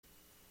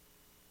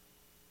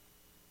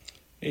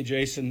Hey,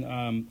 Jason.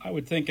 I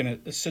would think in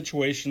a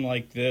situation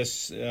like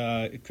this,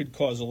 it could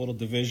cause a little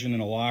division in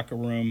a locker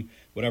room,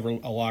 whatever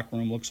a locker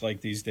room looks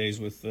like these days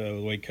with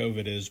the way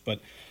COVID is. But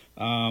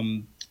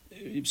some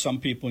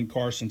people in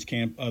Carson's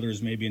camp,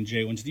 others maybe in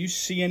Jalen's. Do you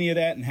see any of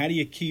that, and how do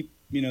you keep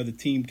the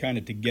team kind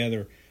of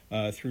together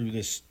through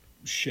this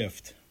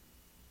shift?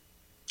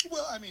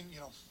 Well, I mean,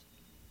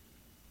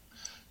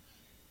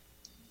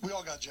 we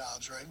all got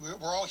jobs, right?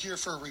 We're all here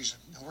for a reason.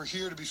 We're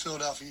here to be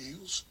Philadelphia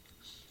Eagles.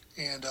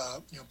 And,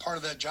 part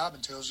of that job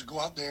entails to go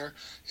out there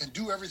and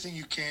do everything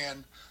you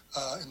can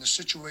in the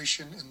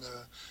situation, in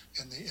the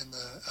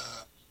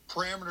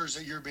parameters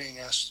that you're being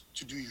asked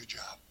to do your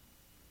job.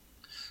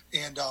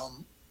 And,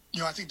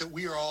 I think that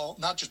we are all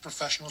not just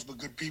professionals, but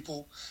good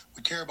people.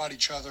 We care about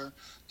each other.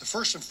 The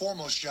first and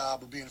foremost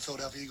job of being a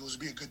Philadelphia Eagle is to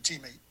be a good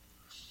teammate.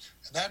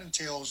 And that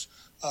entails,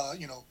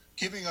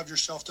 giving of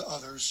yourself to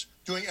others,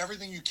 doing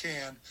everything you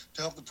can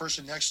to help the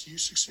person next to you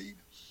succeed.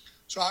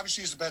 So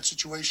obviously it's a bad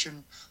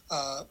situation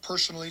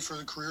personally for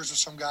the careers of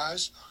some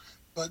guys.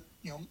 But,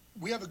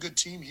 we have a good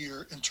team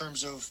here in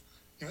terms of,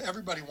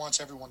 everybody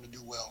wants everyone to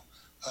do well.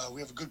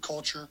 We have a good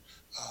culture.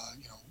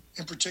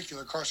 In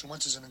particular, Carson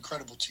Wentz is an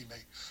incredible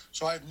teammate.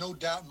 So I have no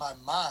doubt in my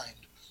mind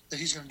that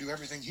he's going to do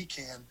everything he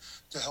can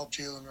to help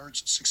Jalen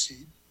Hurts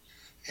succeed.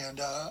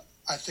 And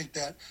I think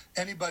that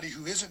anybody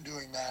who isn't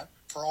doing that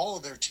for all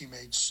of their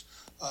teammates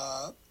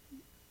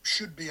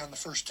should be on the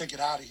first ticket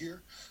out of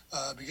here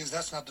because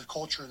that's not the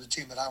culture of the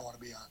team that I want to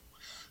be on.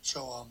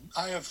 So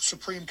I have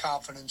supreme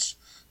confidence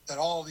that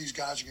all of these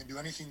guys are going to do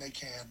anything they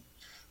can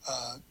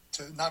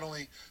to not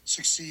only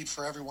succeed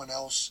for everyone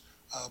else,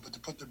 but to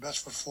put their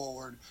best foot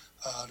forward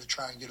to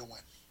try and get a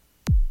win.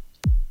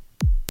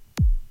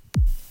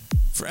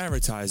 For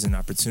advertising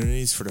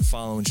opportunities for the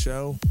following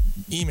show,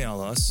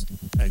 email us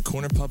at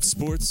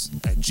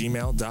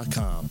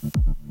cornerpubsports@gmail.com.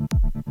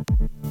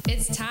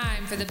 It's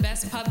time for the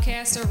best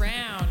pubcast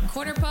around,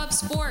 Corner Pub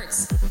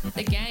Sports.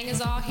 The gang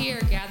is all here,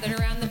 gathered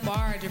around the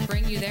bar to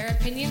bring you their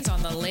opinions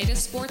on the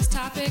latest sports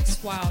topics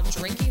while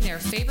drinking their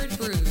favorite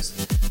brews.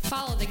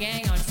 Follow the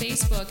gang on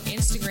Facebook,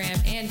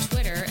 Instagram, and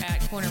Twitter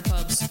at Corner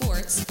Pub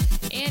Sports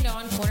and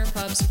on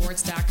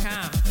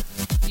cornerpubsports.com.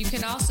 You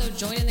can also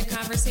join in the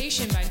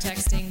conversation by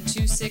texting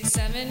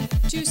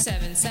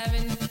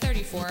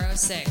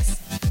 267-277-3406.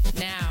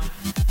 Now,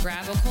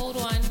 grab a cold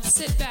one,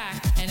 sit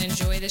back, and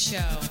enjoy the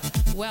show.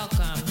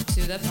 Welcome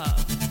to the pub.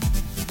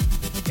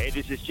 Hey,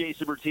 this is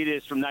Jason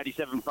Martinez from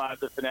 97.5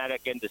 The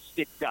Fanatic and the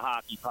Stick to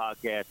Hockey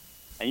podcast,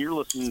 and you're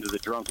listening to the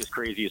drunkest,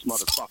 craziest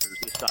motherfuckers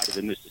this side of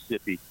the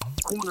Mississippi.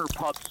 Corner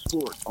Pub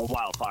Sports on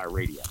Wildfire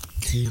Radio.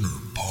 Corner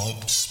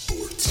Pub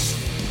Sports.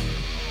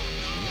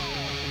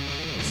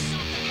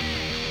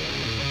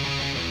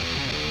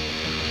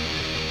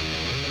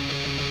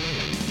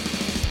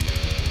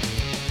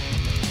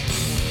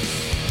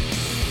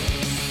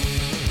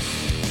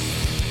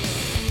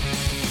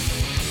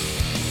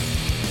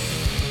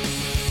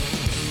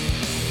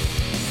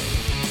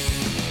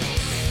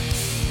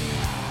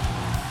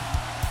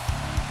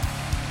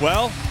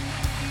 Well,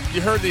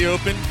 you heard the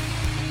open.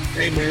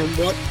 Hey man,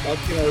 what? That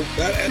love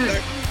that open.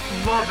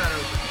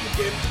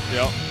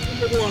 Yep.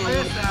 Number one,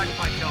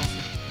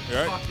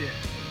 Right? Fuck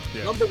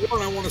yeah. Number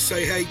one, I want to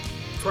say, hey,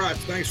 Kratz,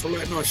 thanks for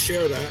letting us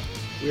share that.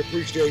 We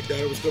appreciate that.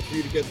 It was good for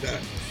you to get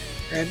that.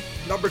 And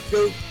number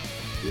two,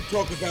 you're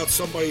talking about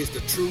somebody who's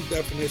the true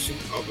definition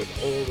of an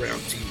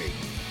all-around teammate.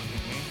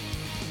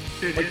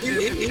 Dude,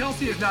 if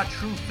Kelsey is not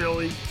true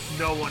Philly,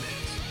 no one is.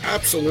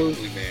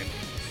 Absolutely, man.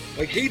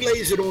 Like, he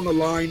lays it on the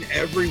line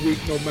every week,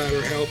 no matter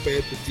how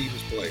bad the team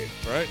is playing.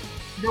 Right.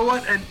 You know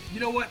what? And you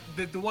know what?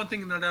 The one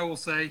thing that I will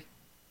say,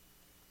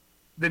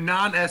 the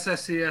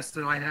non-SSCS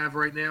that I have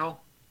right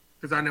now,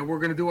 because I know we're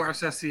going to do our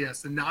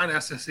SSCS, the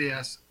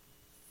non-SSCS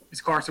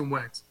is Carson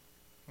Wentz.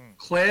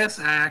 Class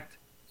act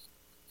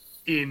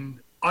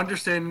in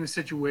understanding the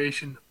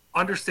situation,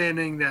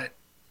 understanding that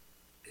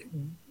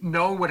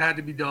knowing what had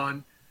to be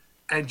done,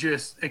 and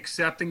just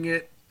accepting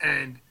it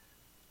and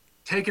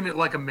taking it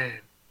like a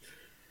man.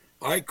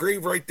 I agree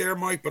right there,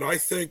 Mike, but I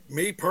think,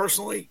 me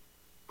personally,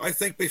 I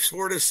think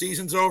before this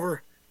season's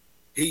over,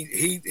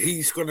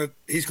 he's gonna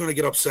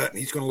get upset and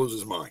he's gonna lose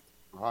his mind.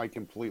 I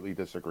completely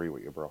disagree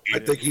with you, bro. I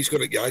just think he's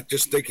gonna.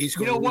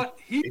 You know what?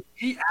 He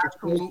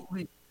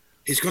absolutely.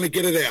 He's gonna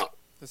get it out.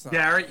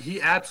 Gary, he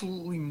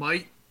absolutely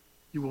might.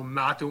 He will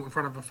not do it in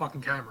front of a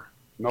fucking camera.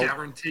 Nope.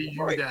 Guarantee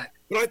you that.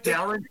 But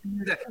Guarantee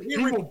you that. He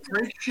will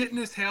break shit in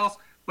his house,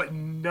 but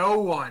no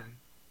one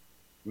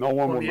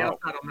will know.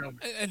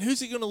 And who's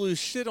he going to lose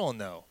shit on,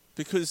 though?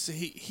 Because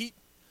he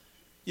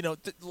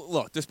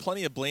look, there's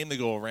plenty of blame to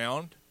go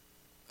around.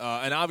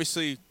 And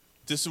obviously,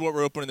 this is what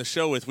we're opening the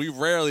show with. We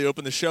rarely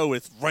open the show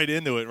with right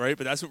into it, right?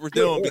 But that's what we're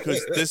doing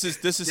because this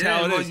is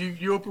how it is.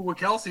 You open with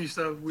Kelsey,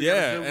 so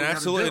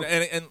absolutely.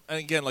 And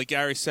again, like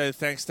Gary said,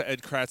 thanks to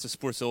Ed Kratz of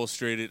Sports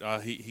Illustrated,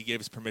 he gave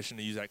us permission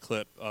to use that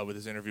clip with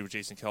his interview with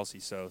Jason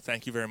Kelsey. So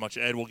thank you very much,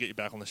 Ed. We'll get you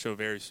back on the show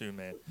very soon,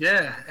 man.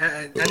 Yeah,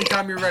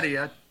 anytime you're ready,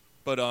 Ed.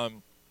 But I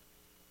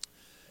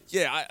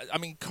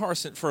mean,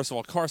 Carson. First of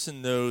all,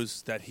 Carson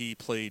knows that he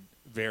played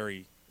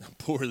very,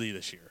 poorly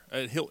this year.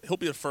 He'll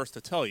be the first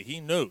to tell you. He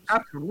knows.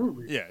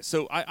 Absolutely. Yeah.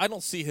 So I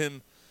don't see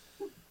him.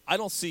 I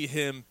don't see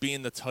him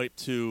being the type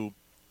to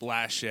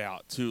lash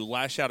out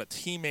at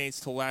teammates,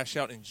 to lash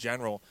out in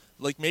general.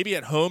 Like maybe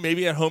at home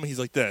he's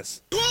like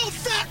this. You old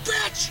fat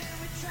bitch!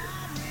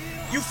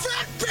 You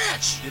fat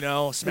bitch! You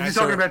know, Is he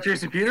talking about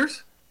Jason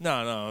Peters?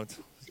 No.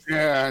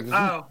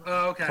 Yeah.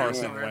 Oh, okay.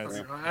 Carson Sorry,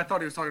 Wentz. I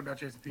thought he was talking about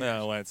Jason Peters.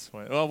 No, Wentz.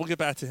 Well, we'll get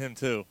back to him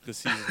too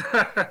because he's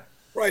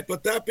Right,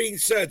 but that being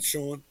said,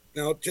 Sean,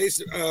 now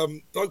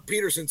Doug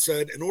Peterson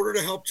said, in order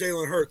to help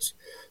Jalen Hurts,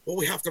 well,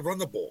 we have to run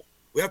the ball.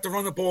 We have to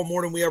run the ball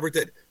more than we ever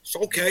did.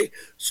 So, okay.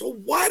 So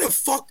why the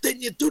fuck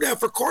didn't you do that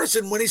for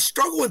Carson when he's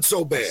struggling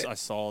so bad? I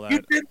saw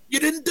that. You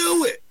didn't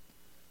do it.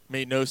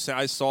 Made no sense.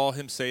 I saw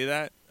him say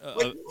that.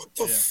 What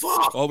the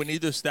fuck? Oh, we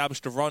need to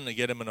establish the run to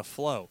get him in a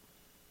flow.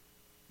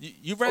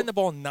 You ran the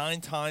ball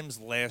 9 times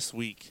last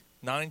week.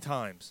 9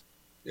 times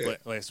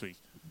last week.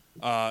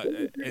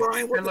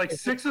 And like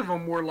 6 of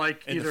them were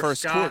like either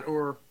Scott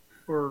or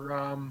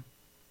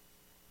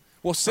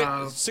well,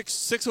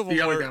 six of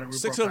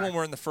them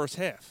were in the first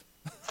half.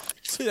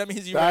 So that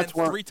means you ran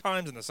 3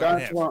 times in the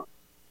second half.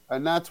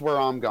 And that's where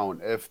I'm going.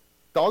 If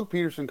Doug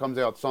Peterson comes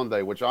out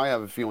Sunday, which I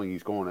have a feeling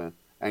he's going to,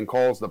 and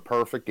calls the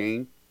perfect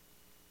game,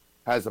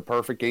 has the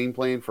perfect game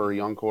plan for a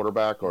young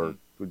quarterback, or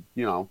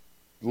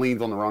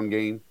leans on the run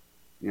game,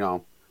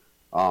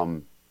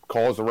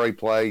 calls the right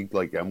play,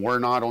 and we're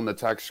not on the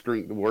text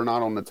screen, we're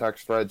not on the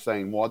text thread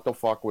saying what the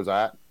fuck was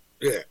that.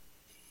 Yeah.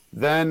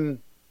 Then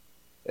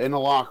in the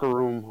locker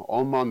room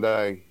on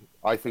Monday,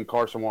 I think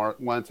Carson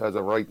Wentz has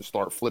a right to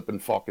start flipping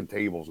fucking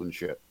tables and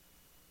shit.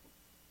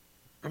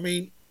 I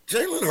mean,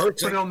 Jalen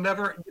Hurts. But he'll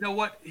never. You know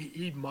what?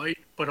 He might,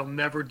 but he'll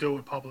never do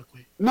it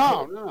publicly.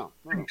 No.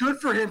 And good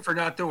for him for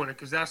not doing it,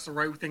 because that's the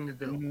right thing to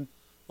do. Mm-hmm.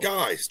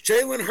 Guys,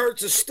 Jalen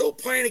Hurts is still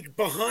playing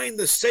behind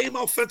the same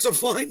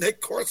offensive line that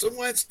Carson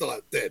Wentz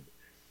did.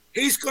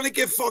 He's going to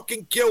get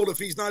fucking killed if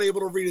he's not able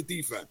to read a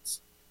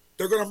defense.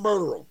 They're going to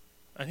murder him.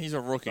 And he's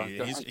a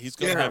rookie. He's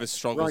going to have his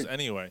struggles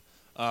anyway.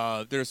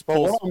 There's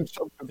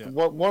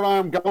what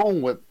I'm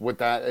going with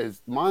that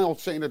is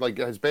Miles Sanders,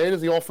 as bad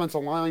as the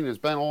offensive line has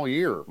been all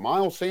year,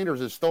 Miles Sanders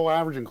is still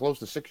averaging close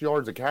to 6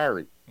 yards a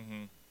carry.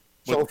 Mm-hmm.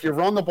 So if you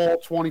run the ball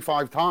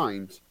 25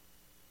 times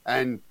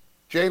and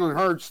Jalen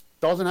Hurts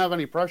doesn't have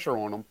any pressure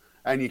on him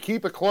and you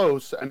keep it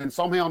close and then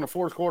somehow in the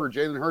fourth quarter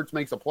Jalen Hurts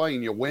makes a play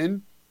and you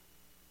win.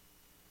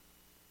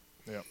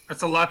 Yeah.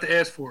 That's a lot to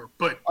ask for.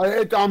 But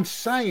I'm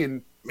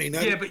saying.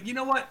 But you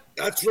know what?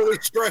 That's really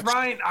stretched.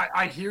 Ryan,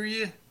 I hear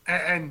you.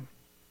 And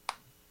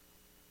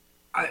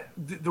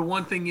the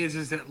one thing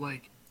is that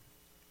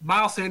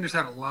Miles Sanders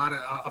had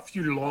a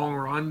few long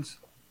runs.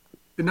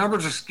 The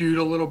numbers are skewed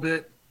a little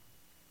bit,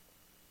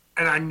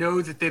 and I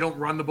know that they don't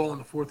run the ball in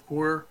the fourth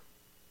quarter.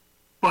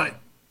 But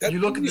you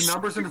look at the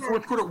numbers in the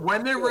fourth quarter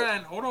when they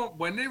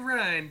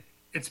ran,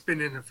 it's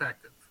been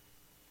ineffective.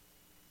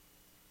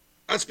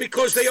 That's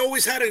because they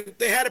always had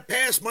a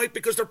pass, Mike,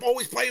 because they're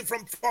always playing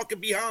from fucking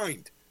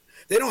behind.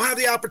 They don't have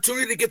the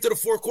opportunity to get to the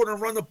fourth quarter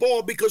and run the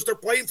ball because they're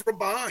playing from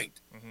behind.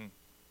 Mm-hmm.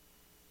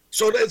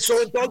 So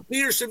in Doug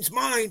Peterson's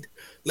mind,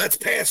 let's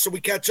pass so we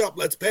catch up.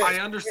 Let's pass. I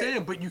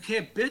understand, but you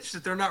can't bitch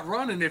that they're not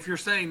running if you're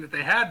saying that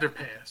they had to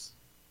pass.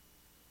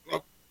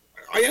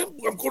 I'm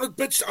going to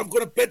bitch. I'm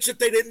going to bitch that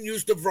they didn't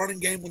use the running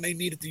game when they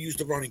needed to use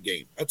the running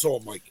game. That's all,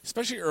 Mike.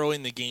 Especially early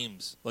in the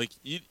games,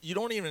 you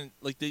don't even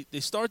they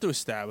start to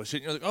establish it.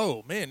 And you're like,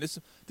 oh man,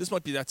 this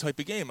might be that type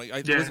of game.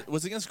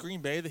 Was it against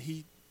Green Bay that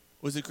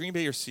was it Green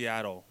Bay or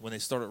Seattle when they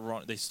started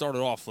run? They started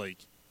off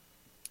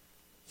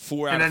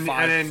 4 out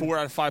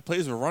of 5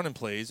 plays were running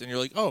plays, and you're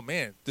like, oh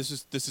man, this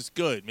is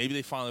good. Maybe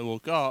they finally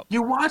woke up.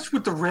 You watched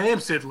what the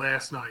Rams did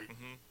last night,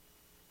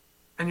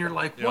 and you're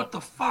like, what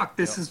the fuck?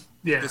 This is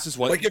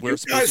what if we're you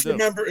guys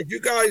remember. Do. If you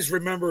guys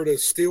remember the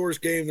Steelers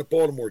game, the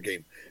Baltimore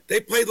game, they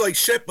played like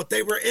shit, but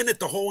they were in it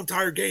the whole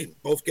entire game,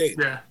 both games.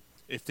 Yeah.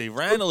 If they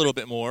ran a little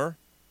bit more,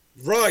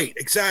 right?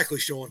 Exactly,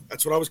 Sean.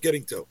 That's what I was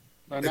getting to.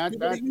 And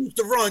if you used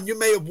to run, you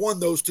may have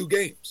won those 2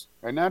 games.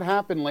 And that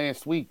happened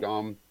last week.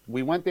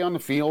 We went down the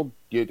field.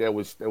 It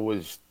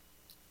was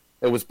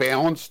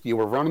balanced. You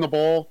were running the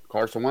ball.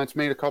 Carson Wentz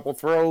made a couple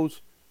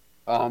throws.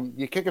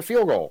 You kick a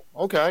field goal.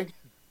 Okay.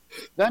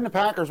 Then the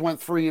Packers went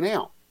 3 and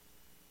out.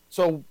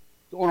 So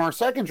on our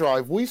second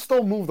drive, we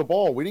still moved the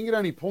ball. We didn't get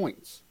any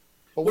points,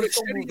 but we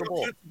still moved the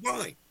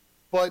ball.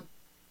 But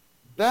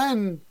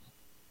then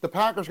the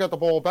Packers got the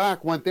ball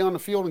back, went down the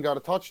field and got a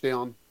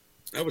touchdown.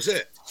 That was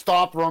it.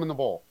 Stopped running the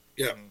ball.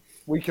 Yeah.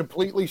 We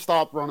completely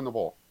stopped running the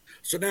ball.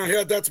 So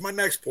now that's my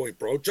next point,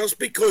 bro. Just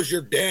because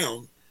you're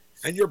down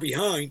and you're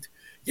behind,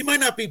 you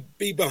might not be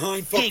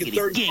behind fucking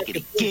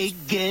 30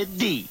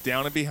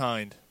 down and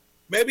behind.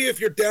 Maybe if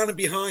you're down and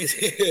behind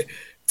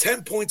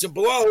 10 points and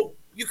below,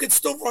 you can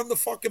still run the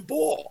fucking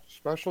ball.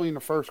 Especially in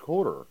the first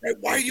quarter. Right?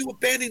 Why are you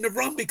abandoning the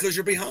run because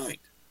you're behind?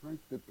 Right.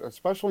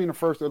 Especially in the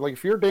first,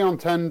 if you're down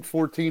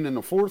 10-14 in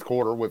the fourth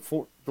quarter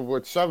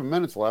with 7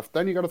 minutes left,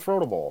 then you got to throw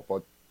the ball.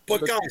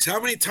 But guys, how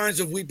many times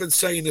have we been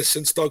saying this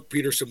since Doug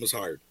Peterson was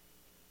hired?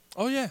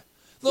 Oh yeah,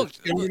 look.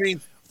 You know what I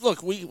mean?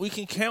 look, we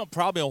can count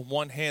probably on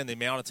one hand the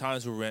amount of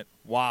times we went,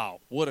 wow,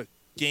 what a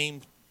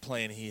game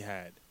plan he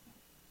had.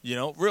 You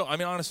know, I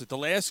mean, honestly, the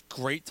last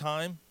great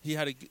time he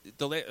had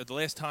the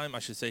last time I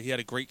should say he had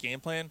a great game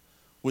plan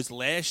was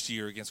last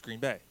year against Green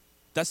Bay.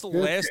 That's the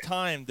last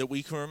time that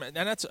we can remember,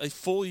 and that's a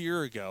full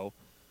year ago,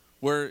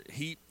 where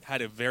he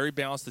had a very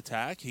balanced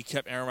attack. He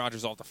kept Aaron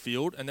Rodgers off the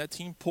field, and that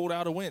team pulled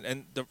out a win.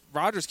 And the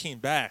Rodgers came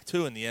back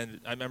too in the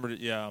end. I remember,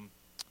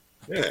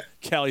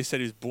 Callie said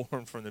he was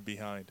born from the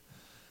behind.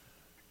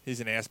 He's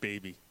an ass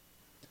baby.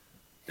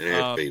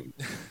 Baby.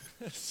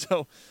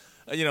 So,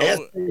 Ass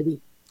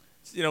baby.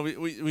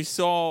 We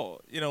saw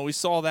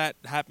that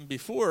happen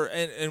before,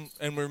 and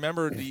we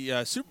remember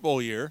the Super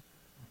Bowl year.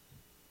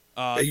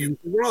 They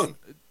used to run.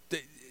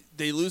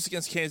 They lose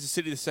against Kansas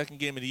City the second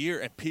game of the year,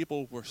 and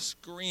people were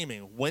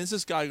screaming, "When's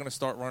this guy going to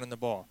start running the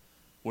ball?"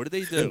 What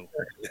do?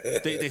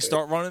 They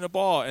start running the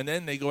ball, and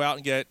then they go out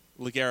and get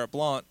LeGarrette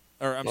Blount,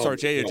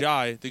 Jay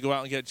Ajayi. They go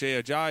out and get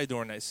Jay Ajayi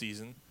during that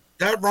season.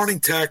 That running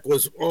tack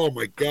was, oh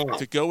my God.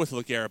 To go with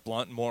LeGarrette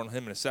Blount, and more on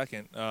him in a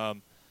second.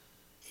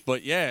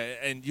 But yeah,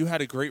 and you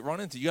had a great run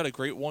into. You had a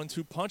great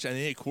 1-2 punch, and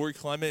then you had Corey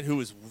Clement, who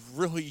was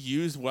really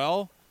used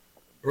well.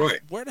 Right.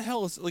 Where the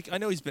hell is I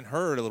know he's been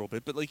hurt a little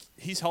bit, but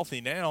he's healthy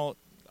now.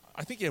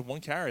 I think he had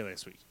one carry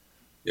last week.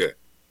 Yeah.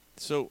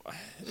 So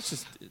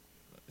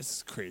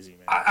it's crazy,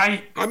 man.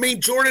 I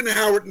mean, Jordan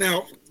Howard.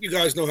 Now you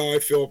guys know how I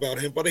feel about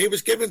him, but he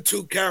was given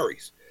 2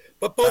 carries,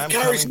 but both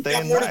carries he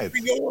got more than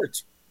 3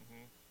 yards.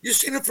 Mm-hmm. You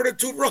seen him for the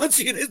 2 runs,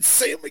 you didn't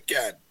see him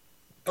again.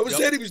 That was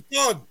it. He was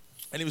done,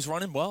 and he was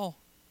running well.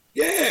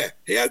 Yeah,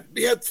 he had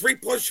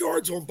 3+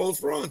 yards on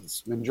both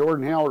runs. And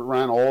Jordan Howard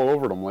ran all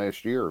over them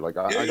last year. I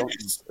don't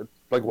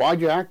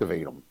why'd you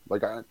activate him?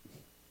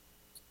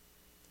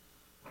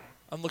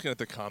 I'm looking at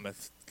the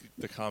comments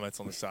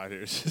on the side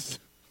here. It's just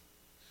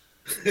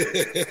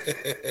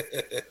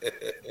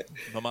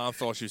my mom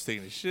thought she was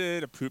taking a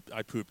shit.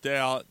 I pooped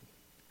out.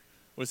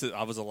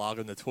 I was a log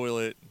in the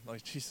toilet.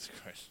 Like, Jesus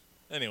Christ.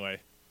 Anyway.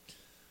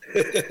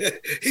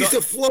 He's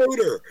a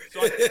floater.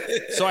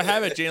 So I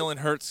have a Jalen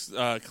Hurts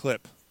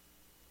clip.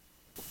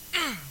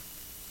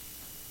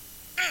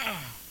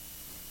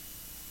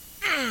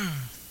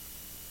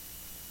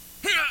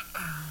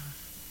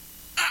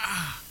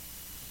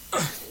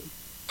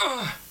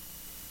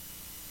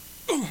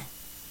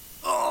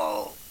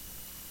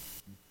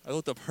 I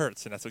looked up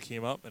Hurts, and that's what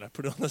came up, and I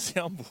put it on the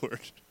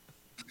soundboard.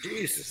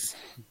 Jesus.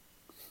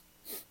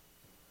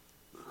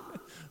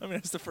 I mean,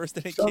 that's the first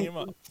thing that came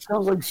up.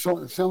 Sounds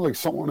like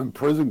someone in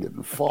prison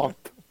getting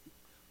fucked.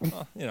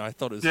 Well, I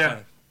thought it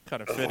was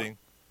kind of fitting.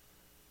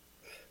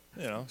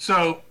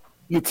 So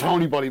you tell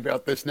anybody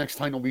about this, next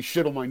time there'll be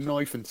shit on my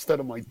knife instead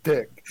of my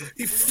dick.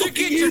 You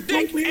get your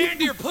dick and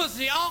your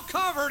pussy all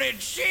covered in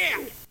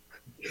shit.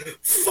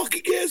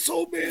 Fucking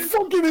asshole, man.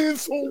 Fucking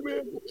asshole,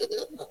 man.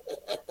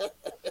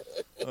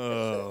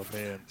 Oh,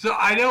 man. So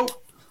I know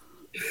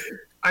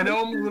I'm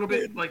a little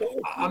bit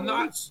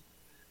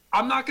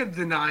I'm not going to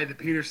deny that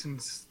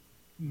Peterson's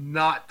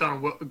not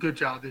done a good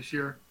job this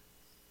year.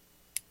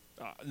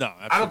 No,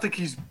 absolutely. I don't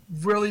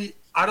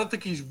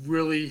think he's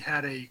really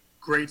had a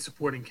great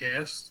supporting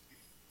cast.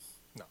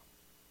 No.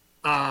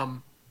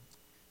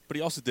 But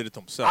he also did it to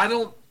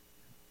himself.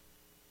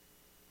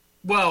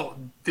 Well,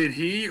 did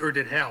he or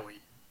did Howie?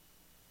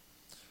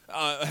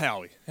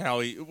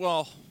 Howie.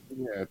 Well,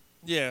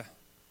 yeah.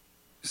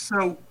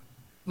 So,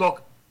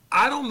 look,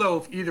 I don't know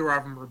if either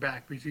of them are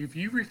back. Because if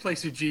you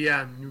replace a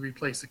GM, you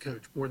replace the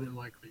coach more than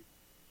likely.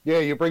 Yeah,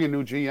 you bring a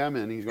new GM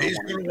in, he's going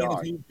to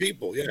want new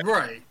people. Yeah,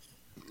 right.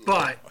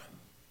 But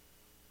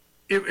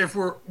if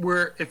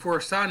we're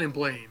assigning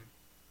blame,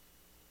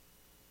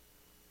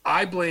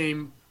 I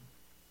blame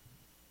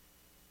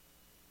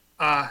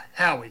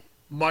Howie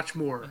much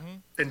more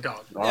than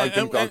Doug. I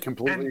think I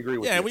completely agree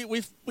with you. Yeah,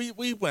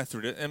 we went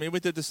through it. I mean, we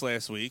did this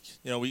last week.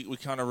 We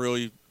kind of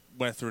really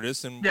went through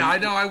this. And I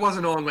know I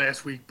wasn't on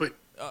last week, but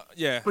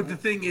yeah. But the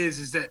thing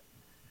is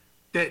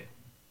that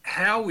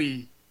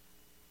Howie,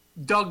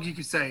 Doug, you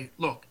could say,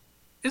 look,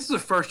 this is the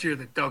first year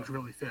that Doug's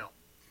really failed.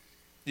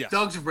 Yes.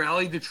 Doug's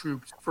rallied the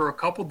troops for a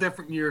couple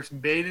different years,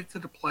 made it to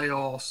the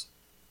playoffs,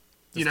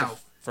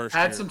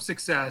 had some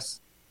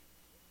success.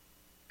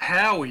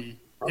 Howie,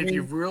 if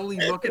you really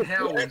look at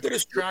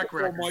Howie's track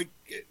record. Mike,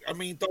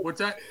 what's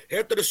that?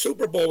 After the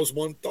Super Bowl was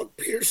won, Doug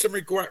Peterson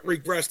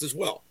regressed as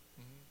well.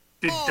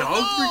 Did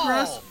Doug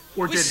regress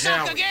or did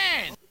Howie?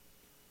 Again.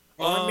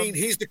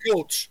 He's the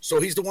coach,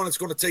 so he's the one that's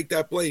going to take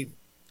that blame.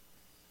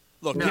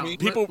 Look,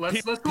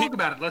 let's talk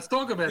about it. Let's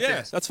talk about this.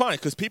 Yeah, that's fine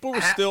because people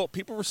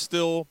were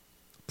still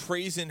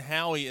praising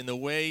Howie in the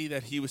way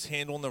that he was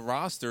handling the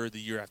roster the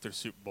year after the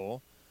Super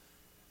Bowl.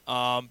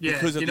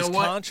 Because of these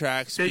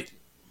contracts,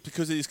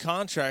 because of these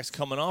contracts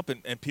coming up,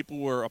 and people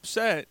were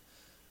upset.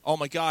 Oh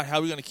my God, how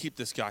are we going to keep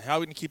this guy? How are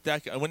we going to keep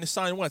that guy? When they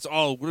signed Wentz,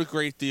 what a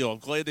great deal! I'm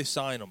glad they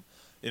signed him.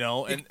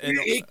 And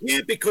he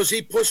can't because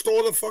he pushed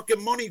all the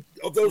fucking money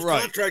of those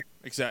contracts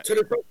exactly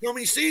to the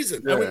upcoming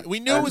season. And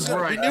we knew it was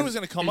going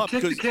to come up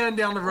because because the can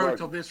down the road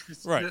till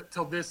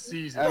this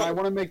season. And I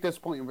want to make this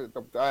point: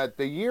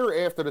 the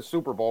year after the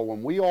Super Bowl,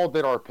 when we all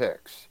did our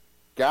picks,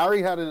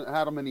 Gary had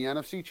him in the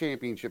NFC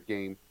Championship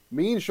game.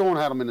 Me and Sean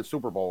had him in the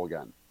Super Bowl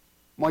again.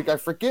 Mike, I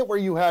forget where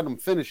you had him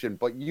finishing,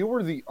 but you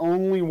were the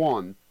only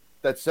one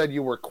that said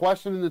you were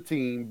questioning the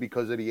team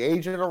because of the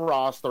age of the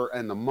roster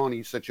and the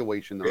money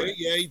situation.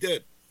 Yeah, he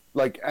did.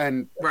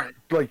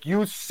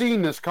 You've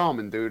seen this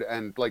coming, dude,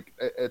 and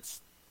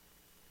it's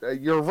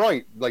you're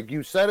right. Like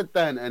you said it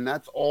then, and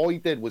that's all he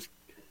did was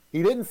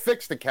he didn't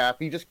fix the cap.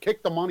 He just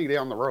kicked the money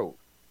down the road.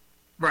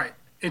 Right.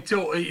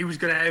 Until he was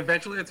going to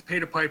eventually have to pay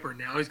the piper.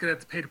 Now he's going to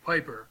have to pay the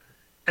piper,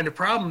 and the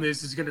problem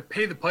is he's going to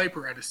pay the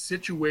piper at a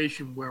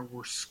situation where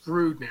we're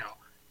screwed now.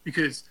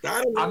 Because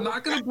I'm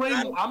not going to blame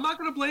him. I'm not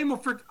going to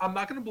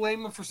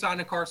blame him for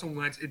signing Carson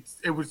Wentz.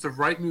 It was the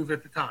right move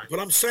at the time.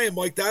 But I'm saying,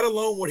 Mike, that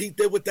alone, what he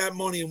did with that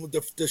money and with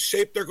the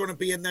shape they're going to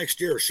be in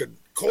next year, should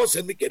cause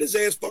him to get his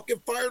ass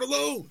fucking fired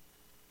alone.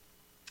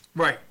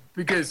 Right,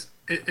 because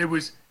it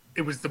was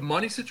the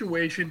money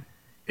situation.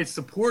 It's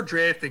the poor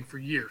drafting for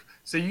years.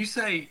 So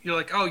you're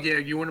like, oh yeah,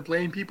 you want to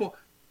blame people?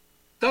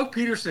 Doug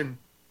Peterson,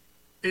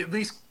 at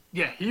least,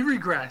 yeah, he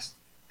regressed.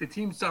 The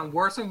team's done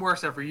worse and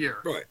worse every year.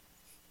 Right.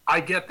 I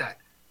get that.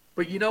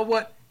 But you know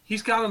what?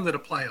 He's got them to the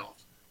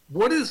playoffs.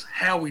 What has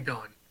Howie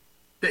done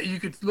that you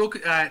could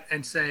look at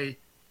and say,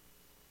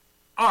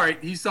 all right,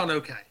 he's done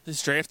okay?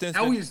 This drafting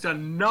Howie's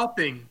done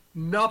nothing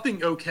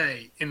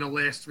okay in the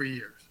last 3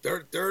 years.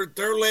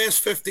 Their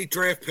last 50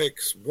 draft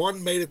picks,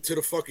 one made it to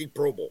the fucking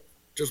Pro Bowl.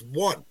 Just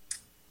one.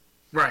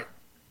 Right.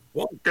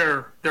 One.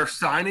 Their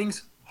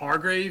signings,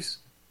 Hargraves,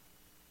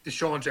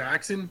 Deshaun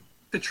Jackson,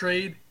 the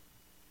trade.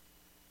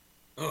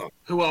 Oh.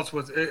 Who else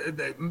was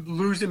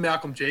losing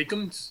Malcolm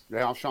Jacobs?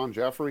 Alshon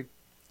Jeffrey.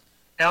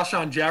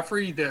 Alshon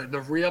Jeffrey,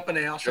 the re-up in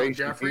Alshon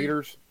Jeffrey.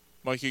 Peters.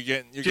 Mike,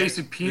 you're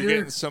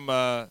getting some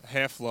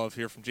half love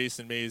here from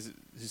Jason Mays,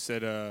 who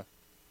said, "I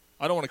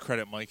don't want to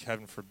credit Mike,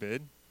 heaven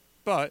forbid,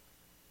 but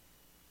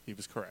he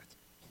was correct."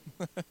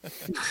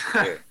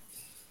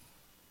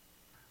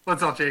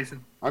 What's up,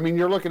 Jason? I mean,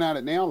 you're looking at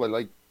it now.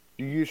 Like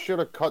you should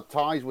have cut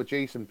ties with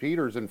Jason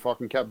Peters and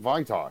fucking kept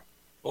Vaitai.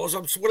 Well,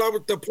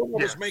 the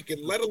point I was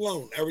making, let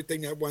alone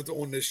everything that went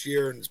on this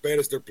year and as bad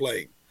as they're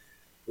playing,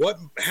 what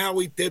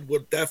Howie did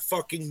with that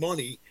fucking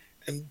money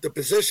and the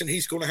position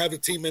he's going to have the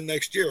team in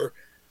next year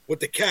with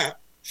the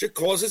cap should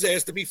cause his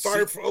ass to be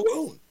fired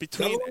alone.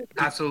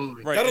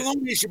 Absolutely. Right. That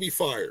alone he should be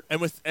fired.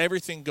 And with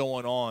everything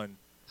going on,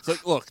 it's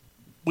like, look,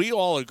 we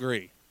all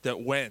agree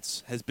that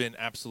Wentz has been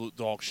absolute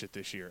dog shit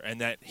this year and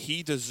that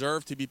he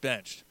deserved to be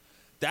benched.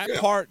 That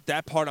part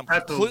I'm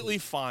completely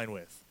fine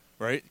with,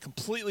 right?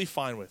 Completely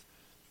fine with.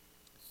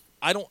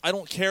 I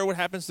don't care what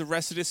happens the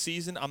rest of this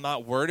season. I'm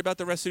not worried about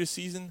the rest of the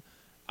season.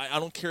 I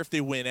don't care if they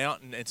win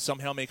out and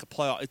somehow make a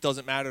playoff. It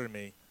doesn't matter to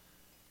me.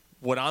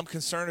 What I'm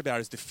concerned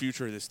about is the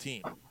future of this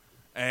team.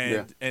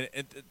 And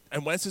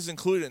Wentz is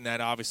included in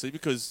that, obviously,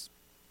 because,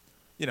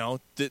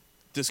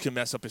 this can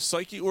mess up his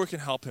psyche or it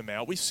can help him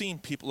out. We've seen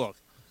people, look,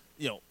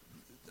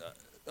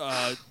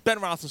 Ben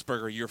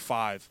Roethlisberger, year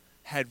 5,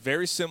 had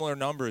very similar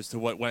numbers to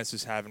what Wentz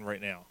is having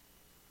right now.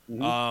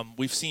 Mm-hmm.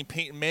 We've seen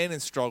Peyton Manning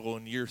struggle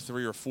in year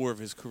 3 or 4 of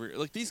his career.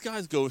 Like, these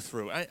guys go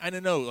through. I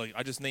don't know. Like,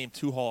 I just named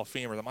 2 Hall of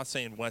Famers. I'm not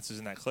saying Wentz is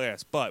in that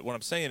class, but what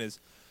I'm saying is,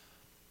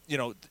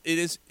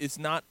 it's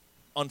not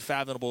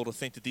unfathomable to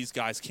think that these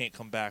guys can't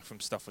come back from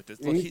stuff like this.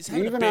 Look, he's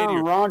had a bad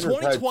year.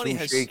 2020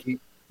 has shaky.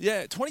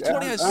 Yeah,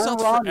 2020 has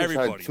sucked for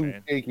everybody,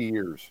 man. Shaky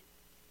years.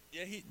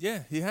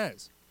 Yeah, he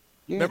has.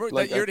 Yeah, remember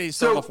that year that he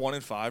started off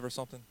 1-5 or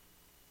something?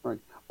 Right.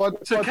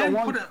 But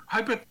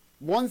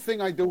one thing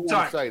I do want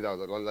to say though,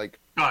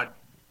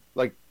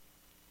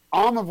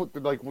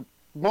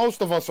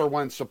 most of us are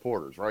Wentz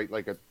supporters, right?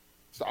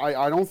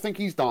 I don't think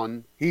he's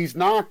done. He's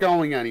not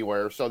going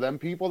anywhere. So then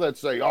people that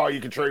say, "Oh, you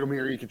can trade him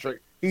here, you can trade,"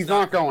 he's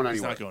not going anywhere.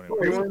 He's not going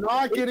anywhere. We're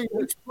not getting.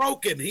 It's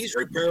broken. He's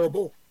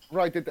repairable.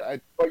 Right.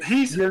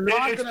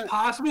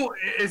 Possible.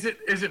 Is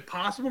it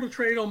possible to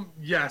trade him?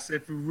 Yes.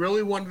 If you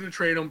really wanted to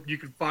trade him, you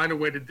could find a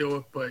way to do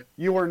it. But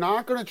you are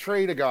not going to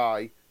trade a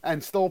guy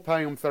and still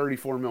pay him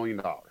 $34 million.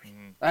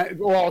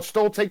 Mm-hmm.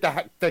 Still take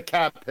the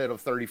cap hit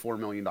of $34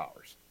 million.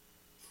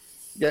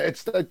 Yeah,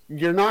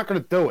 you're not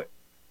going to do it.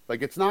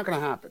 It's not going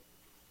to happen.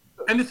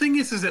 And the thing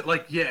is that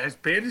as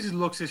bad as he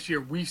looks this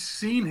year, we've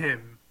seen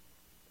him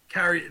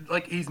carry.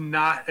 He's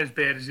not as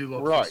bad as he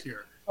looks this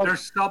year.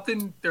 There's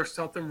something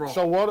wrong.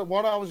 So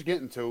what I was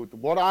getting to,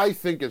 what I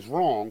think is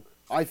wrong,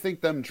 I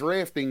think them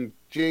drafting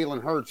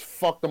Jalen Hurts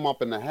fucked them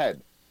up in the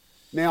head.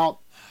 Now,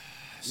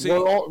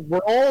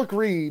 we're all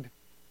agreed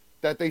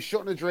that they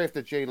shouldn't have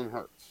drafted Jalen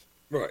Hurts.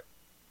 Right.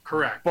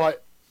 Correct.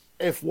 But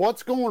if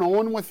what's going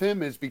on with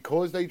him is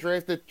because they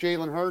drafted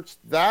Jalen Hurts,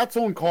 that's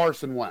on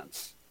Carson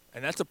Wentz.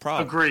 And that's a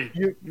problem. Agreed.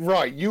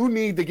 You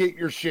need to get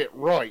your shit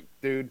right,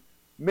 dude.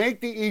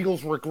 Make the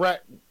Eagles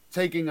regret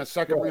taking a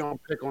second-round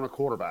pick on a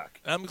quarterback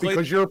I'm glad,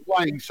 because you're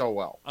playing so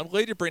well. I'm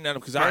glad you bring that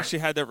up because I actually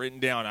had that written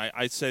down.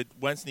 I said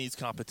Wentz needs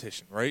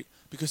competition, right?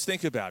 Because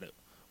think about it.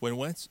 When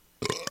Wentz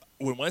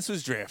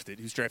was drafted,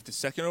 he was drafted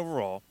second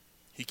overall.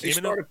 He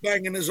started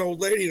banging his old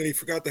lady and he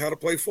forgot how to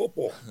play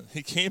football.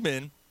 He came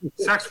in.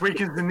 Sex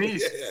weakens the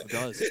knees. It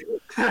does.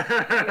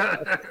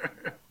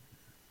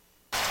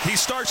 He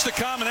starts to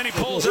come and then he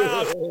pulls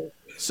out.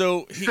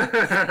 So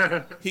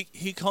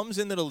he comes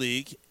into the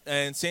league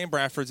and Sam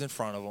Bradford's in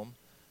front of him,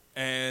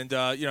 and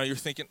you're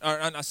thinking,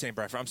 not Sam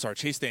Bradford. I'm sorry,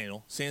 Chase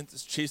Daniel.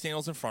 Chase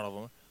Daniel's in front of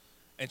him,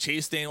 and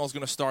Chase Daniel's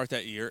going to start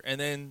that year. And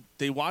then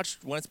they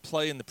watched Wentz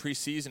play in the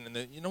preseason, and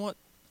then you know what?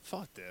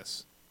 Fuck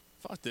this.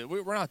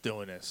 We're not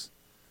doing this.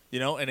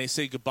 And they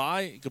say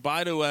goodbye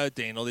to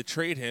Daniel. They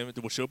trade him,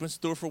 which opens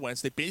the door for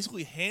Wentz. They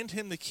basically hand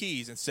him the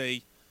keys and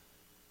say,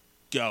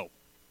 go.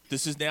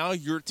 This is now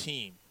your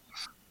team.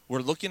 We're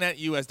looking at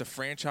you as the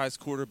franchise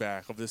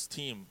quarterback of this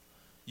team.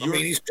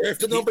 He's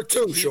drafted number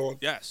 2, Sean.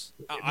 Yes.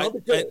 Number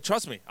 2. And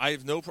trust me, I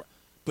have no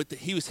but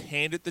he was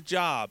handed the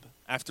job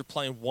after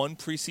playing one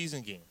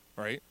preseason game,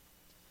 right?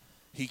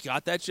 He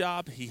got that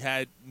job. He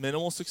had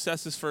minimal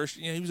success his first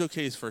year. He was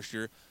okay his first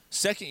year.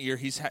 Second year,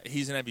 he's an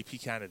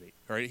MVP candidate,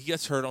 right? He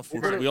gets hurt,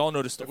 unfortunately. We all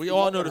know the story.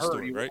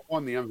 He Right?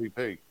 won the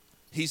MVP.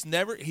 He's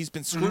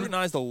been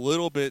scrutinized a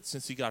little bit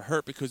since he got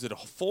hurt because of the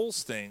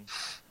Foles thing.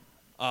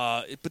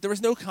 But there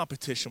was no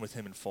competition with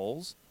him and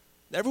Foles.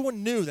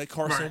 Everyone knew that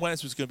Carson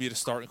Wentz was going to be the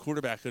starting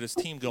quarterback of this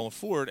team going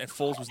forward, and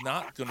Foles was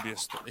not going to be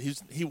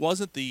he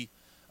wasn't the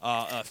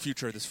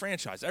future of this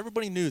franchise.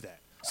 Everybody knew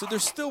that. So there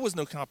still was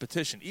no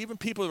competition. Even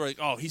people were like,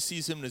 "Oh, he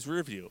sees him in his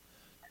rear view."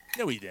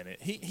 No, he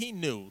didn't. He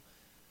knew.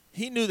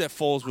 He knew that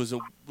Foles was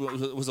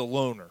a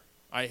loner.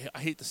 I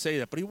hate to say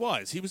that, but he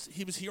was. He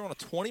was here on a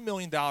 $20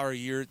 million a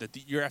year. The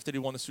year after they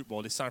won the Super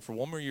Bowl, they signed for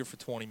one more year for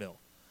 $20 million.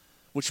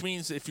 Which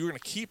means if you're going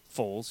to keep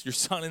Foles, you're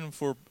signing him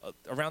for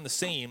around the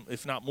same,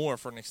 if not more,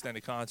 for an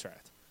extended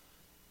contract.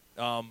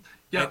 So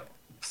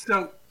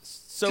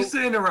just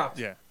to interrupt,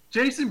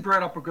 Jason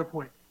brought up a good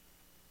point.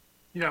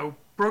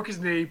 Broke his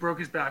knee, broke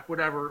his back,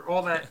 whatever.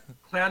 All that.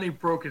 Clowney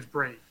broke his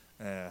brain.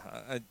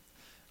 I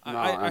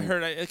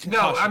heard a concussion.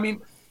 No, I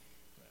mean,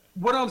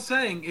 what I'm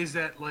saying is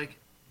that,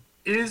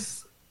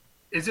 is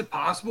it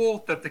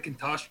possible that the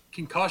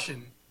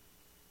concussion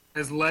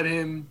has led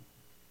him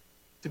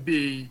to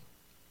be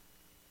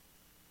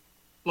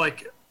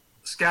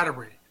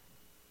scatterbrained?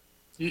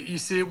 You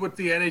see it with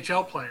the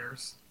NHL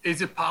players.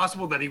 Is it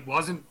possible that he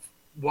wasn't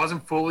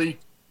fully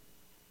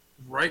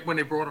right when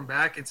they brought him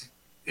back?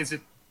 Is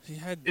it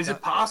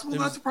possible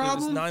that's a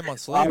problem? It was 9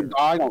 months later.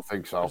 I don't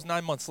think so. It was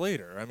 9 months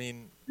later. I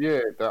mean,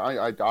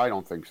 I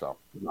don't think so.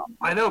 No.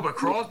 I know, but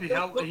Crosby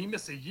he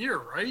missed a year,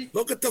 right?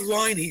 Look at the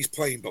line he's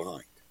playing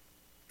behind.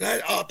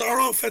 That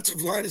our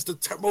offensive line is the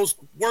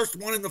worst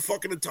one in the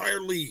fucking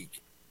entire league.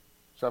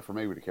 Except for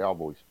maybe the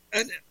Cowboys.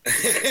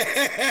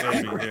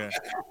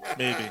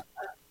 Maybe.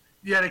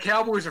 Yeah, the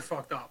Cowboys are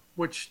fucked up,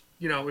 which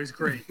is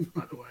great,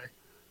 by the way.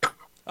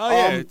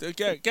 Oh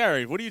yeah,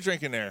 Gary, what are you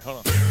drinking there?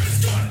 Hold on.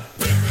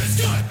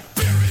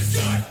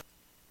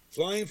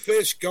 Flying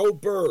fish, go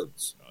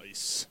birds.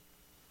 Nice.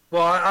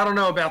 Well, I don't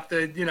know about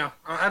the.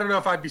 I don't know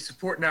if I'd be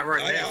supporting that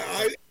right now.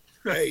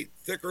 Hey,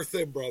 thick or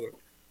thin, brother.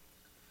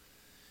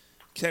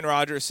 Ken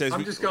Rogers says.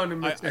 I'm just going to.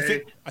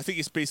 I think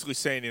he's basically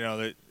saying,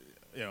 that.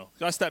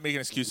 Gotta stop making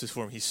excuses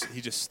for him.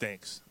 He just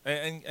stinks.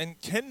 And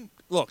Ken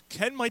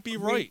might be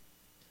right.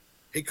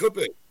 He could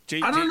be.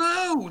 I don't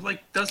know.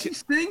 Does he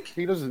stink?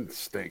 He doesn't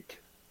stink.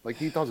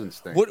 He doesn't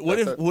stink.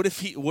 What if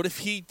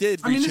he did?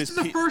 I mean, this is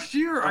the first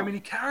year. I mean, he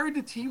carried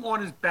the team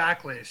on his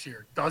back last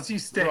year. Does he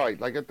stink? Right.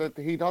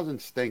 He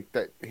doesn't stink.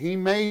 That he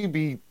may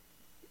be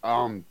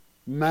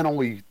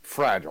mentally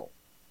fragile.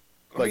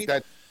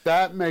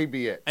 That may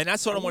be it. And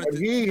that's what I wanted to.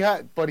 He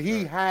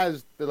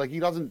has he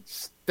doesn't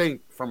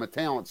stink from a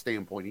talent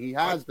standpoint. He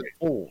has the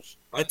tools.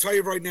 I tell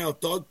you right now,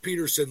 Doug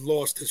Peterson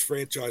lost his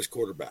franchise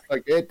quarterback.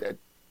 Lost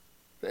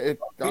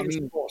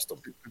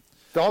him.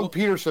 Doug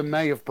Peterson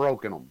may have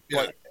broken him,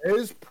 but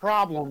his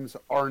problems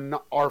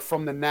are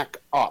from the neck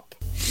up,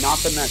 not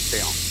the neck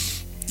down.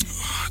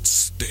 It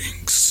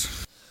stinks.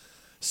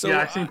 So,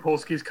 I seen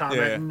Polsky's comment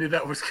and knew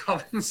that was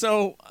coming.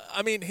 So,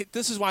 I mean,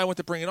 this is why I wanted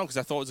to bring it up because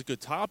I thought it was a good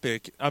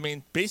topic. I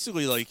mean,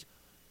 basically,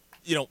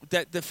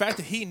 that the fact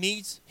that he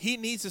needs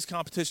this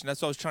competition.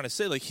 That's what I was trying to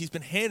say. He's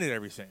been handed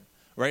everything,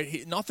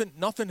 right?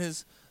 Nothing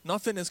has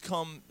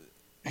come.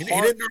 He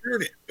didn't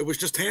earn it. It was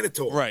just handed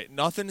to him. Right.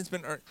 Nothing has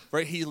been earned.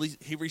 Right. He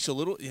reached a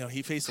little.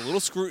 He faced a little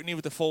scrutiny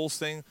with the Foles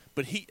thing,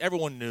 but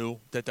everyone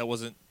knew that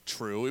wasn't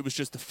true. It was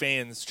just the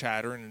fans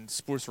chattering and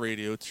sports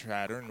radio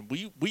chattering, and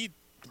we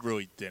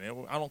really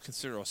didn't. I don't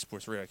consider us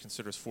sports radio. I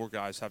consider us four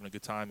guys having a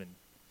good time, and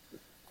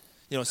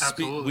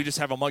we just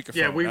have a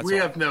microphone. Yeah, we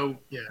have no.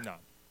 Yeah. No.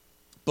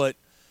 But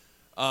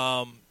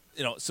so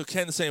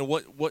Ken's saying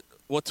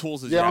what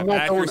tools does he have?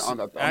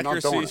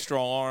 Accuracy,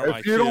 strong arm,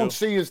 If you don't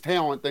see his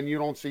talent, then you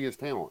don't see his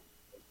talent.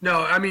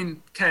 No, I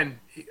mean, Ken,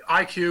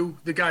 IQ,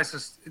 the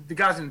guy's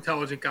an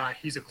intelligent guy.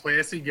 He's a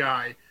classy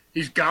guy.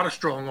 He's got a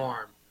strong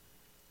arm.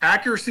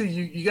 accuracy.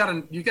 You got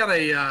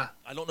a.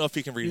 I don't know if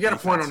he can read. You got a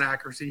point defense. on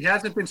accuracy. He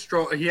hasn't been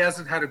strong. He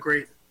hasn't had a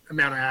great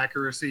amount of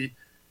accuracy.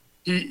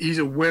 He's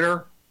a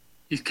winner.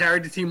 He's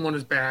carried the team on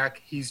his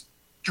back. He's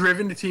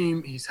driven the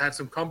team. He's had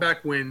some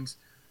comeback wins.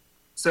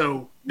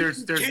 So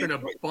there's been a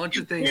bunch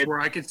of things where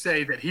I could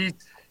say that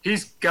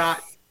he's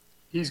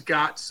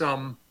got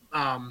some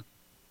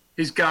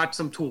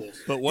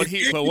tools. But what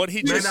he just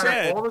not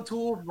said, have all the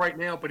tools right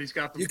now, but he's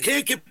got them. You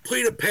can't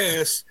complete a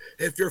pass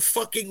if your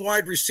fucking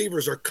wide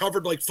receivers are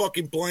covered like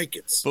fucking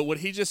blankets. but what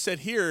he just said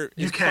here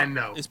You is, can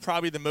know. is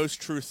probably the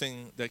most true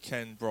thing that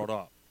Ken brought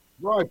up.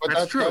 Right, but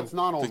That's true. that's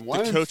not on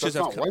Wentz. coaches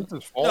That's have not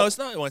Wentz's fault. No, it's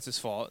not Wentz's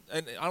fault,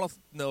 and I don't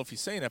know if he's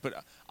saying that,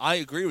 but I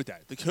agree with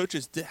that. The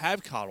coaches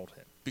have coddled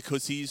him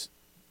because he's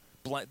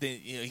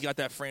he got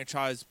that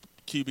franchise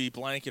QB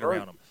blanket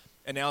around him,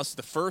 and now it's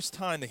the first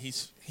time that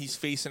he's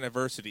facing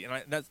adversity.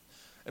 And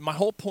my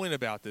whole point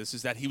about this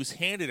is that he was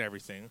handed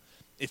everything.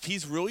 If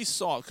he's really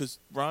saw, because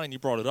Ryan, you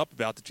brought it up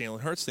about the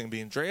Jalen Hurts thing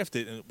being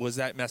drafted, and was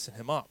that messing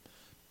him up?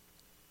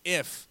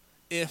 If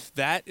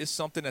that is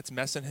something that's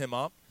messing him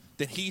up,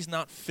 then he's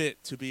not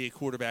fit to be a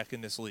quarterback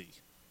in this league.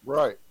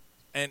 Right.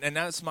 And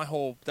that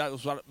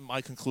was what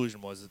my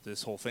conclusion was at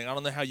this whole thing. I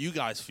don't know how you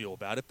guys feel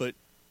about it, but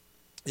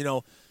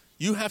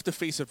you have to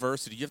face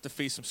adversity. You have to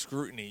face some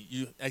scrutiny.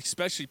 You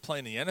especially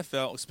playing in the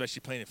NFL, especially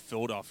playing in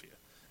Philadelphia.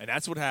 And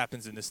that's what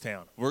happens in this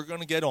town. We're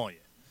going to get on you.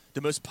 The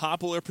most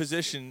popular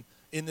position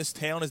in this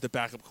town is the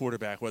backup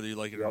quarterback, whether you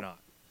like it or not.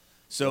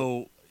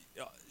 So,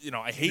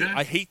 I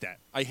hate that.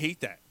 I hate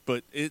that.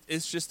 But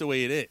it's just the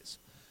way it is.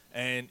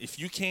 And if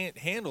you can't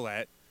handle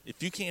that,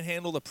 if you can't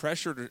handle the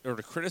pressure or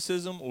the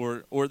criticism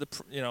or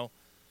the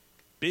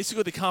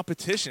basically the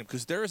competition,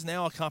 because there is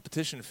now a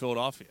competition in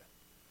Philadelphia.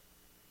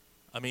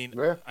 I mean,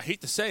 I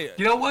hate to say it.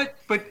 You know what?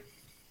 But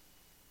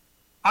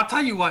I'll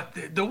tell you what.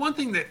 The one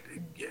thing that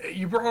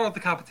you brought up the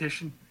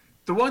competition.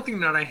 The one thing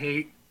that I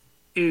hate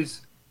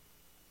is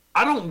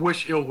I don't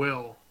wish ill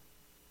will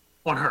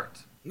on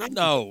Hurts.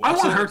 No, I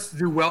want Hurts to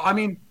do well. I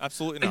mean,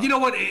 absolutely not. You know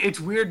what? It's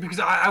weird because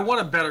I want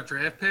a better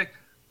draft pick,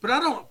 but I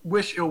don't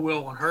wish ill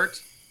will on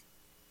Hurts.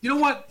 You know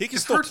what? He can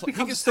if still Hurts play,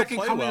 becomes he can still second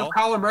play coming well. of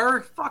Kyler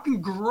Murray,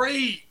 fucking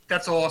great.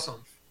 That's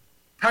awesome.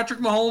 Patrick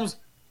Mahomes,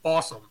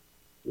 awesome.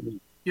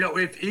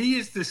 If he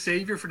is the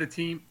savior for the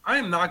team, I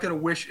am not going to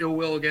wish ill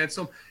will against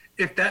him.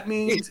 If that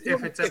means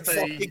if it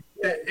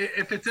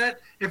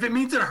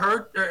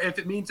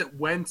means that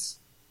Wentz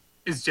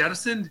is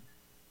jettisoned,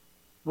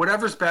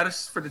 whatever's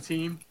best for the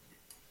team.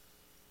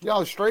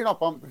 Yeah, straight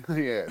up.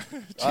 Yeah.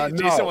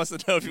 Jason wants to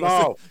know if he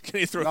wants to. Can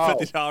he throw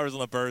 $50 on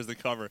the Birds to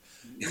cover?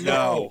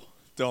 No,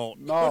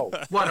 don't. No.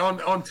 What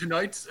on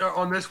tonight's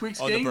on this week's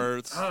on game? The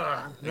Birds.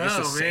 No,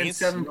 man, Saints?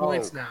 7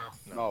 points now.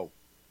 No.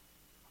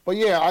 But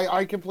yeah,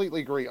 I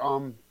completely agree.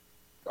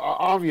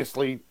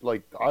 Obviously,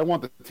 like I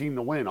want the team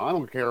to win. I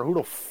don't care who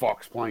the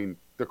fuck's playing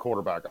the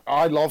quarterback.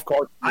 I love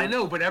Carson. I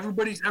know, but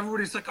everybody's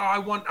like, oh, I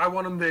want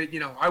him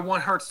to, I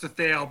want Hurts to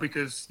fail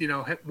because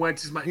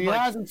Wentz is my. He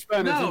hasn't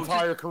spent his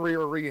entire career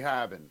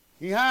rehabbing.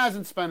 He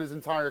hasn't spent his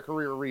entire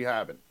career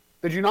rehabbing.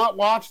 Did you not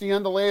watch the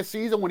end of last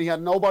season when he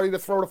had nobody to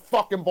throw the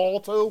fucking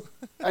ball to,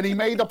 and he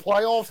made the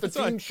playoffs? The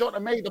team shouldn't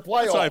have made the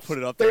playoffs. That's why I put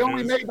it up They there,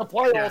 only made the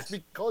playoffs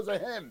because of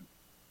him.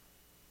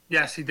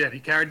 Yes, he did. He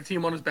carried the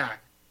team on his back.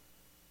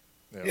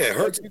 Yeah,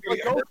 Hurts.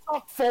 Like, go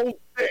suck Foles'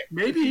 dick.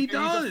 Maybe he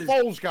does. He's a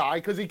Foles guy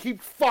because he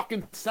keeps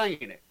fucking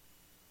saying it.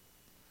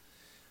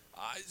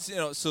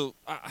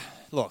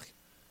 Look,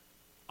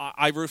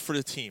 I root for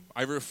the team.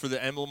 I root for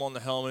the emblem on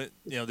the helmet,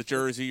 the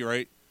jersey,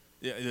 right?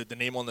 The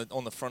name on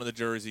the front of the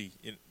jersey.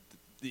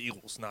 The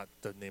Eagles, not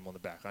the name on the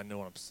back. I know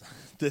what I'm saying.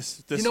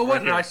 This you know right what?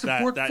 And here, I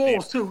support that Foles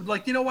name. too.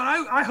 Like, you know what?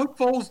 I hope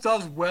Foles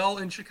does well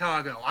in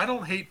Chicago. I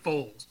don't hate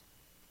Foles.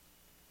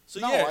 So,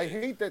 no, yeah. I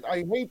hate that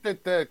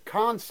the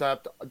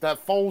concept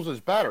that Foles is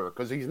better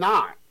because he's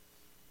not.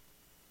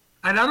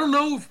 And I don't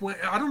know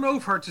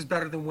if Hurts is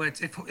better than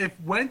Wentz. If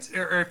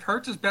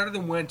Hurts is better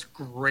than Wentz,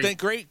 great. Then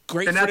great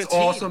then for that's the team.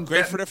 awesome.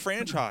 Great for the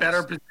franchise.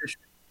 Better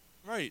position.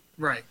 Right.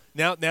 Right.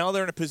 Now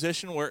they're in a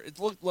position where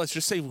let's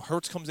just say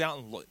Hurts comes out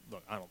and look.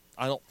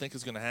 I don't think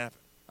it's going to happen.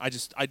 I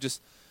just.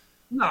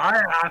 No,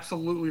 I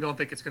absolutely don't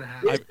think it's going to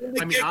happen. I've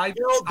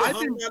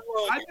been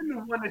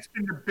the one that's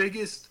been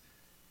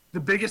the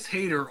biggest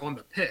hater on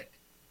the pick,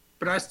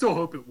 but I still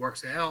hope it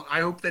works out. I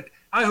hope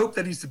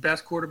that he's the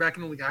best quarterback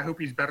in the league. I hope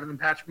he's better than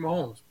Patrick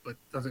Mahomes, but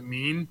does it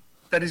mean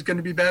that he's going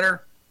to be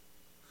better?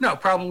 No,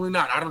 probably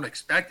not. I don't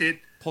expect it.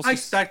 I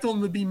expect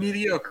him to be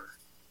mediocre.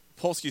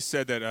 Polsky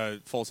said that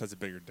Foles has a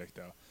bigger dick,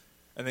 though.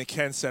 And then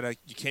Ken said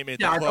you can't make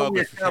the I club.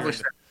 we established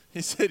that.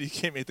 He said you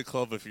can't make the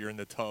club if you're in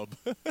the tub.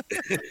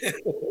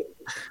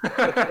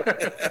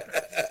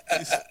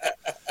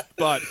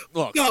 But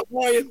look,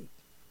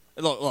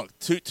 look.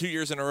 2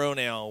 years in a row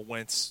now,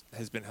 Wentz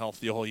has been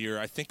healthy the whole year.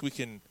 I think we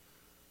can.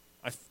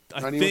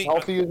 And he was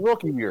healthy his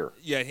rookie year.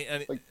 Yeah,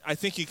 I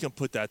think you can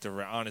put that to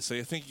rest. Honestly,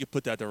 I think you can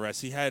put that to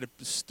rest. He had a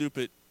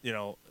stupid,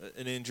 an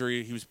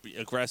injury. He was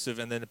aggressive,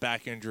 and then a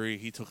back injury.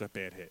 He took a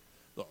bad hit.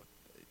 Look,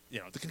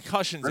 the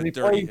concussion's And a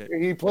dirty hit.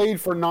 He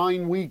played for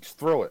 9 weeks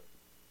through it.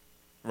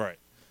 Right.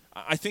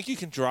 I think you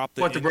can drop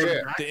the,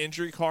 the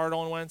injury card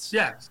on Wentz.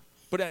 Yes.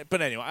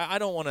 But anyway, I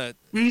don't want to.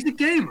 He's a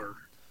gamer.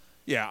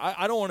 Yeah,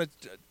 I don't want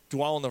to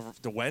dwell on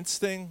the Wentz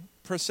thing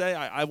per se.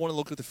 I want to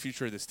look at the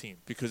future of this team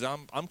because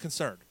I'm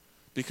concerned.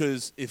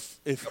 Because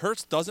if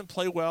Hurts doesn't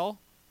play well,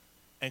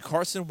 and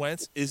Carson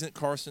Wentz isn't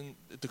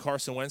the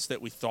Carson Wentz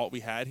that we thought we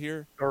had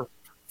here,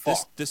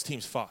 this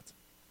team's fucked.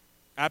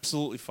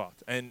 Absolutely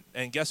fucked. And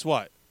guess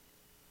what?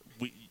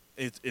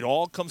 It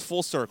all comes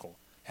full circle.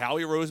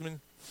 Howie Roseman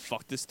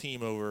fucked this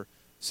team over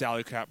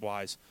salary cap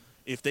wise.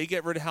 If they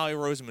get rid of Howie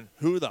Roseman,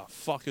 who the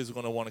fuck is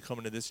going to want to come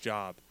into this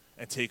job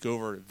and take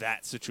over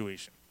that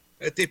situation?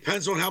 It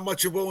depends on how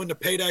much you're willing to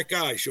pay that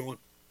guy, Sean.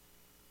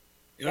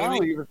 You know I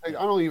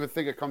don't even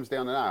think it comes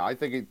down to that. I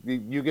think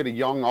you get a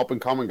young up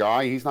and coming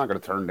guy, he's not going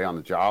to turn down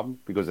the job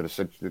because of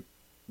the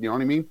you know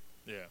what I mean?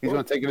 Yeah. He's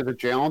going to take it as a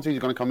challenge. He's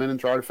going to come in and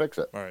try to fix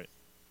it. All right.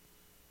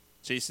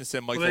 Jason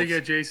said Michael. Well, there you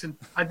go, Jason.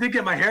 I did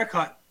get my hair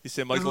cut. He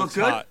said Michael looks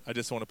hot. I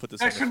just want to put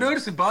this. Thanks for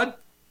noticing, bud.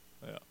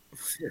 Yeah.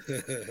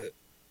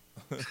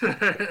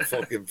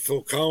 Fucking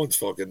Phil Collins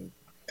fucking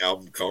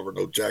album cover,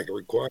 no jacket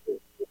required.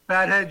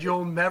 Fathead,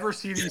 you'll never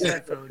see these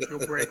headphones.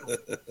 You'll break them.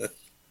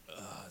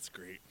 That's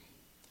great.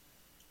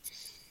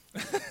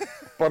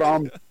 But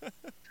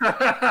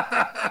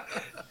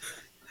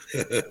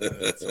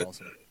that's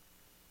awesome.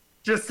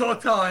 Just saw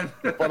time.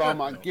 But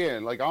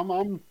again, like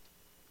I'm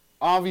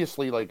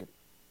obviously like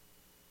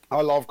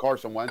I love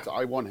Carson Wentz.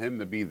 I want him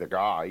to be the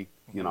guy,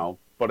 you know.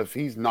 But if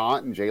he's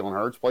not and Jalen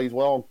Hurts plays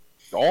well,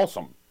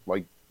 awesome.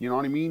 Like, you know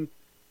what I mean?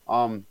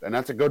 And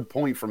that's a good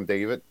point from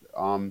David.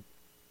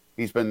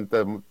 He's been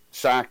the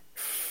sack.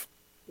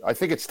 I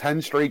think it's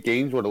 10 straight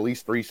games with at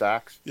least 3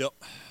 sacks. Yep.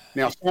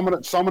 Now some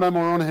of them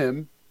are on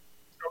him.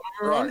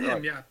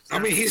 Yeah. I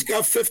mean, he's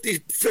got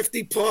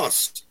 50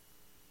 plus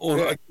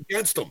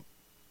against him.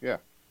 Yeah.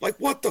 Like,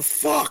 what the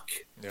fuck?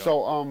 Yeah.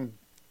 So,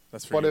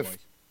 that's but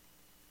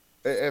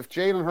if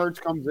Jalen Hurts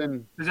comes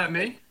in, is that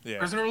me? Yeah.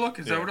 Prisoner look?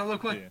 Is that what I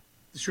look like? Yeah.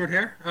 The short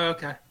hair? Oh,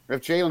 okay.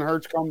 If Jalen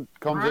Hurts comes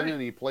in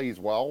and he plays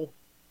well,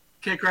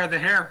 can't grab the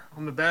hair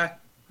on the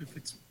back. If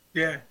it's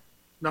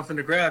nothing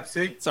to grab.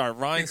 See? It's all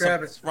right.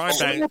 Ryan Ryan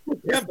bang.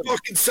 10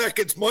 fucking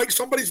seconds, Mike.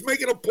 Somebody's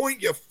making a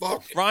point. You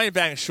fuck. Ryan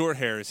bangs short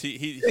hairs.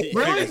 He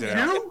really? figures it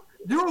out.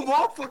 You of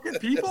all fucking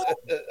people?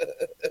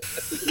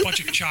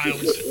 Bunch of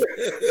childs.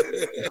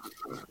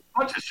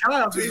 Bunch of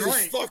childs. Jesus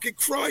right. fucking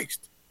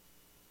Christ.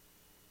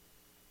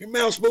 Your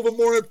mouth's moving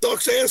more than a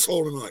duck's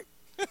asshole tonight.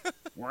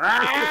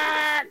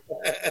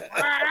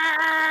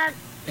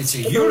 It's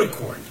a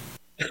unicorn.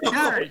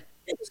 Gary,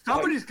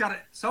 somebody's got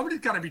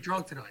to be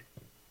drunk tonight.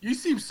 You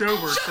seem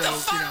sober, so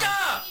you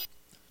know.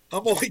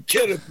 I'm only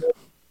kidding.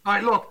 All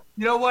right, look.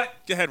 You know what?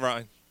 Go ahead,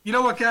 Ryan. You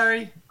know what,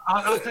 Gary?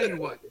 I'll tell you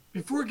what.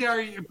 Before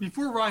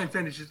Ryan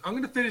finishes, I'm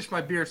going to finish my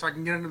beer so I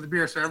can get another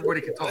beer so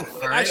everybody can talk.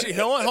 All right? Actually,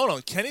 hold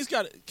on. Ken's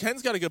got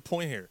a good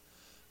point here,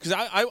 because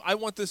I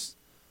want this.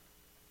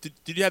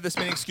 Did you have this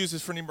many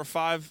excuses for number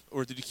 5,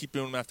 or did you keep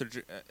booing him after?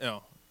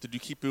 No, did you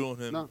keep booing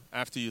him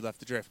after you left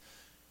the draft?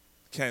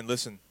 Ken,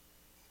 listen,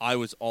 I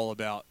was all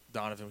about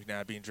Donovan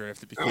McNabb being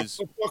drafted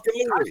because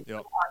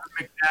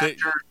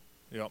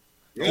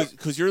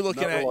because you're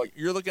looking at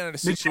a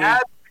situation.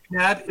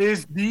 McNabb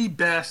is the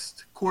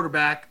best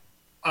quarterback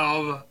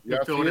of the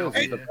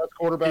Philadelphia. He's the best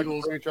quarterback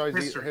in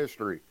franchise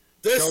history.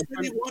 This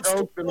city wants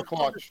to in the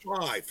clutch.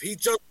 He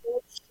just.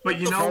 But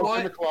you know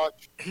what?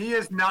 He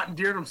has not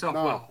endeared himself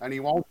well, and he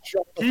won't.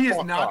 He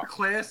is not the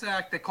class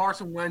act that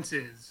Carson Wentz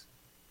is.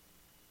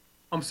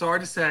 I'm sorry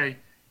to say,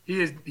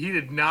 he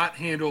did not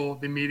handle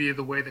the media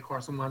the way that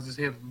Carson Wentz has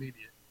handled the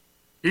media.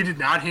 He did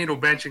not handle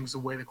benchings the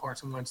way that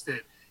Carson Wentz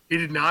did. He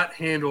did not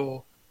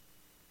handle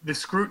the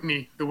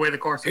scrutiny the way that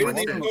Carson Wentz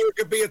did. He didn't even know it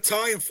could be a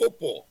tie in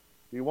football.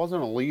 He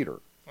wasn't a leader.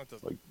 Okay.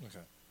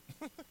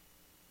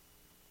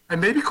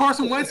 And maybe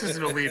Carson Wentz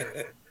isn't a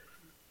leader.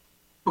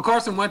 But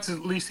Carson Wentz is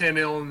at least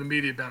handling the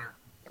media better.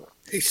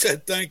 He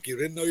said thank you.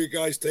 Didn't know you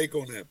guys take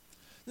on him.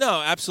 No,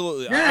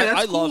 absolutely. Yeah,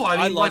 that's cool.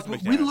 I love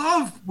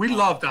McNabb. We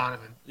love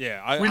Donovan.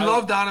 Yeah, we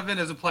love Donovan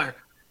as a player.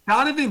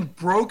 Donovan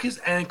broke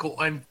his ankle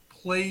and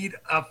played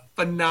a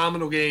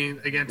phenomenal game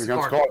against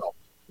Cardinals.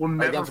 We'll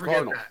never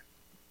forget that.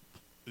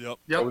 Yep.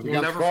 We'll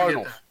never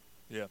forget that.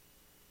 Yeah.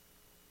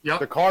 Yep.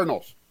 The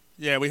Cardinals.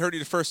 Yeah, we heard you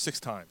the first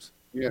 6 times.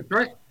 Yeah.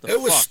 Right. It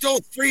was still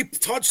 3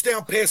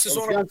 touchdown passes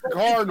on the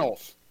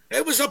Cardinals.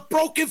 It was a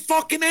broken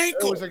fucking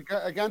ankle. It was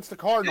against the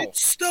Cardinals.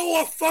 It's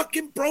still a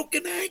fucking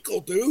broken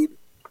ankle, dude.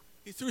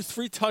 He threw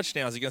 3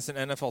 touchdowns against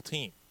an NFL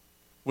team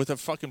with a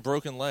fucking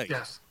broken leg.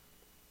 Yes.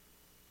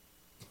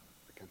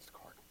 Against the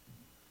Cardinals.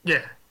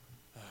 Yeah.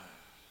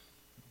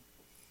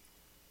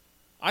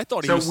 I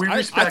thought so we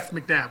respect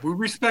McNabb. We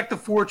respect the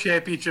 4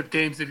 championship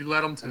games that he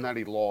led them to. And that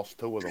he lost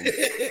 2 of them.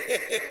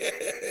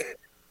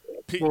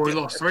 Well, he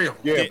lost 3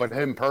 of them. Yeah, but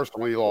him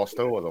personally lost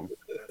 2 of them.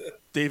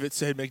 David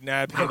said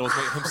McNabb handles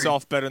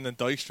himself better than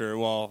Dykstra.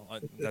 Well,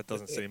 that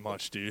doesn't say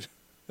much, dude.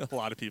 A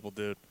lot of people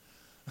do.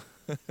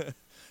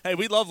 Hey,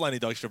 we love Lenny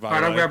Dykstra, by All right,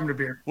 the I'm way. grabbing the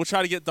beer. We'll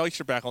try to get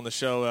Dykstra back on the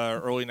show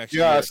early next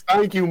year. Yes,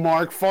 thank you,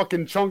 Mark.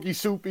 Fucking chunky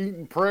soup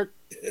eating prick.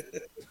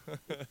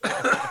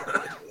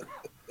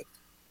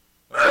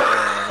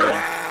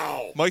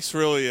 Wow. Mike's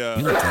really. You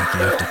look like you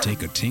have to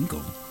take a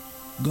tinkle.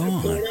 Go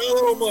on,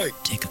 Hello, Mike.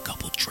 take a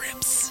couple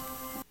trips.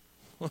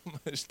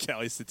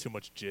 Callie said too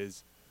much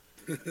jizz.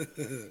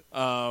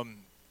 Go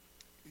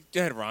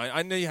ahead, Ryan.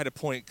 I know you had a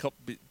point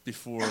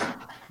before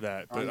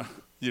that, but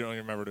you don't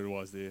even remember what it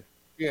was, do you?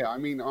 Yeah, I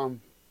mean, oh,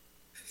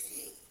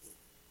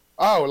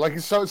 like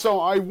so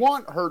I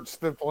want Hurts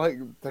to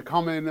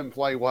come in and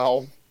play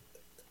well.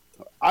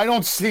 I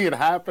don't see it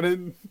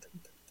happening.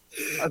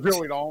 I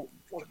really don't.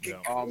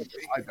 No.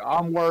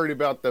 I'm worried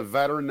about the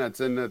veteran that's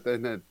in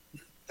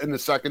the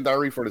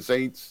secondary for the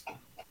Saints.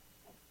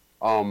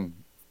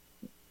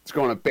 It's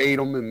going to bait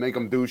him and make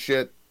him do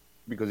shit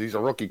because he's a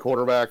rookie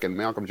quarterback, and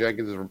Malcolm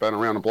Jenkins has been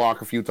around the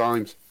block a few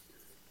times.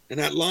 And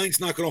that line's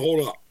not going to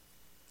hold up.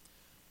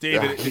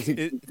 David,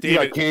 He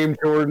got Cam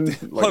Jordan.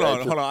 Hold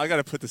on. I got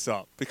to put this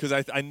up because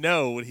I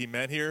know what he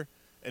meant here,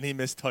 and he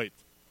mistyped.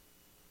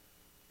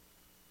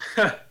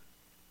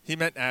 He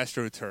meant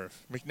AstroTurf.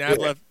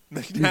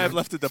 McNabb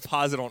left a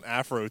deposit on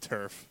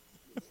AfroTurf.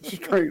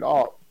 Straight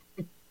up.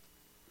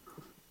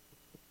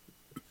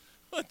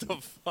 What the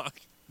fuck?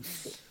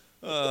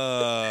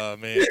 Oh,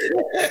 man.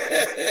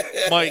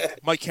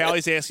 Mike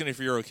Callie's asking if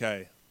you're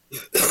okay.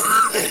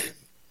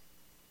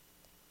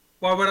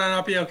 Why would I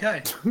not be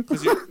okay?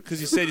 Because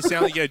you said you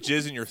sound like you had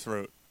jizz in your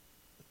throat.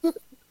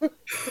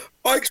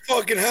 Mike's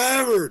fucking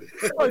hammered.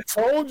 I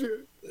told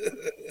you.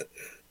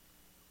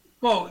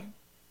 Well,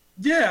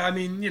 yeah, I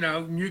mean,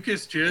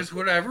 mucus, jizz,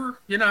 whatever,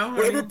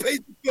 Whatever pays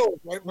the bills,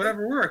 right?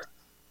 whatever works.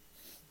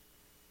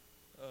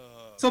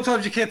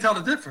 Sometimes you can't tell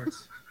the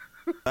difference.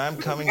 I'm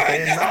coming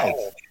day and night.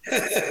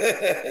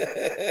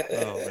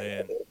 Oh,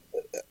 man.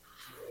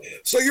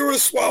 So you're a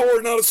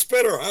swallower, not a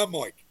spitter, huh,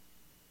 Mike?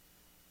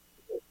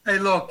 Hey,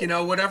 look,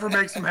 whatever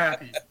makes them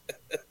happy.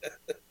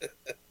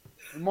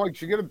 Mike,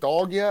 did you get a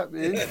dog yet,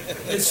 man?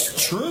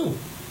 It's true.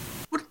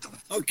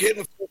 I'm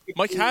getting a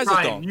Mike has a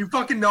Ryan, dog. you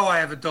fucking know I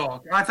have a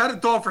dog. I've had a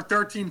dog for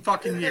 13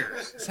 fucking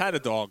years. He's had a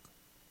dog.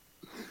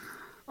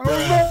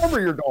 I remember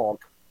your dog.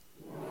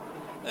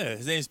 Yeah,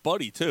 his name's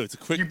Buddy, too. It's a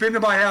quick. You've been to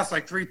my house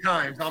like 3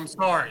 times. I'm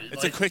sorry.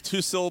 It's a quick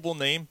 2-syllable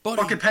name.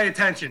 Buddy. Fucking pay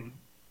attention.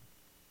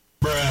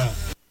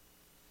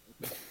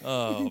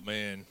 Oh,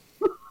 man.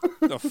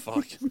 The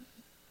fuck?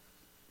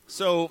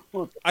 So,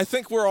 I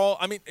think we're all...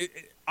 I mean,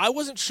 I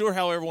wasn't sure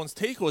how everyone's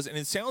take was, and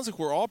it sounds like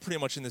we're all pretty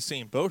much in the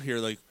same boat here.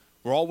 Like,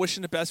 we're all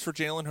wishing the best for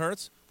Jalen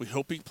Hurts. We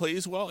hope he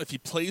plays well. If he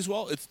plays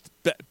well, it's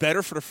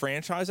better for the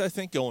franchise, I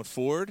think, going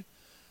forward.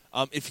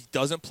 If he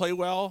doesn't play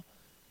well,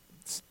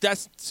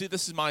 this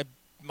is my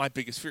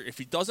biggest fear. If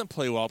he doesn't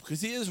play well,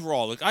 because he is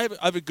raw. Like, I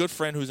have a good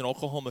friend who's an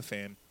Oklahoma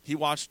fan. He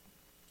watched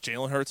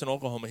Jalen Hurts in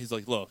Oklahoma. He's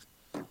like, look,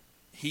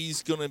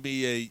 he's going to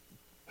be a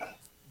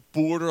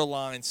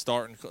borderline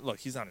starting. Look,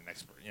 he's not an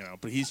expert,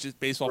 but he's just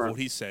based off what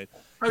he said.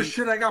 Oh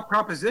shit! I got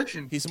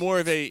proposition. He's more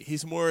of a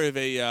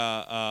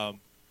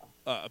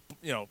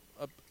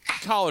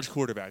college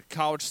quarterback,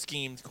 college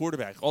schemed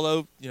quarterback.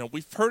 Although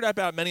we've heard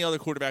about many other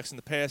quarterbacks in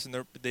the past,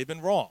 and they've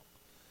been wrong.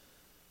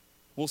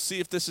 We'll see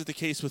if this is the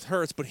case with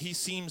Hurts, but he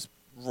seems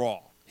raw.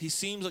 He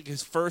seems like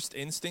his first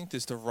instinct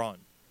is to run,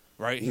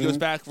 right? He goes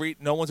back,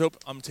 no one's open,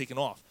 I'm taking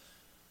off.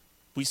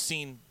 We've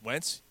seen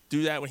Wentz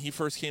do that when he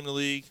first came to the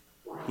league.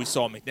 We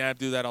saw McNabb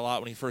do that a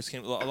lot when he first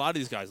came. A lot of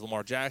these guys,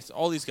 Lamar Jackson,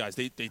 all these guys,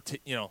 they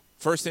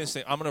first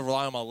instinct, I'm going to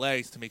rely on my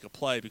legs to make a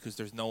play because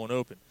there's no one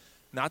open.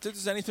 Not that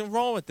there's anything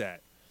wrong with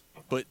that,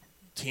 but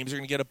teams are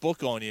going to get a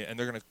book on you, and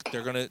they're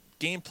going to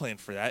game plan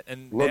for that.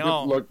 And look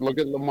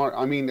at Lamar.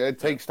 I mean, it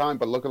takes time,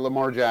 but look at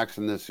Lamar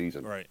Jackson this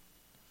season. Right.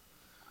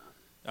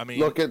 I mean,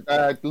 look at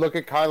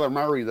Kyler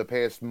Murray the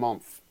past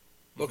month.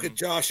 Look at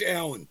Josh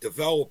Allen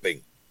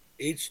developing.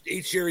 Each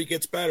year he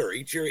gets better.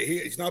 Each year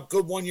he's not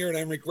good one year and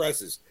then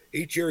regresses.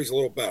 Each year he's a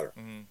little better.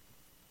 Mm-hmm.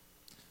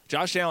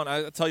 Josh Allen,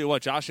 I tell you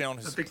what, Josh Allen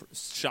has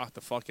shocked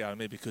the fuck out of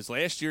me because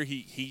last year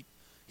he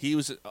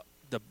was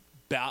the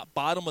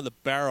bottom of the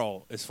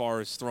barrel as far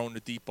as throwing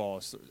the deep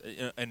balls,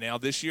 and now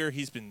this year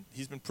he's been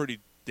pretty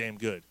damn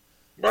good.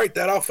 Right,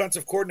 that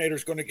offensive coordinator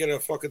is going to get a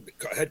fucking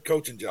head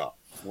coaching job.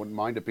 Wouldn't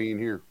mind it being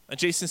here. And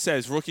Jason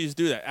says rookies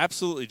do that.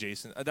 Absolutely,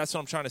 Jason. That's what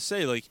I'm trying to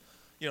say. Like,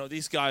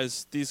 these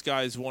guys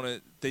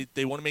want to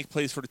they want to make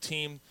plays for the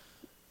team.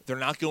 They're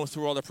not going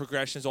through all the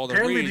progressions, all the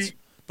reads.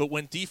 But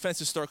when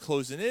defenses start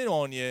closing in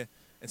on you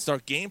and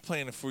start game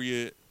planning for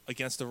you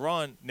against the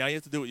run, now you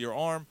have to do it with your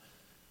arm.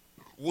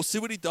 We'll see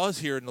what he does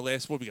here in the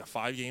last. We got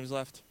 5 games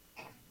left.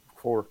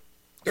 4.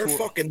 They're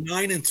fucking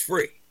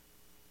 9-3.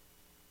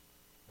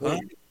 Huh?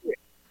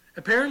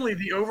 Apparently,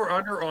 the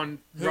over/under on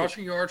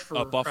rushing yards for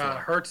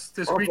Hurts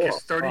this week is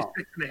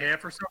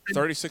 36.5 or something.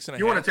 36.5.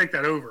 You want to take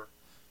that over?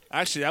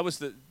 Actually, that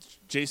was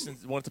Jason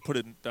wanted to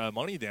put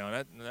money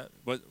down.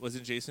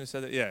 Wasn't Jason who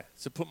said that? Yeah.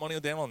 So put money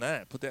down on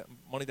that. Put that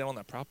money down on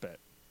that prop bet.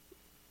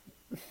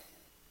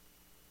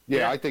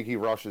 Yeah, I think he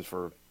rushes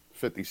for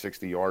 50,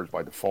 60 yards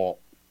by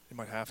default. He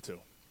might have to.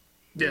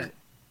 Yeah.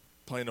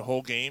 playing the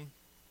whole game.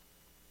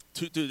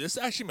 Dude, this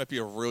actually might be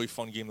a really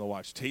fun game to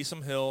watch.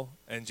 Taysom Hill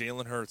and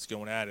Jalen Hurts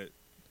going at it.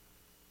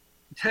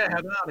 Yeah, how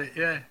about it?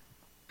 Yeah.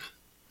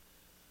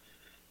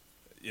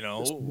 You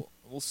know,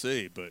 we'll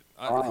see, but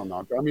I don't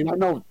know. I mean, I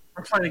know.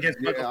 We're playing against.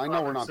 Yeah, I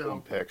know we're not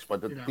doing picks,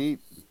 but the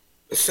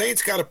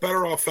Saints got a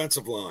better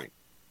offensive line.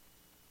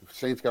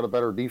 Saints got a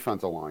better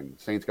defensive line.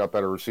 Saints got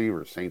better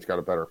receivers. Saints got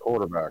a better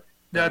quarterback.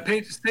 No,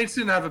 Saints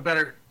didn't have a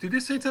better. Do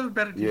the Saints have a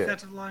better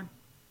defensive line?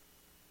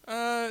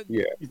 Yeah.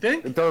 You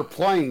think? They're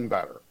playing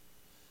better.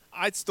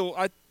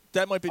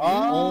 That might be the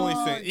only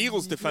thing.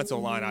 Eagles defensive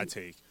line I'd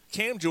take.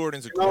 Cam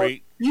Jordan's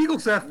great. The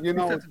Eagles have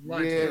defensive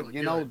line. Yeah, really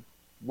you know,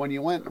 when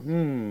you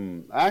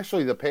went,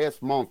 actually the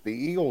past month, the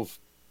Eagles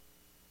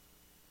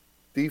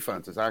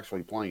defense is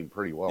actually playing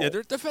pretty well. Yeah,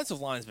 their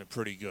defensive line's been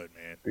pretty good,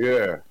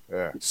 man.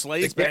 Yeah.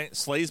 Slay's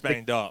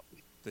banged up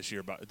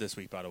this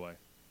week, by the way.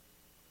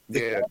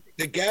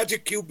 The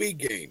gadget QB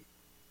game.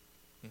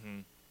 Mm-hmm.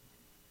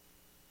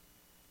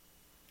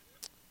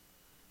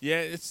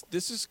 Yeah,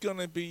 this is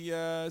gonna be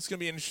an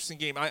interesting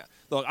game. I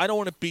don't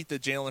want to beat the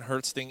Jalen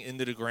Hurts thing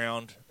into the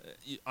ground.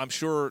 I'm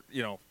sure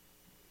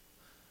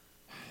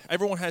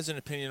everyone has an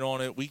opinion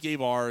on it. We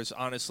gave ours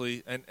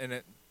honestly, and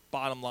at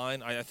bottom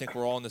line, I think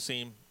we're all in the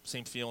same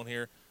feeling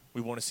here. We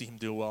want to see him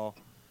do well.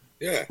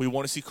 Yeah, we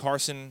want to see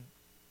Carson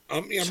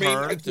turn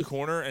the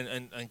corner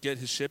and get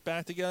his shit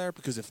back together.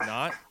 Because if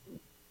not,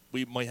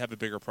 we might have a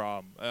bigger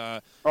problem.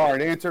 All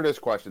right, answer this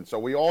question. So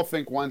we all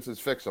think Wentz is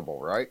fixable,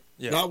 right?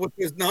 Yeah. Not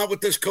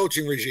with this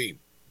coaching regime.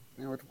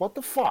 What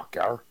the fuck,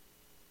 Gar?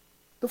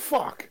 The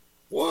fuck?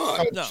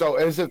 What? No. So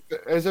is it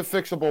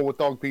fixable with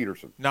Doug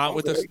Peterson? Not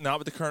with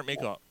the current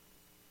makeup.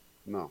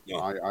 No.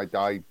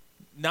 I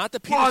not the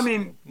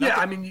Peterson. Well,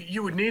 I mean,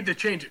 you would need to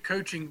change it.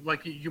 Coaching,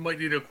 like you might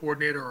need a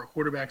coordinator or a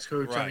quarterback's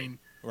coach. Right. I mean,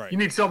 right. You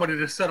need somebody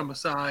to set them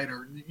aside,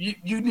 or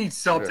you need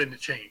something to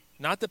change.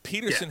 Not that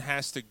Peterson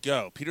has to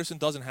go. Peterson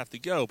doesn't have to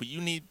go, but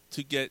you need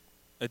to get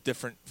a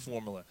different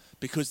formula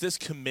because this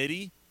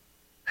committee.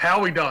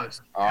 Howie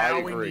does. I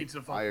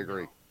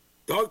agree.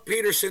 Doug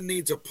Peterson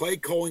needs a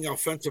play-calling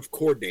offensive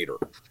coordinator.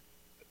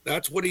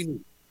 That's what he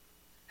needs.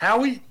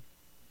 Howie,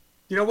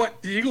 you know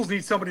what? The Eagles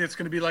need somebody that's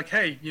going to be like,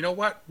 hey, you know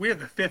what? We have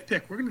the 5th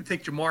pick. We're going to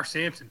take Jamar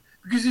Sampson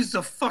because he's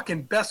the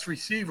fucking best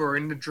receiver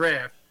in the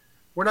draft.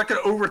 We're not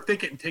going to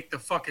overthink it and take the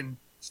fucking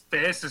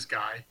fastest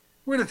guy.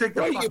 We're going to take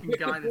the fucking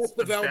guy that's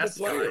the best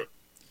player. Guy.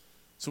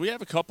 So we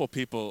have a couple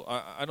people.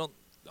 I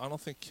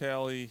don't think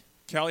Callie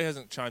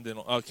hasn't chimed in.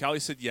 Callie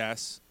said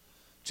yes.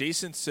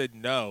 Jason said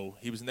no.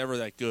 He was never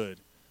that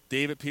good.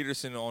 David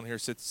Peterson on here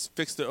said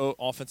fix the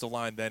offensive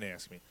line, then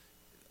ask me.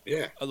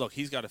 Yeah. Look,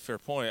 he's got a fair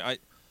point.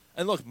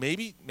 And look,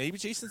 maybe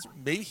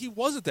he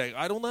wasn't that.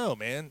 I don't know,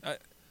 man.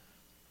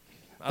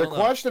 The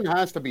question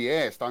has to be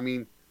asked. I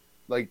mean,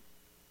 like,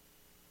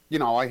 you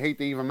know, I hate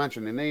to even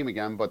mention the name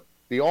again, but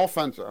the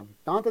offense,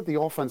 not that the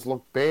offense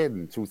looked bad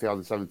in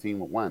 2017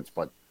 with Wentz,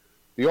 but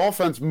the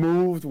offense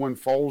moved when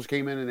Foles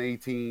came in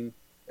 18.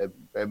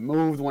 It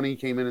moved when he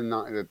came in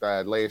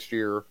last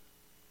year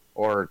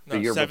or the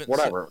year before,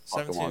 whatever.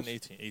 17 and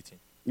 18.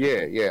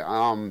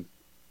 Yeah.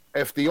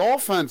 If the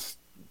offense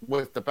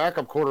with the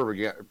backup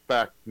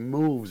quarterback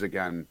moves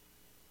again,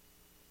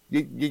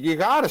 you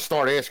got to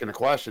start asking the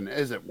question: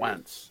 is it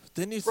Wentz?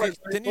 Didn't you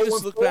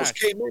just look back?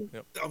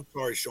 I'm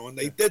sorry, Sean.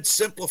 They did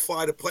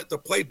simplify the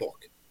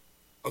playbook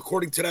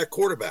according to that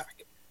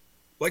quarterback.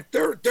 Like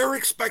they're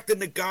expecting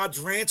the God's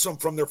ransom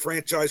from their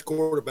franchise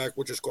quarterback,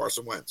 which is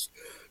Carson Wentz.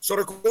 So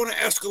they're going to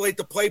escalate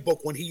the playbook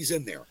when he's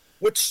in there,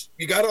 which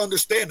you got to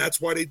understand. That's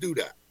why they do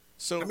that.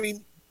 So I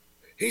mean,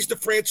 he's the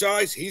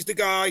franchise. He's the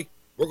guy.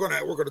 We're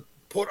gonna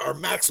put our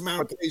max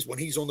amount of plays when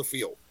he's on the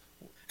field,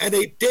 and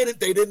they didn't.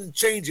 They didn't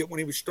change it when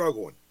he was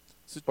struggling.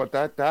 But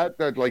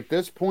that like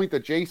this point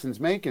that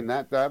Jason's making,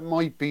 that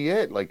might be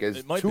it. Like,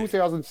 is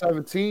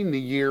 2017 the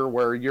year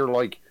where you're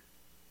like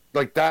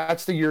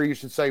that's the year you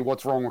should say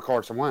what's wrong with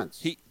Carson Wentz?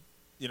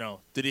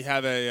 Did he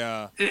have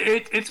a?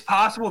 It's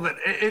possible that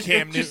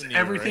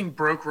everything right?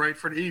 broke right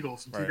for the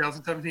Eagles in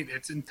 2017.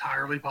 It's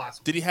entirely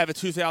possible. Did he have a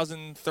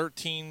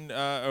 2013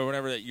 or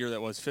whatever that year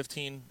that was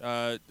 15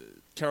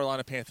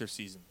 Carolina Panthers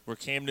season where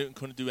Cam Newton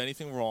couldn't do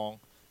anything wrong?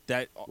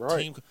 That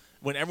team,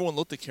 when everyone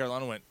looked at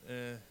Carolina, went,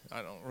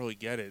 I don't really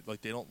get it.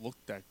 Like, they don't look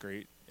that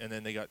great. And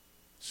then they got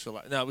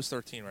shellacked. No, it was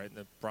 13, right? And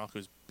the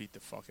Broncos beat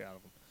the fuck out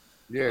of them.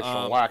 Yeah,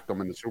 shellacked them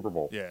in the Super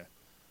Bowl. Yeah.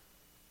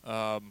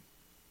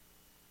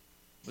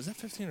 Was that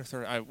 15 or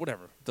 30?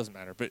 Whatever, it doesn't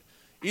matter. But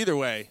either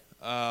way,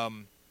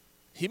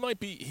 he might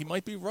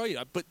be right.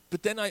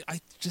 But then I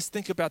just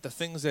think about the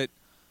things that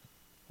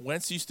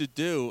Wentz used to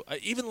do.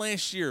 Even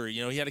last year,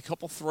 he had a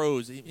couple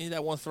throws. He had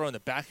that one throw in the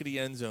back of the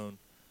end zone.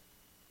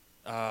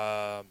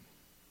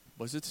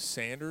 Was it to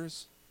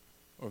Sanders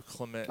or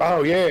Clement?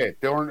 Oh yeah,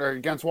 they were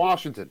against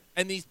Washington.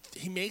 And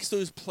he makes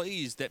those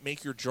plays that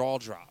make your jaw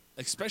drop,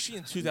 especially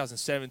in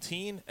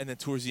 2017, and then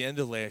towards the end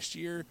of last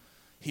year,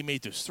 he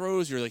made those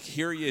throws. You're like,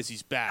 here he is,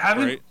 he's back.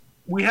 Right?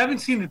 We haven't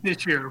seen it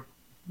this year. No.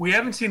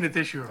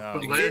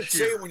 But you can't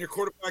say it when your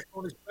quarterback's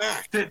on his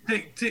back.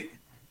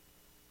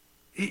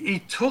 he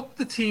took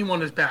the team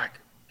on his back.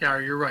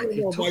 Gary, you're right.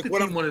 He took Mike, the what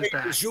team I'm on his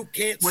saying back. is you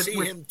can't see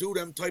him do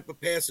them type of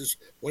passes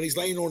when he's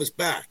laying on his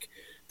back.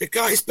 The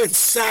guy's been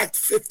sacked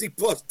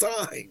 50-plus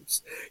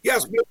times.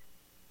 Yes,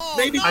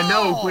 maybe I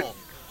know, but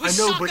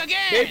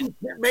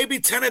maybe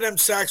 10 of them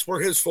sacks were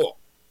his fault.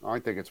 I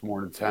think it's more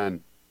than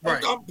 10.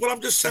 Right. But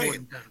I'm just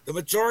saying, the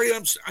majority of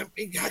them. I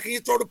mean, how can you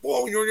throw the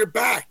ball when you're on your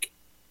back?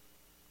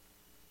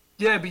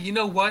 Yeah, but you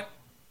know what?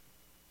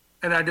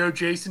 And I know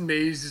Jason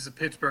Mays is a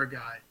Pittsburgh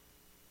guy.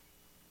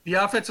 The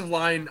offensive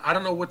line, I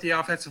don't know what the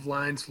offensive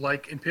line's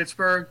like in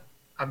Pittsburgh.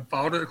 I'm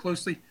following it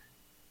closely.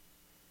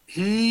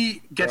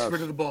 He gets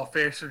rid of the ball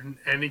faster than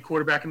any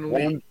quarterback in the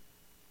league.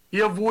 He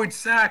avoids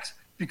sacks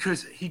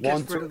because he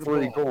gets rid of the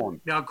ball.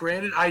 Gone. Now,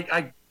 granted,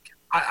 I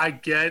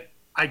get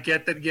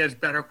that he has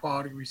better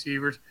quality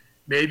receivers.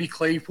 Maybe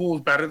Claypool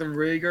is better than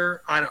Rager.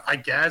 I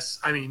guess.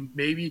 I mean,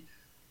 maybe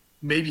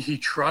he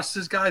trusts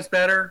his guys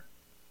better.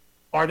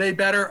 Are they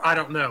better? I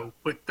don't know.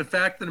 But the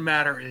fact of the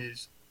matter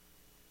is,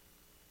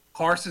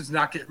 Carson's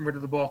not getting rid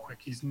of the ball quick.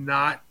 He's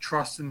not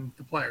trusting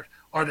the players.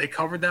 Are they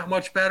covered that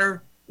much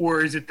better?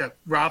 Or is it that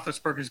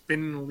Roethlisberger's been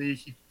in the league,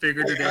 he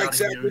figured it out?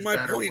 Exactly my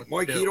point,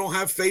 Mike. He don't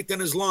have faith in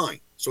his line,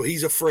 so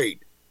he's afraid.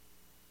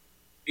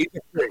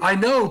 I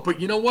know, but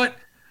you know what?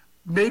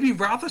 Maybe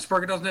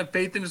Roethlisberger doesn't have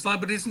faith in his line,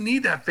 but he doesn't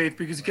need that faith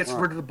because he gets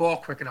rid of the ball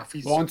quick enough.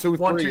 He's 1, 2,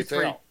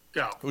 3,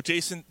 go. Well,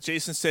 Jason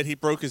said he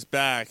broke his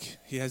back.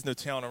 He has no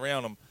talent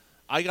around him.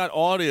 I got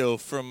audio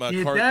from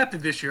he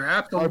adapted this year.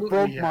 Absolutely, I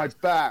broke my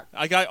back.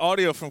 I got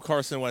audio from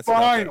Carson Wentz.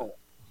 Final.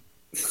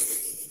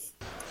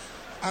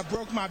 I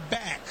broke my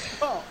back.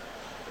 Oh.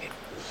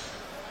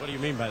 What do you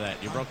mean by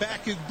that? My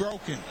back is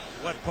broken.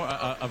 What,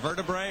 a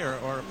vertebrae or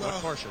what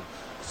portion?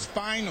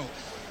 Spinal.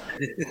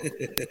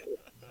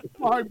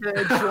 My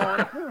bad,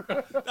 Sean.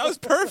 That was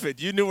perfect.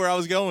 You knew where I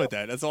was going with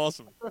that. That's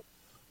awesome.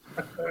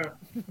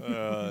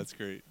 That's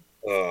great.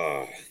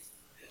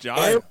 John.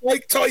 I am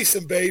Mike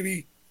Tyson,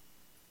 baby.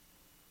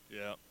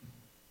 Yeah.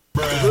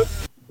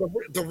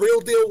 The real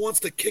deal wants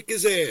to kick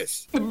his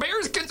ass. The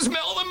Bears can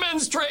smell the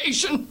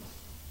menstruation.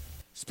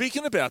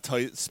 Speaking of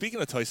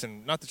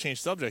Tyson, not to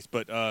change subjects,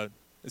 but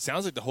it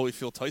sounds like the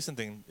Holyfield Tyson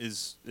thing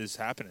is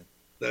happening.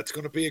 That's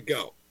going to be a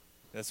go.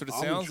 That's what it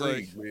sounds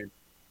like. Man.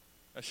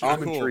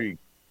 I'm intrigued.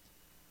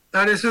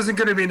 Now, this isn't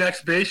going to be an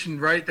exhibition,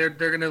 right? They're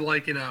going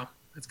to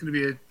it's going to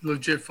be a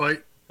legit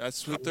fight.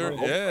 That's what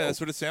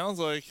that's what it sounds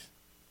like.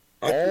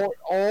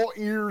 All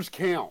ears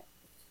count.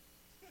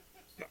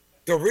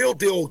 The real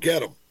deal will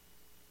get him.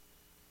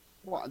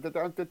 Well,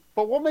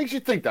 but what makes you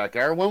think that,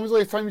 Gary? When was the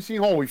last time you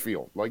seen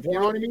Holyfield? Like, you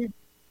know what I mean?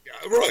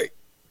 Yeah, right.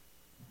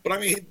 But I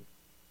mean,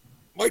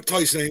 Mike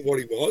Tyson ain't what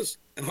he was.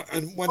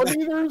 And when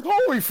neither is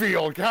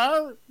Holyfield,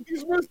 Gary.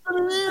 He's missed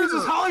an ear. This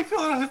is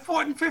Holyfield hasn't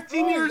fought in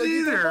 15 years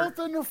either. They're both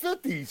in their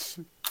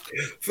 50s.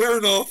 Fair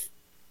enough.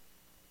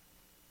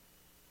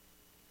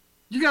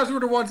 You guys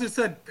were the ones that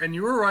said, and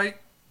you were right,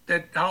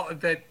 that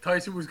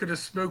Tyson was going to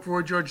smoke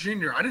Roy George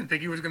Jr. I didn't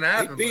think he was going to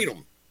happen. He beat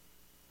him.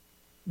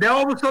 Now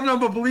all of a sudden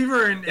I'm a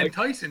believer in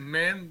Tyson,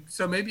 man.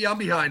 So maybe I'm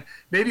behind.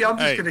 Maybe I'm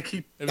just going to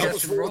keep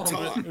guessing wrong.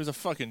 It was a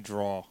fucking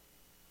draw.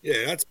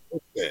 Yeah, that's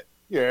it.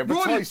 Yeah,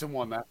 but Tyson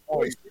won that.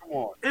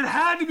 It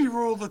had to be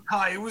ruled a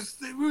tie. It was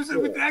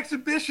an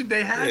exhibition.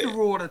 They had to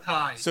rule it a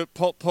tie. So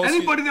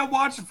anybody that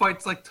watched the fight,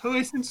 it's like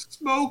Tyson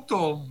smoked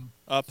them.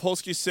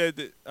 Polsky said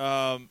that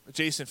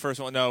Jason first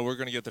one. No, we're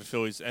going to get to the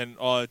Phillies, and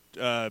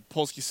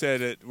Polsky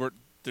said that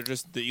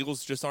the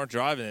Eagles just aren't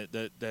driving it.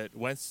 That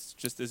Wentz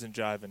just isn't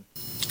jiving.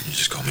 You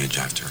just called me a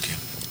jive turkey.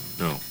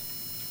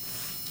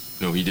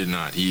 No, he did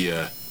not. He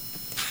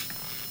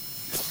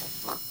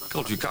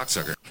called you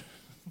cocksucker.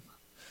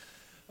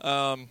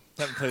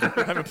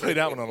 Haven't played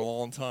that one in a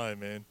long time,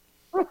 man.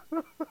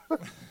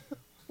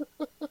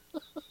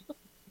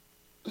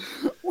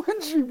 When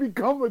did you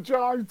become a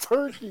jive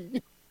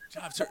turkey?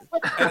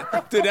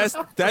 Dude,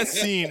 that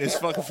scene is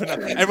fucking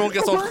phenomenal. Everyone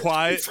gets all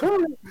quiet.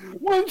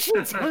 When she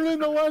turn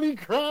into Lenny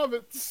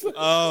Kravitz?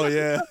 Oh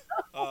yeah.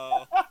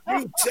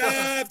 You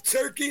jive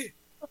turkey.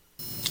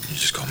 You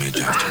just called me a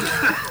jive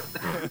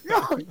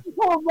turkey.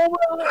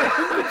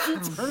 She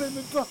turned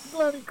into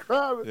Lenny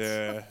Kravitz.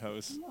 Yeah, that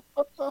was.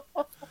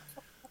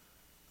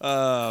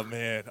 Oh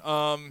man.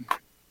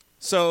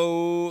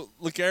 So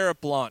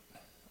LeGarrette Blount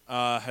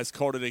has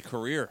called it a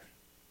career.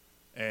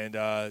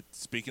 And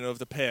speaking of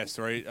the past,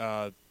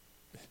 right,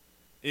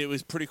 it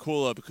was pretty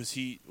cool because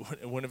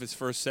one of his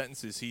first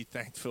sentences, he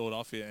thanked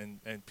Philadelphia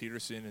and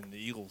Peterson and the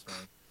Eagles,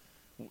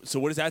 man. So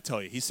what does that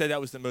tell you? He said that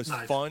was the most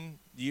fun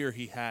year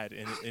he had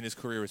in his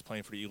career was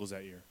playing for the Eagles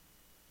that year.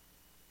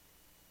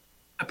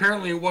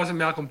 Apparently it wasn't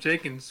Malcolm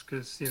Jenkins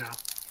because,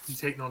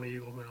 he's hating on the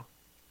Eagles now.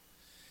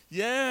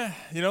 Yeah,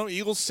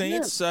 Eagles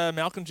Saints,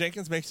 Malcolm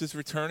Jenkins makes his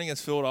returning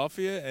as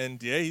Philadelphia,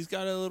 and yeah, he's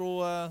got a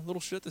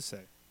little shit to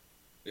say.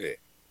 Yeah.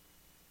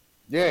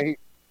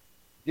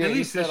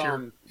 He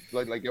said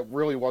like it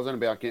really wasn't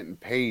about getting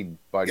paid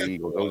by the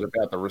Eagles. It was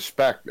about the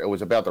respect. It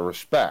was about the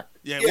respect.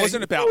 Yeah, it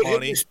wasn't about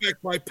money.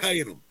 Respect by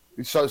paying them.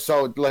 So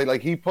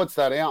like he puts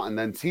that out, and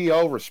then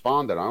T.O.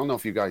 responded. I don't know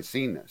if you guys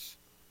seen this.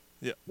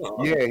 Yeah.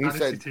 Yeah,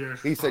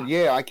 he said,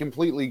 yeah, I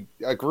completely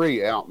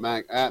agree. At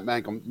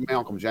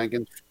Malcolm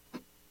Jenkins.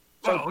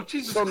 Oh,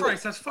 Jesus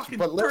Christ, that's fucking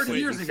 30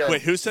 years ago.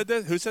 Wait, who said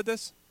this? Who said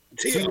this?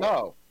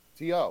 T.O.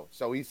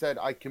 So he said,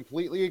 I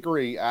completely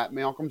agree at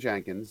Malcolm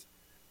Jenkins.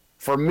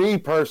 For me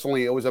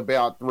personally, it was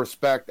about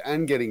respect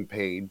and getting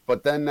paid,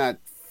 but then that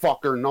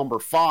fucker number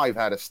 5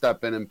 had to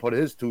step in and put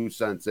his 2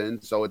 cents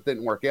in, so it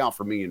didn't work out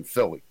for me in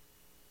Philly.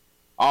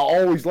 I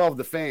always love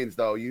the fans,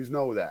 though. You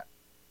know that.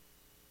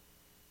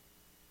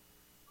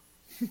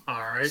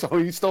 All right. So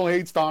he still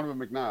hates Donovan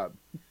McNabb.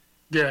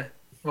 Yeah.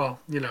 Well,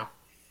 you know.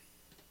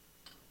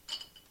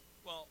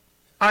 Well,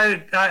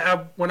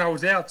 I when I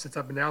was out, since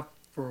I've been out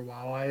for a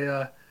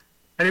while,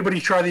 anybody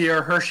try the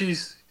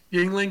Hershey's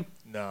Yingling?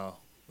 No,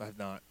 I have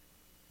not.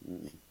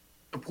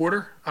 The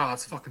porter? Oh,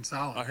 it's fucking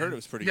solid. I heard it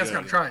was pretty good. good. You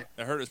guys gotta try it.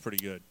 I heard it was pretty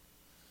good.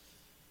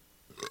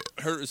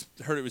 Heard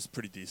it was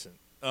pretty decent.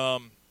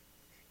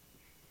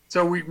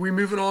 So we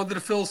moving on to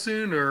the Phil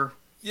soon, or?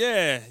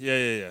 Yeah,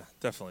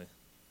 definitely.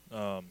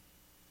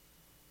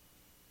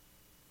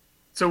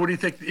 So what do you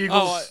think? The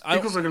Eagles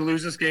Eagles are going to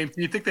lose this game.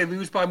 Do you think they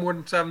lose by more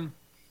than 7?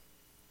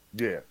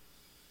 Yeah.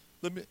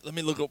 Let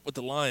me look up what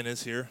the line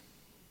is here.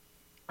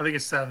 I think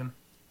it's 7.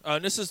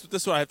 This is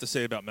what I have to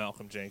say about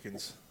Malcolm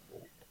Jenkins.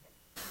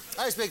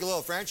 I speak a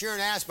little French. You're an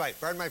ass bite.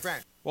 Pardon my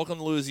French. Welcome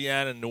to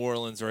Louisiana, New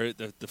Orleans, right?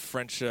 The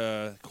French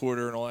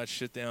Quarter and all that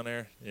shit down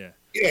there. Yeah.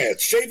 Yeah,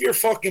 shave your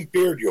fucking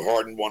beard, you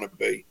hardened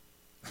wannabe.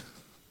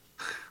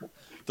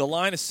 The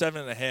line is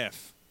 7.5.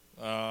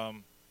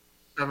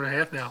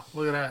 7.5 now.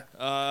 Look at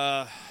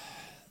that.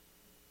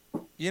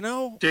 You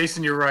know,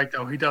 Jason, you're right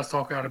though. He does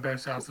talk out of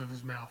both sides of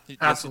his mouth.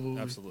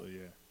 Absolutely. Absolutely,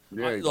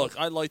 yeah. Look,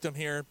 I liked him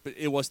here, but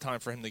it was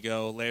time for him to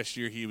go. Last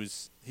year, he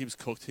was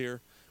cooked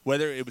here.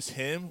 Whether it was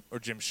him or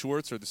Jim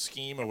Schwartz or the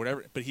scheme or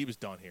whatever, but he was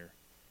done here.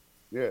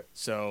 Yeah.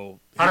 So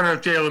I don't know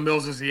if Jalen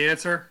Mills is the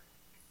answer,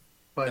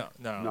 but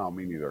no,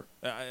 me neither.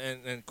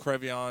 And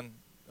Cravion,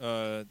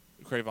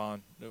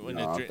 when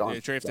No, they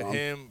drafted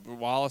him,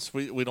 Wallace,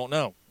 we don't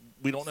know.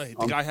 We don't know.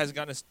 The guy hasn't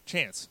gotten his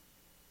chance.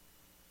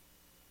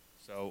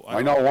 So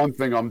I know one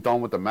thing. I'm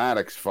done with the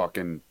Maddox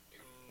fucking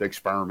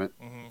experiment.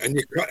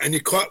 Mm-hmm. And you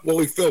caught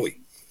Willie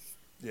Philly.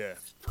 Yeah.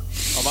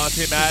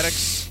 Avante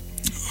Maddox.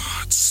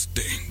 Oh, it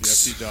stinks.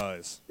 Yes, he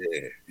does.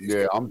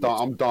 Yeah, I'm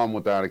done. I'm done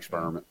with that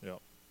experiment. Yeah,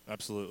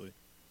 absolutely.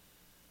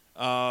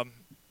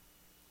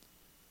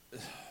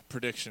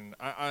 Prediction.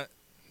 I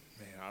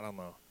don't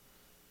know.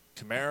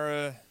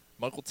 Kamara,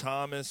 Michael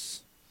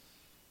Thomas,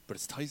 but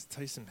it's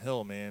Tyson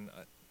Hill, man.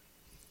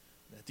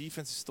 The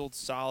defense is still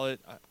solid.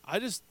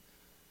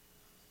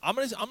 I'm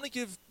gonna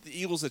give the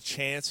Eagles a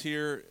chance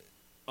here,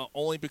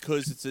 only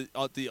because it's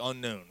the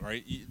unknown,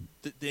 right?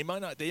 They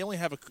might not. They only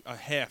have a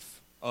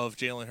half of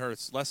Jalen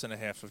Hurts, less than a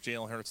half of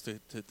Jalen Hurts to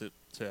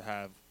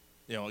have,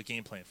 a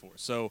game plan for.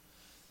 So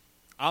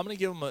I'm gonna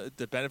give them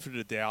the benefit of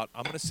the doubt.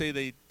 I'm gonna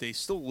say they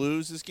still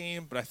lose this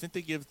game, but I think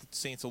they give the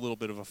Saints a little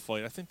bit of a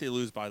fight. I think they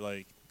lose by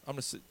I'm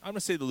gonna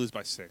say they lose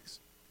by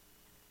 6.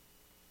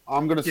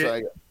 I'm gonna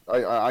say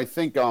I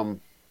think the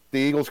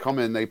Eagles come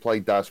in. They play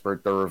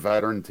desperate. They're a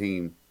veteran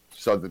team.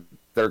 So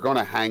they're going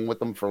to hang with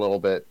them for a little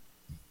bit.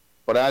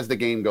 But as the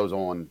game goes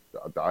on,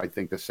 I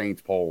think the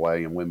Saints pull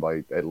away and win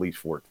by at least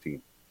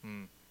 14.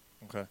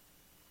 Okay.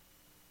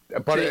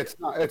 But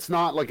it's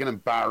not like an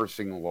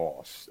embarrassing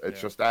loss.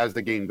 It's just as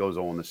the game goes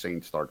on, the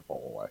Saints start to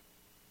pull away.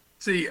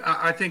 See,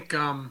 I think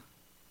the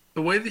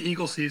way the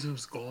Eagle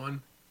season's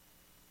gone,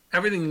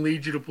 everything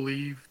leads you to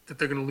believe that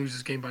they're going to lose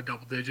this game by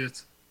double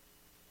digits.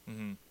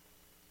 Mm-hmm.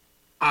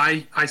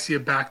 I see a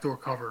backdoor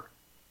cover.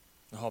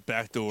 Oh,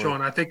 backdoor.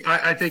 Sean, I think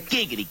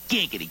giggity.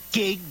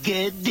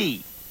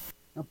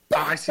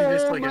 I see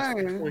this like a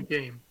 6-point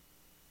game.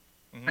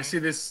 Mm-hmm. I see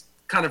this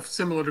kind of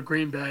similar to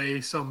Green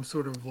Bay, some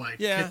sort of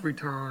kick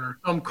return or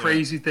some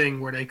crazy thing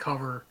where they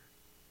cover.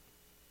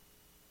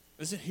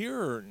 Is it here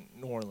or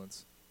New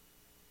Orleans?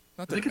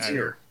 I think it's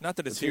here. Not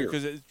that it's here,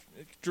 because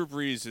Drew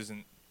Brees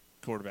isn't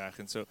quarterback,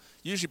 and so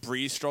usually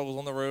Brees struggles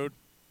on the road.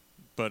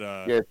 But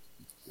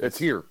it's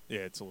here. Yeah,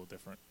 it's a little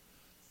different.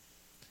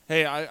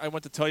 Hey, I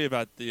want to tell you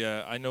about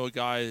I know a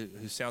guy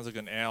who sounds like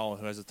an owl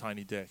who has a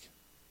tiny dick.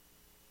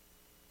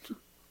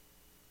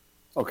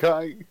 Okay.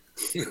 I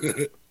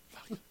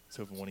was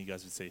hoping one of you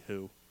guys would say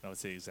who. I would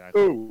say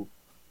exactly. Who?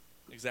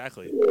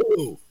 Exactly.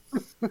 Who?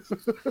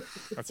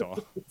 That's all.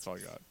 That's all I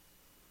got.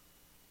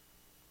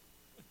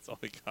 That's all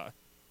I got.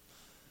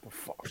 The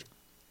fuck?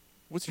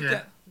 What's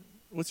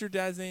your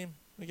dad's name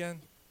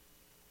again?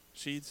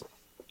 Sheeds?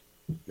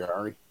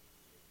 Gary.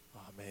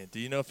 Oh man, do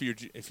you know if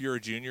you're a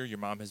junior, your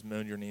mom has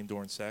moaned your name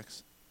during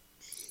sex?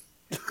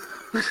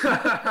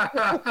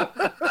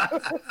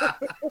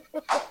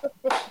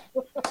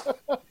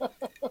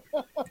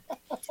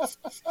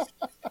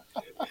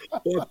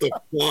 What the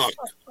fuck?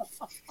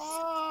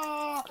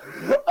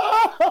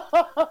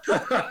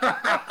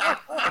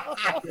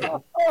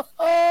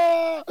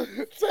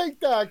 Take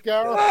that,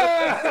 Gary.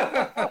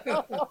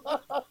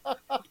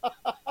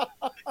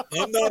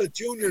 I'm not a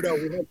junior, though.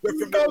 We have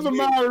different. It doesn't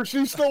matter.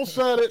 She still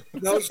said it.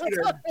 No, she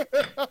didn't.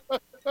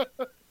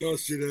 No,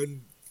 she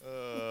didn't.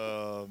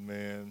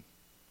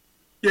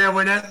 Yeah,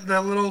 when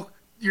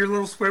your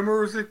little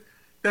swimmer was,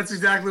 that's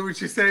exactly what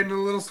you're saying. The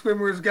little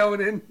swimmer is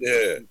going in.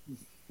 Yeah.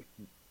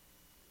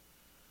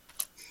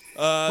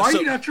 Why are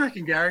you not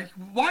drinking, Gary?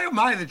 Why am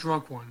I the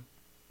drunk one?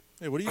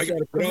 Hey, what are you? I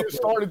gotta put You up.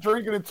 started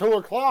drinking at 2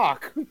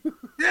 o'clock.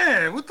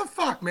 Yeah, what the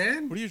fuck,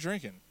 man? What are you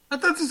drinking? I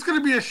thought this was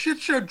gonna be a shit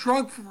show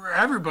drunk for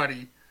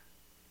everybody.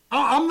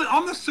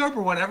 I'm the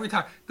sober one every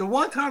time. The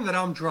one time that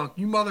I'm drunk,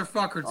 you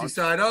motherfuckers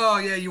decide, oh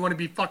yeah, you want to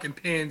be fucking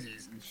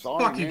pansies.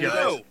 Sorry, Fuck you man.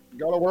 guys. You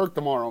gotta work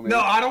tomorrow, man.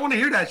 No, I don't want to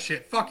hear that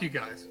shit. Fuck you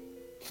guys.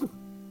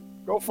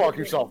 Go fuck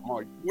yourself,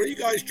 Mike. What are you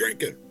guys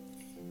drinking?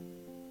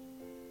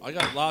 I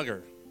got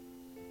lager.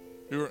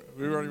 We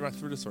already went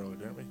through this earlier,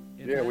 didn't we?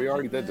 Yeah, we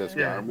already did this,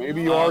 Yeah. guy.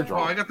 Maybe you are Oh,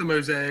 drunk. I got the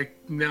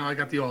Mosaic. Now I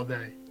got the all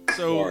day.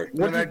 So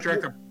Then I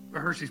drank a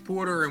Hershey's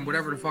Porter and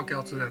whatever the fuck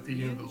else was at the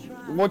Uneville.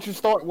 What'd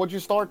you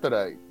start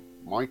today,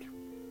 Mike?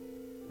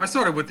 I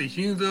started with the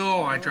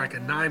Uneville. I drank a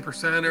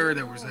 9%er.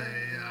 There was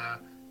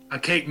a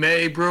Cape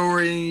May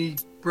brewing.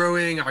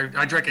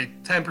 I drank a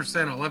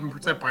 10%,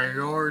 11% by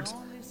yards.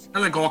 I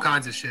like all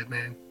kinds of shit,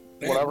 man.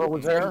 Whatever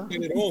was there.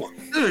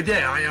 Dude,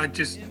 yeah, I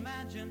just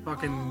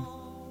fucking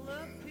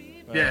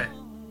yeah.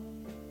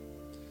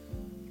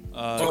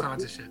 All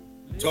kinds of shit.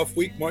 Tough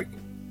week, Mike.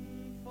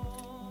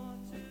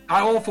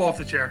 I won't fall off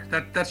the chair.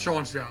 That's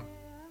Sean's job.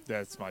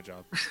 That's my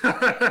job.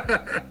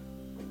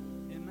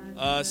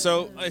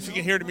 So if you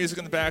can hear the music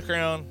in the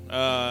background,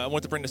 I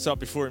want to bring this up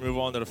before we move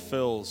on to the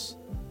fills.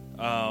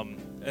 And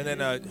then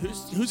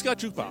who's got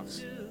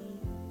jukebox?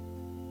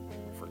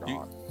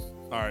 Forgot.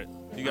 All right,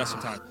 you got some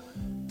time.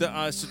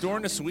 So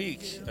during this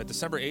week,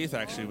 December 8th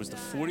actually was the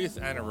 40th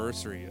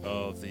anniversary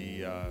of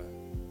the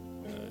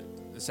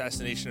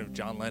assassination of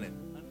John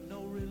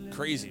Lennon.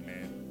 Crazy,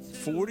 man.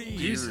 40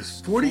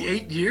 Jesus, years.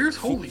 48 years?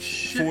 Holy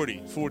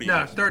shit. 40 No,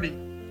 years.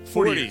 30.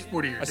 40.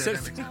 40 years. I said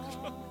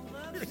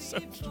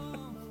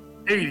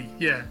yeah, 80,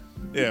 yeah.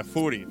 Yeah,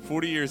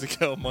 40 years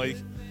ago, Mike.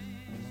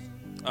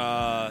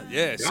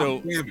 Yeah,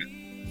 so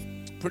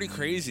pretty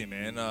crazy,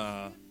 man.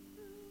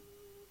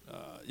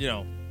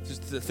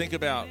 Just to think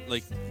about,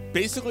 like,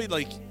 basically,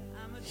 like,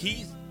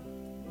 he's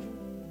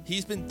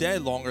been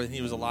dead longer than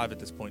he was alive at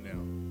this point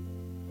now.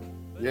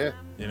 Yeah.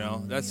 You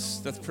know,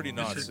 that's pretty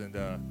nuts. And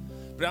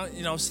but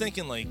I was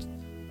thinking, like,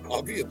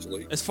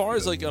 obviously, as far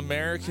as like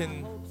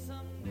American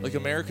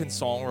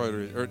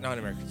songwriters, or not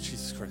American,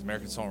 Jesus Christ,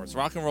 American songwriters,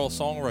 rock and roll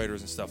songwriters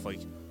and stuff, like,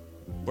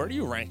 where do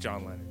you rank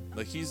John Lennon?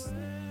 Like, he's,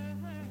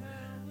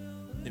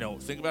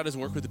 think about his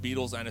work with the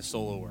Beatles and his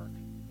solo work.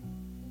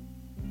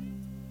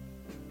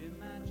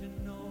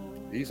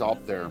 He's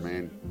up there,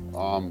 man.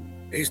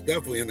 He's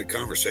definitely in the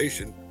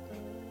conversation.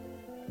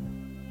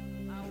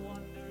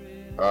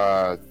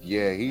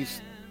 Yeah,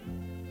 he's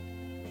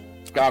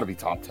got to be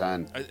top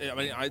 10. I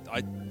mean,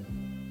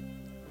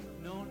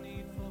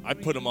 I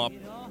put him up,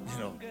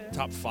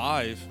 top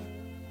 5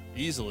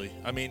 easily.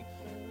 I mean,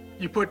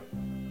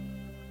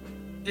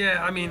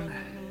 Yeah, I mean,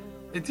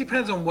 it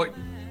depends on what.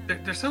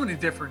 There's so many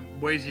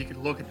different ways you could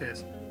look at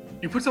this.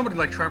 You put somebody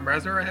like Trent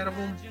Reznor ahead of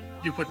him.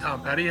 You put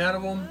Tom Petty ahead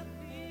of him.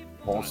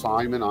 Paul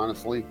Simon,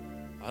 honestly.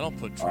 I don't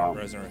put Trent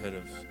Reznor ahead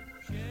of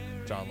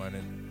John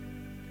Lennon.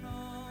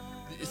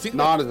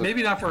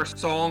 Maybe not for a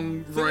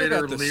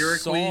songwriter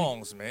lyrically.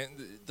 Songs, man.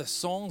 The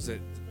songs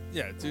that,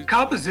 yeah, dude.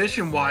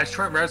 Composition-wise,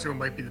 Trent Reznor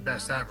might be the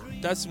best ever.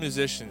 That's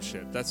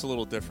musicianship. That's a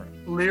little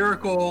different.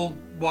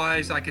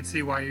 Lyrical-wise, I could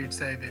see why you'd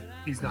say that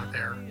he's not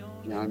there.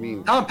 Yeah, I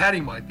mean, Tom Petty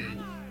might be.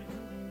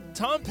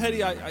 Tom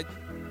Petty,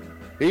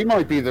 he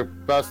might be the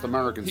best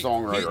American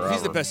songwriter.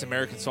 He's the best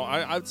American song.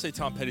 I would say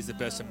Tom Petty's the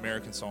best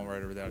American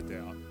songwriter without a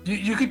doubt.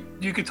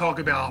 You could talk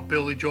about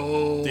Billy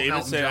Joel, David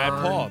Elton said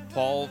John.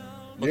 Paul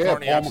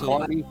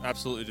McCartney,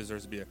 absolutely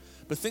deserves to be there.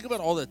 But think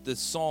about all the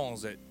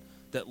songs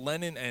that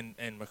Lennon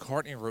and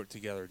McCartney wrote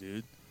together,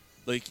 dude.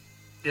 Like,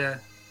 yeah,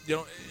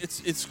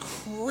 it's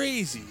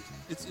crazy.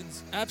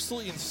 It's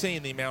absolutely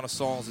insane the amount of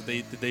songs that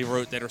they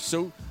wrote that are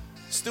so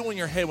still in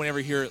your head whenever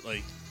you hear it.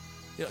 Like,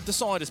 the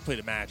song I just played,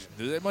 Imagine.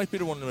 It might be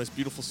one of the most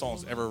beautiful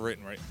songs ever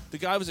written. Right? The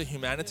guy was a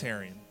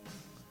humanitarian.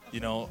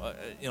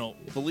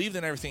 Believed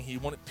in everything. He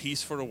wanted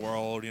peace for the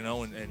world.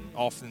 And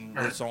often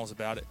wrote songs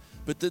about it.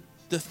 But the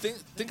thing,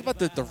 think about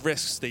the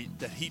risks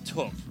that he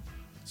took.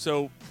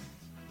 So,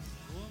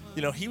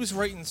 he was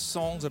writing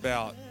songs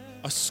about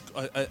a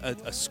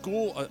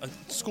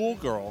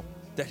schoolgirl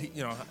that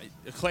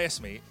a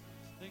classmate,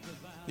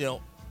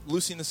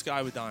 Lucy in the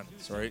Sky with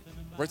Diamonds, right?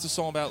 Writes a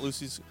song about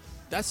Lucy's.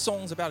 That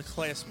song's about a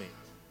classmate.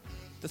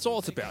 That's all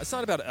it's about. It's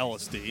not about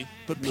LSD,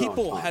 but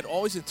people had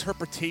all these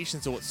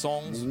interpretations of what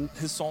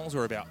his songs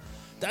were about.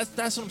 That's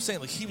what I'm saying.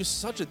 Like, he was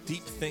such a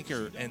deep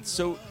thinker, and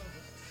so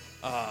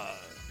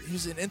he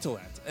was an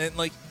intellect, and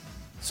like.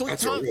 So like,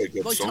 That's a really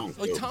good song,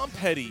 like Tom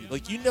Petty,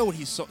 like, what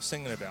he's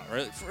singing about,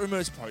 right? For the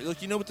most part,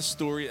 like, what the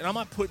story. And I'm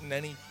not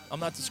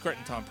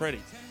discrediting Tom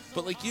Petty,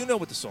 but like,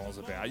 what the song's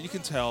about. You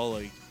can tell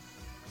like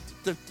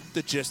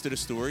the gist of the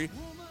story.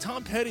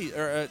 Tom Petty,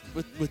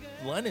 with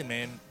Lennon,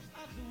 man,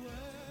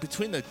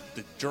 between the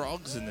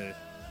drugs and the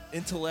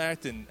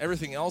intellect and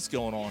everything else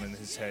going on in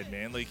his head,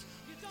 man, like,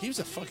 he was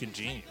a fucking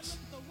genius.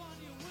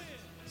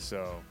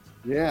 So.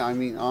 Yeah, I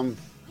mean,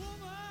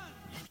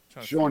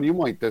 Sean, you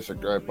might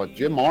disagree, but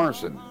Jim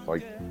Morrison,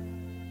 like,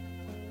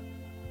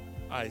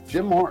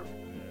 Jim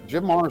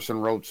Morrison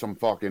wrote some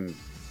fucking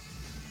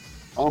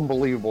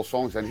unbelievable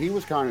songs, and he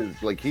was kind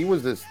of like, he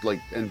was this like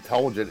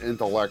intelligent,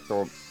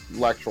 intellectual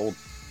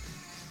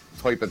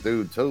type of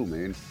dude too,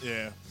 man.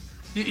 Yeah.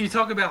 You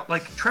talk about,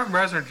 like, Trent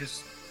Reznor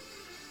just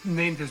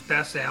named his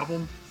best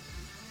album.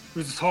 It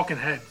was Talking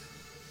Heads.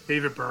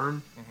 David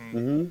Byrne.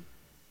 Mm-hmm.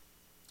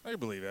 I can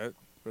believe that.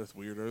 Both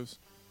weirdos.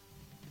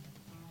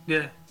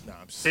 Yeah. No,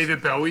 I'm just...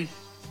 David Bowie.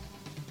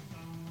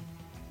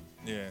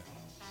 Yeah.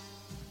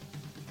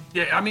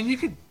 Yeah, I mean, you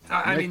could.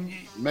 I mean,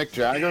 Mick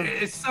Jagger.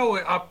 It's so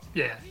up.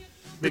 Yeah.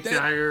 Mick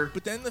Jagger.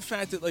 But then the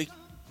fact that like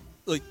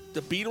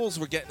the Beatles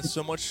were getting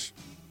so much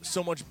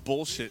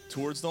bullshit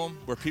towards them,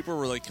 where people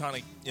were like kind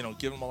of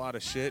giving them a lot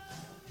of shit.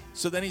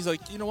 So then he's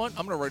like, you know what?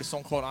 I'm gonna write a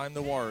song called "I'm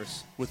the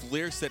Walrus" with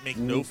lyrics that make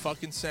no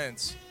fucking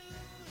sense,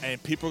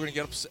 and people are gonna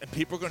get upset, and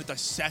people are gonna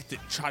dissect it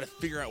and try to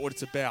figure out what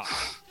it's about.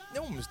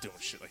 No one was doing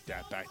shit like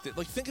that back then.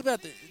 Like, think about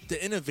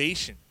the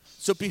innovation.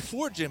 So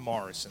before Jim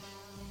Morrison,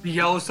 the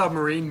Yellow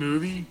Submarine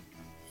movie,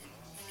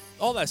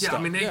 all that stuff. I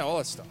mean, all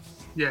that stuff.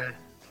 Yeah.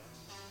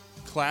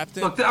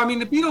 Clapton. Look, I mean,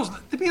 the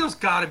Beatles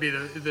got to be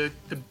the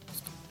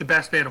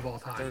best band of all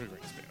time. They're the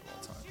greatest band of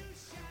all time.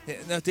 Yeah,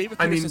 now, David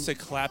Peterson said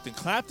Clapton.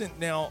 Clapton,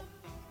 now,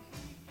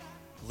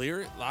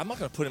 I'm not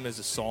going to put him as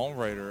a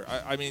songwriter.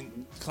 I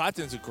mean,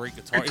 Clapton's a great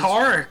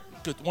guitar.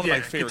 One of my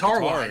favorite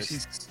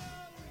guitarists.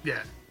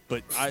 Yeah.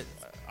 But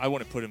I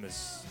wouldn't put him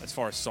as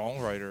far as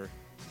songwriter.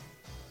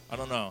 I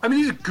don't know. I mean,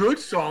 he's a good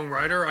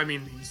songwriter. I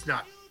mean, he's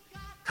not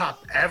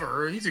top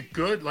ever. He's a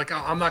good, like,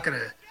 I'm not going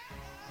to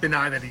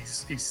deny that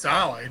he's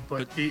solid,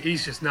 but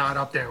he's just not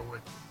up there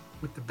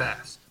with the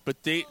best.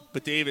 But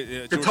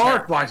David,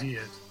 guitar-wise, he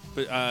is.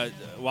 But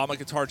while my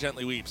guitar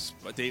gently weeps,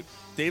 but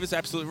David's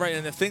absolutely right.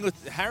 And the thing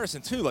with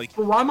Harrison too, like,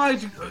 well, why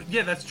might you?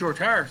 Yeah, that's George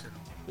Harrison.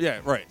 Yeah,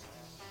 right.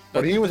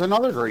 But he was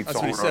another great songwriter.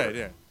 That's what he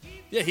said.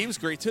 Yeah, he was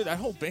great too. That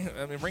whole band.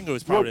 I mean, Ringo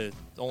was probably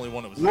the only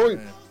one that was. Roy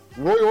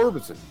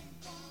Orbison.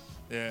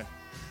 Yeah.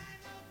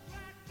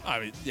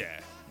 I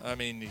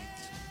mean,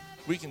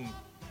 we can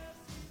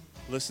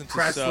listen to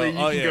Presley.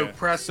 Go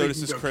Presley. So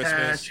This Is Christmas.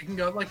 Cash, you can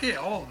go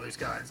all of those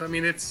guys. I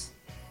mean, it's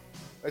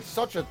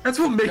such a. That's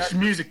what makes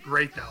music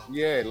great, though.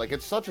 Yeah, like,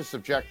 it's such a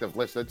subjective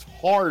list. It's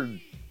hard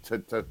to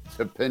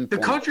pinpoint. The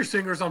country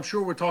singers, I'm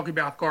sure, we're talking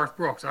about Garth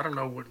Brooks. I don't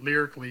know what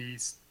lyrically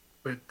he's,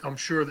 but I'm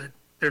sure that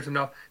there's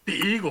enough. The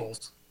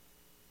Eagles.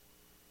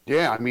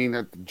 Yeah, I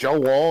mean, Joe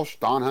Walsh,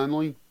 Don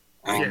Henley,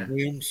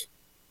 Williams,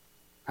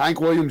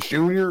 Hank Williams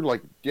Jr.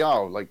 Like,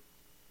 You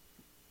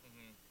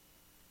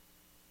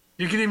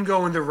can even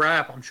go into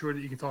rap. I'm sure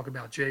that you can talk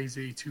about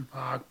Jay-Z,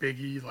 Tupac,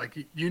 Biggie. Like,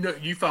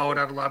 you follow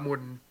that a lot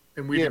more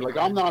than we do. Yeah, like,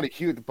 I'm not a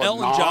huge, but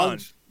Elton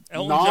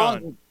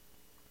John.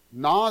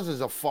 Nas is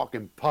a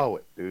fucking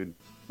poet, dude.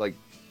 Like,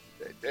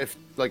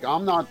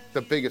 I'm not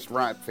the biggest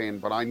rap fan,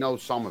 but I know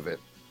some of it.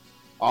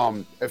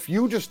 If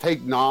you just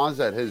take Nas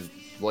at his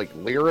like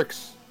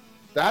lyrics,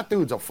 that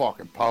dude's a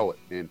fucking poet,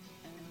 man.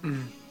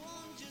 Mm.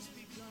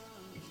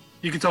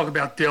 You could talk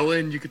about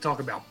Dylan. You could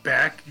talk about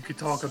Beck. You could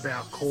talk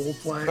about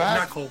Coldplay.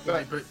 Not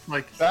Coldplay, but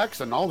like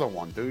Beck's another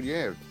one, dude.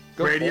 Yeah.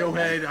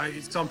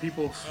 Radiohead. Some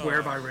people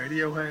swear by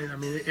Radiohead. I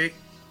mean,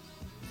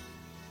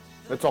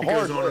 it's a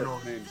hard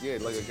list, man. Yeah,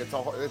 like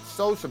it's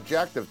so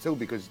subjective too,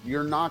 because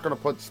you're not gonna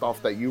put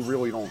stuff that you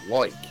really don't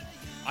like.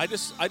 I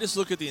just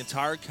look at the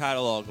entire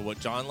catalog of what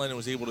John Lennon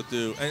was able to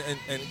do,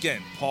 and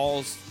again,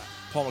 Paul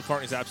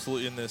McCartney's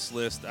absolutely in this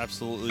list.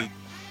 Absolutely.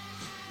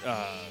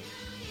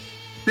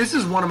 This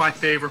is one of my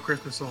favorite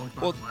Christmas songs.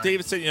 Well,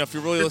 David said, if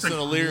you're really listening to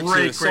the lyrics of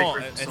this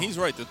song, and he's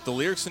right, the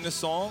lyrics in this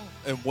song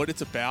and what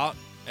it's about,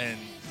 and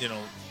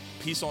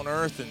peace on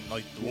earth and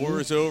like the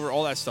war is over,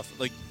 all that stuff.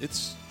 Like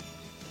it's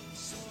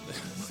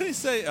what did he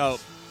say? Oh,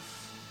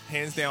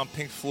 hands down,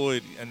 Pink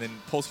Floyd, and then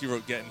Polsky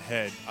wrote "Getting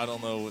Head." I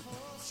don't know what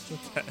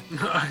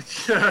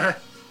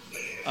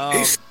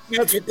that's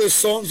what this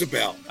song's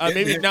about.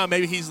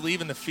 Maybe he's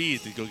leaving the feed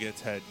to go get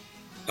Ted.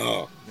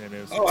 Oh,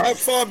 have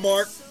fun,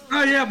 Mark.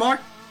 Oh yeah, Mark.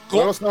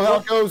 Let us know how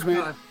it goes,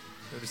 man.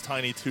 There's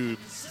tiny tube.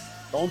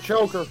 Don't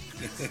choke her.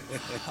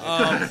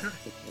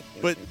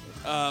 But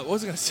what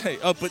was I going to say?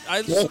 Oh, but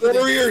I just look at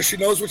her ear. She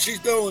knows what she's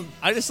doing.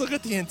 I just look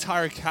at the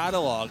entire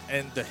catalog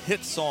and the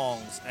hit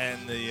songs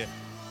and the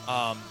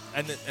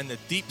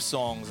deep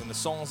songs and the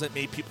songs that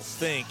made people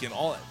think and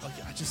all that.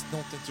 Like, I just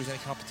don't think there's any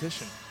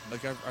competition.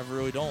 Like, I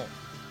really don't.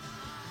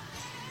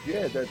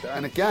 Yeah,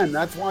 and again,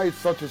 that's why it's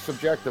such a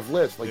subjective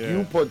list. Like,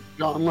 you put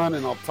John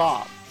Lennon up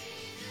top.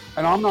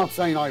 And I'm not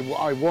saying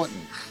I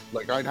wouldn't.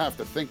 Like, I'd have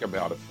to think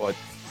about it. But,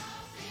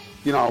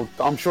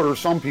 I'm sure there's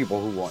some people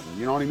who wouldn't.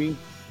 You know what I mean?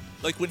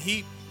 Like, when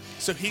he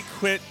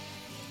quit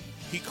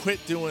doing, he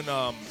quit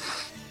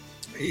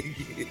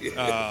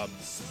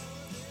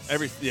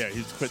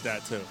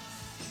that too.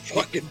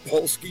 Fucking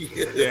Polsky.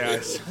 Yeah.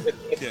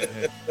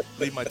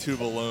 Leave my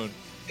tube alone.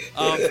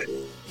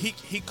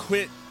 He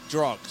quit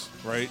drugs,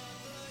 right?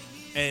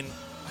 And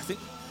I think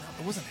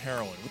it wasn't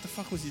heroin. What the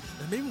fuck was he?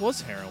 Maybe it was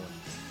heroin.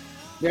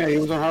 Yeah, he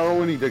was on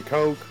heroin. He did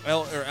coke.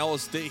 or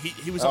LSD.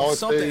 He was on LSD.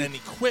 something and he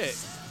quit,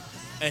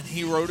 and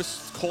he wrote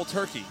us Cold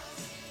Turkey.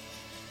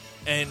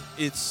 And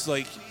it's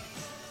like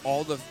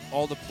all the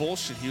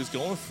bullshit he was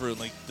going through,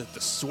 like the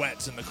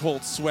sweats and the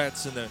cold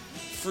sweats and the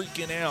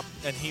freaking out.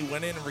 And he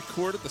went in and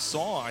recorded the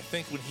song, I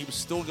think, when he was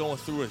still going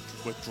through a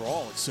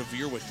withdrawal, like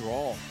severe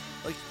withdrawal.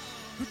 Like,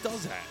 who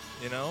does that,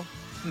 you know?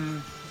 I don't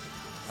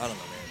know,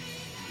 man.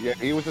 Yeah,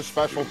 he was a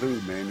special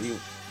dude, man.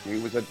 He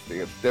was a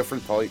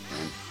different type,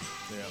 man.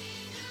 Yeah.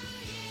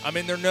 I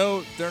mean, they're no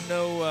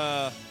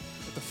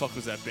what the fuck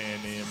was that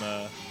band name?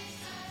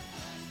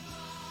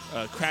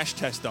 Crash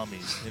Test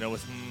Dummies, you know,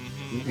 with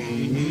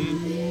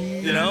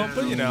you know,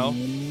 but you know,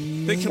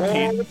 they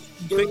compete.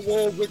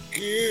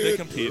 They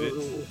competed.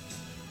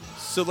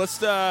 So let's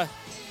do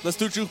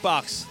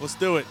jukebox. Let's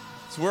do it.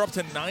 So we're up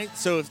to 9.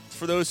 So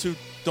for those who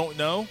don't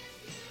know,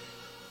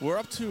 we're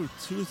up to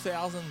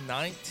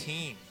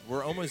 2019.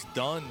 We're almost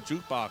done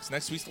jukebox.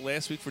 Next week's the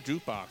last week for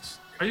jukebox.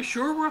 Are you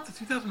sure we're up to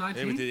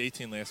 2019? Yeah, we did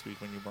 18 last week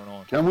when you weren't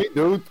on. Can we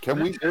do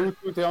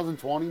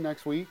 2020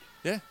 next week?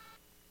 Yeah.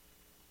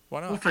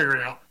 Why not? We'll figure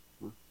it out.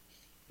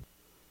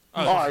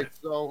 Oh, all right,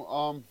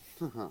 so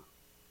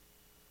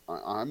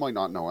I might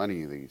not know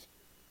any of these.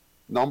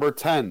 Number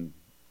 10,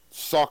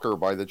 "Sucker"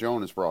 by the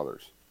Jonas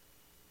Brothers.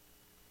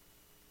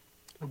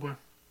 Oh boy.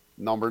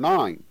 Number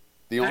 9,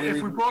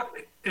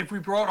 if we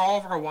brought all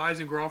of our wives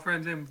and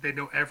girlfriends in, they'd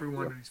know every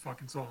one of these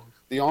fucking songs.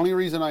 the only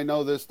reason I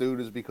know this dude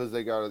is because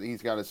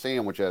he's got a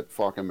sandwich at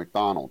fucking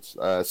McDonald's.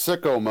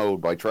 "Sicko Mode"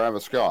 by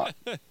Travis Scott.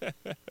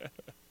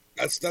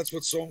 That's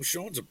what showing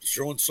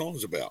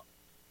songs about.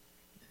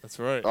 That's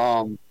right.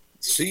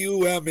 See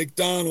you at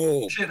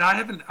McDonald's. Shit, I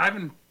haven't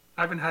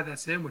had that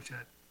sandwich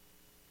yet.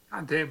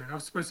 God damn it!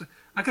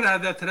 I could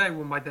have had that today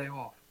with my day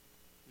off.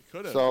 You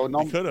could have. So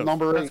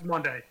number 8. That's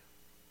Monday.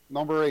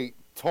 Number 8,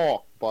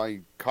 "Talk" by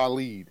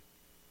Khalid.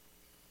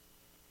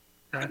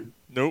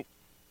 Nope.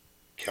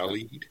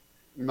 Khalid.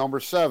 Number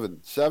 7,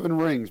 "Seven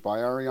Rings" by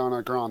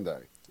Ariana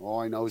Grande. All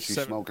I know is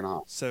she's smoking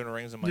hot. 7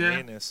 rings in my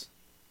anus.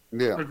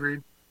 Yeah.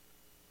 Agreed.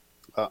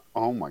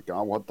 Oh my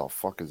God, what the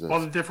fuck is this?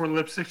 All the different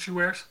lipsticks she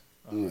wears.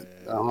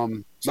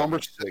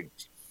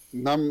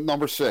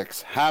 Number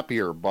 6,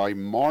 "Happier" by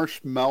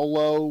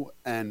Marshmello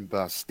and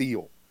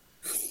Bastille.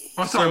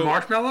 I'm sorry,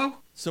 Marshmello?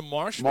 Some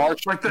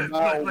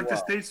Marshmello? Like the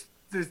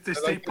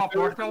state pop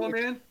Marshmello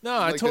Man?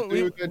 No, I told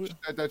you.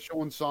 That's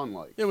showing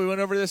sunlight. Yeah, we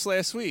went over this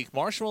last week.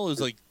 Marshmello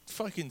is like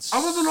fucking.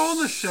 I wasn't on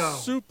the show.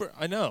 Super.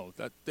 I know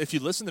that if you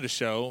listen to the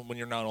show when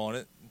you're not on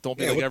it, don't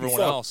be like what the everyone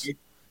fuck, else. dude?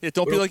 Yeah,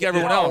 don't be like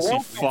everyone else. You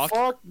What the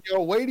fuck.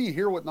 Yo, wait till you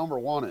hear what number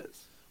 1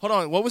 is. Hold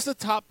on. What was the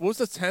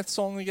 10th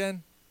song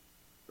again?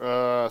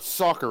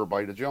 "Sucker"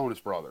 by the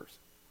Jonas Brothers.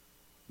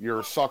 You're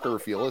a sucker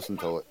if you listen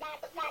to it.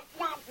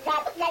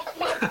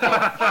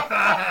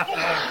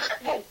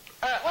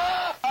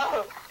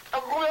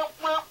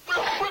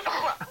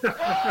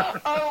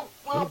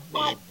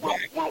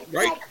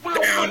 Right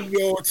down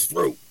your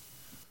throat.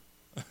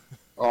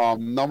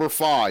 Number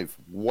 5,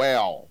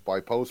 "Wow" by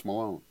Post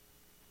Malone.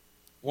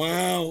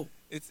 Wow.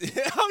 I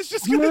was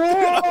just gonna.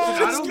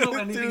 I don't know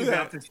anything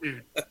about this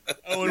dude.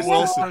 Owen This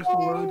Wilson. Post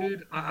Malone,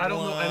 dude. I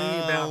don't know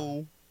anything about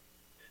him.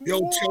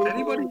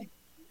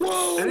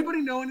 Yo,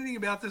 Anybody know anything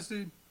about this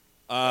dude?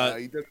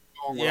 He did a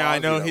song with Yeah, I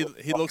know. Ozzy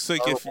that He was looks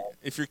like terrible.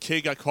 if your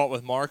kid got caught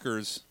with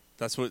markers,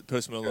 that's what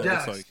Post Malone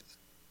Yes. looks like.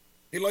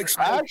 He likes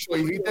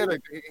Actually,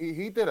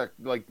 he did a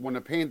like when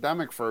the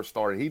pandemic first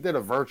started. He did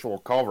a virtual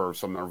cover of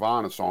some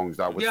Nirvana songs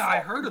that was. Yeah, I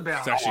heard about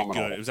It's it. actually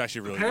good. It was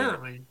actually really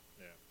Apparently.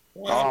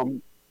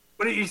 Um,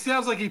 But he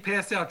sounds like he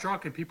passed out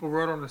drunk and people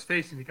wrote on his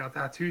face and he got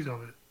tattoos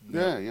of it.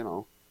 yeah, you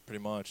know. good.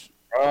 Pretty much.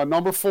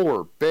 Number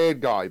 4,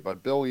 "Bad Guy" by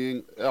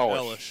Billie Eilish.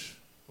 Eilish.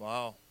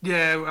 Wow.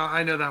 Yeah,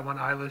 I know that one.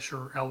 Eilish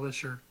or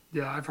Ellish or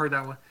yeah, I've heard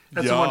that one.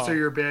 That's the Yeah. one. So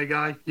you're a bad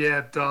guy.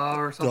 Yeah, duh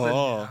or something. Duh.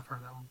 Yeah, I've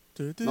heard that one.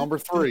 Number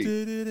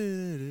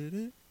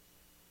 3,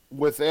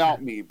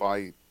 "Without Me"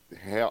 by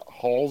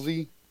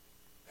Halsey.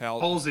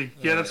 Halsey.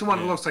 Yeah, that's the one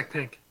that looks like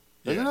Pink.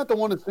 Isn't that the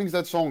one that sings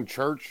that song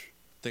 "Church"?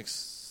 I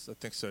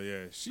think so.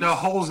 Yeah. No,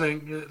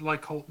 Holzing,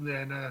 like Holton.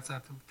 Yeah, no, that's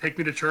not. Take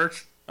Me to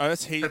Church. Oh,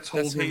 that's That's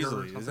Hazley, Holzinger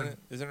or isn't something. it?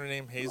 Isn't her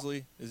name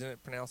Hazley? Isn't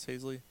it pronounced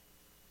Hazley?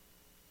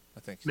 I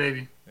think so.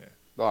 Maybe. Yeah.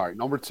 All right,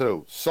 number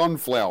 2,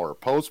 "Sunflower"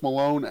 Post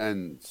Malone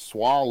and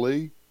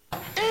Swally.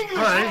 English,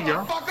 there you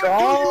go.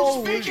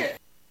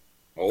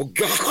 Oh,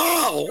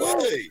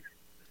 golly.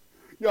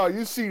 Yo,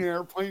 you seen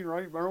Airplane,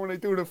 right? Remember when they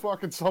do the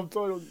fucking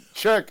subtitle?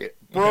 Check it.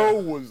 Bro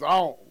was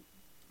on.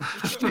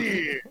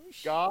 Shit.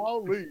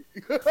 Golly.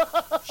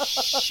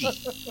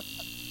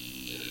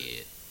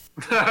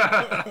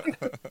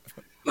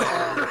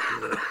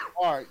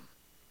 All right.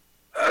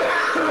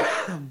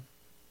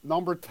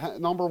 Number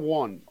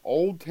 1,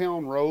 "Old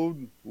Town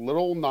Road,"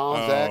 Little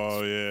Nas X.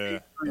 Oh yeah,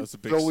 that was a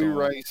big Billy song.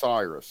 Ray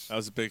Cyrus. That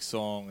was a big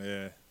song.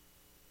 Yeah.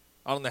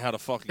 I don't know how to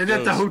fucking. Isn't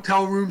that the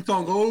hotel room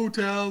song?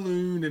 Hotel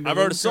room. And I've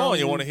heard a song.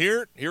 You want to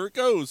hear it? Here it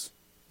goes.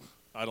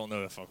 I don't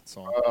know that fucking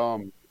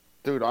song.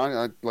 Dude,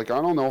 I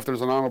don't know if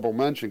there's an honorable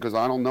mention because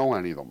I don't know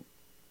any of them.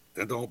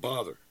 Then don't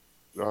bother.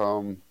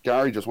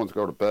 Gary just wants to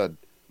go to bed.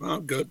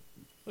 I'm good.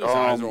 His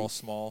eyes are all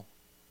small.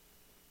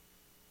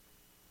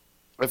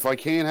 If I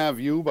Can't Have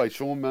You by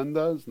Shawn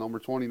Mendes, number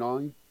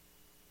 29.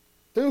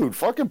 Dude,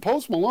 fucking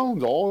Post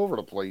Malone's all over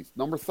the place.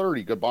 Number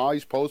 30,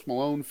 Goodbyes, Post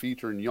Malone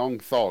featuring Young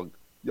Thug.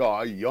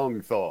 Yeah,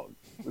 Young Thug.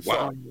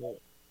 Wow.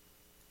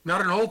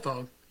 Not an old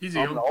thug. He's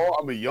a young thug.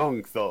 I'm a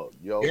young thug,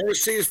 yo. You ever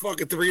see his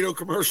fucking Dorito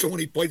commercial when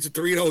he plays the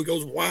Dorito? He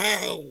goes,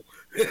 wow.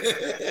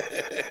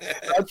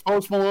 That's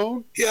Post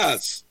Malone?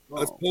 Yes,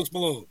 that's Post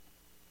Malone.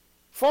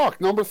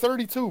 Fuck, number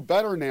 32,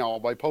 Better Now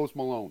by Post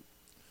Malone.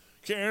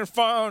 Can't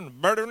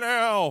find better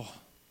now.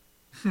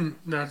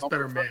 That's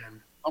Better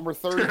Man. Number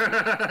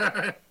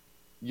 30,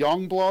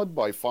 Young Blood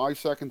by 5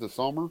 Seconds of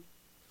Summer.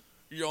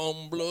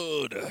 Young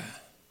Blood. The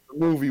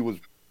movie was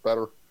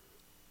better.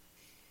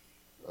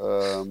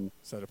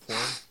 Is that a porn?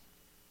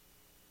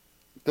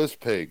 This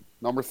Pig.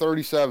 Number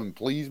 37,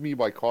 Please Me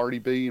by Cardi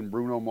B and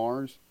Bruno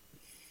Mars.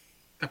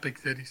 Epic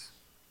titties.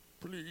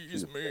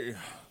 Please me.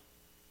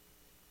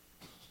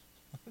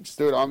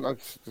 Dude, I'm like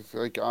It's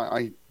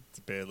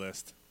a bad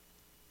list.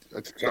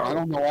 I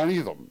don't know any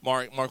of them.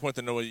 Mark wanted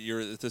to know what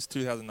year this is.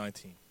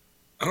 2019.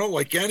 I don't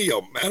like any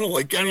of them. I don't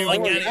like any of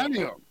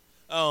them.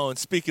 Oh, and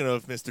speaking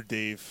of Mr.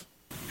 Dave.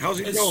 How's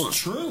it It's going?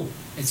 true.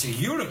 It's a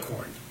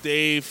unicorn.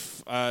 Dave,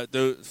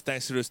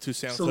 thanks to those 2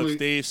 sound clips.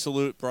 Dave,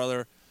 salute,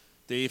 brother.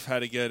 Dave had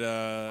to get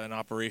an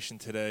operation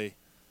today,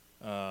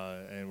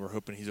 and we're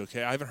hoping he's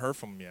okay. I haven't heard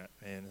from him yet,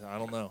 and I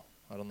don't know.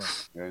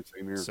 Yeah,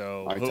 same here.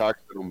 So I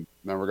texted him,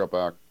 never got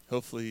back.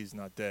 Hopefully he's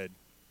not dead.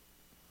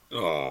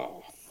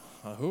 Oh.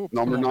 I hope.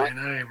 Number 9. Man,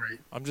 that ain't right.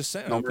 I'm just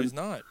saying, I hope he's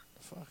not.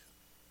 Fuck.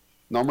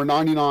 Number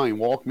 99,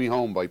 Walk Me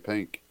Home by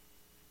Pink.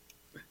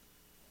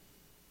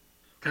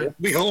 Okay. Walk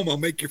me home, I'll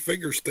make your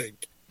fingers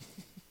stink.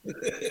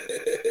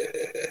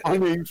 My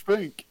name's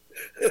Pink.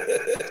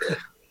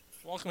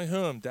 Walk me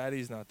home.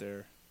 Daddy's not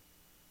there.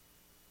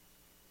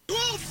 You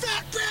old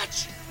fat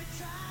bitch!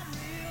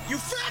 You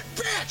fat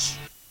bitch!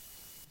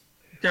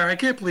 Yeah, I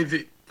can't believe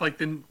that. Like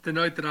the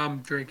night that I'm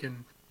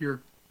drinking,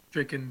 you're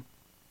drinking.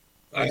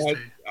 I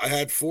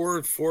had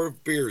four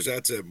beers.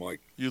 That's it,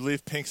 Mike. You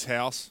leave Pink's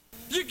house.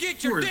 You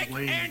get your You're dick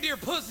lame. and your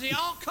pussy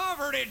all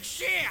covered in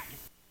shit!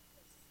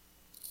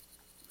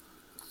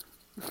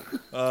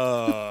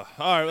 All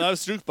right, well, that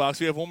was Jukebox.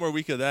 We have one more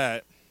week of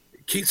that.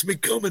 It keeps me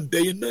coming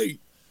day and night.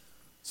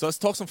 So let's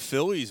talk some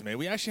Phillies, man.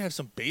 We actually have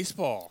some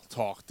baseball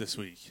talk this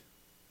week,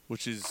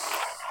 which is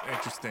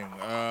interesting.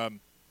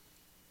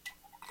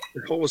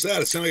 What was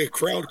that? It sounded like a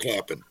crowd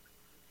clapping.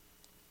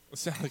 It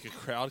sounded like a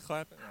crowd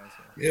clapping?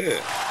 Yeah.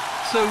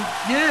 So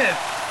yeah,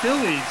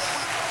 Phillies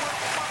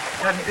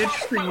had an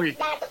interesting week.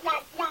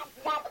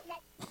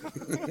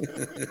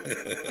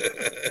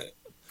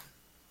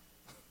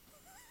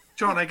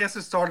 John, I guess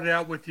it started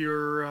out with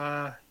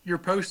your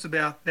post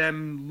about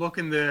them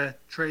looking to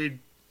trade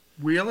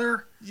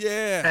Wheeler,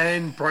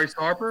 and Bryce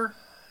Harper.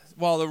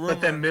 Well, the rumor,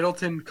 but then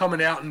Middleton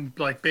coming out and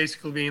like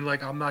basically being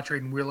like, "I'm not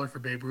trading Wheeler for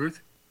Babe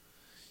Ruth."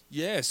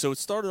 Yeah, so it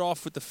started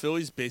off with the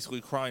Phillies basically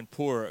crying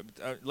poor.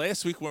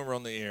 Last week when we were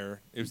on the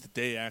air, it was the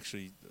day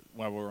actually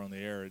while we were on the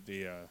air,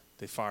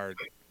 they fired.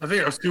 I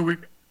think it was 2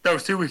 weeks. That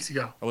was 2 weeks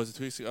ago. Oh, was it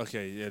 2 weeks ago?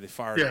 Okay, yeah, they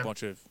fired a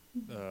bunch of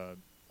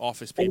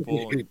office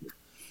people.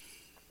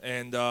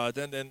 And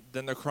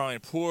then they're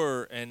crying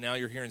poor, and now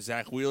you're hearing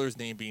Zach Wheeler's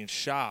name being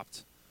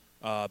shopped.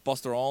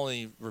 Buster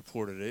Olney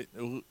reported it.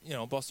 You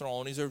know, Buster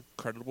Olney's a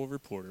credible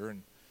reporter,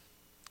 and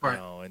right. You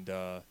know,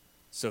 and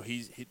so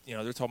he you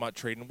know, they're talking about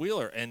trading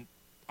Wheeler, and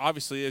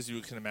obviously, as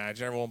you can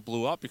imagine, everyone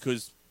blew up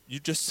because you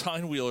just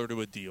signed Wheeler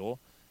to a deal.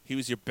 He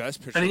was your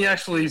best pitcher, and he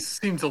actually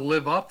seemed to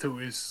live up to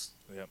his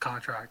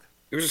contract.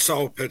 He was a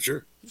solid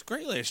pitcher. He was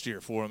great last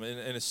year for him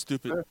in a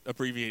stupid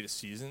abbreviated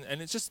season,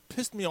 and it just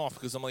pissed me off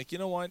because I'm like, you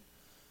know what?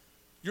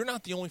 You're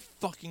not the only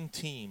fucking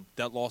team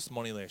that lost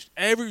money last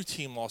year. Every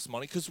team lost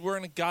money because we're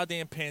in a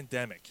goddamn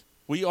pandemic.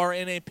 We are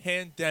in a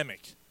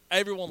pandemic.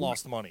 Everyone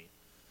lost money.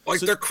 Like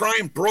they're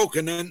crying broke,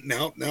 and then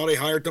now they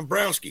hired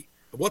Dombrowski.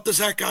 What does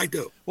that guy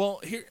do? Well,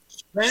 here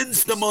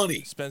spends the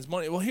money. Spends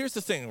money. Well, here's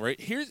the thing,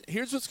 right?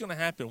 Here's what's going to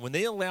happen when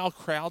they allow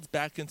crowds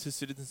back into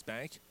Citizens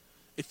Bank.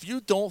 If you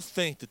don't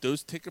think that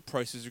those ticket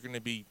prices are going to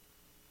be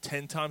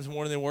 10 times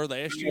more than they were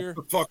last year,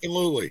 fucking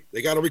Lully,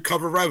 they got to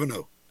recover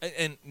revenue.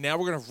 And now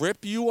we're going to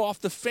rip you off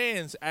the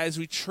fans as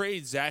we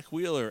trade Zach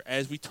Wheeler,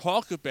 as we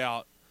talk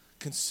about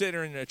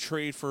considering a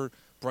trade for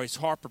Bryce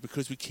Harper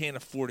because we can't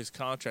afford his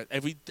contract.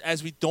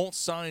 As we don't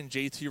sign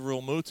JT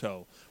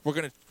Realmuto, we're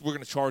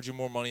gonna charge you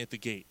more money at the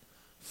gate.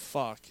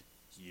 Fuck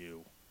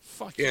you.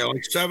 Fuck you. Yeah,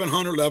 like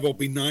 700 level will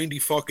be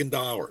 $90 fucking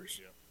dollars.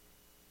 Yeah.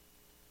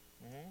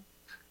 Mm-hmm.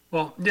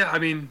 Well, yeah, I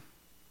mean,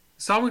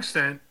 to some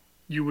extent,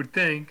 you would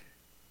think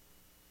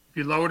if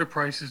you lower the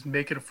prices and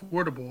make it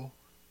affordable.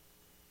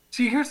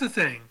 See, here's the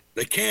thing.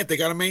 They can't. They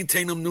got to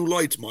maintain them new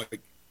lights,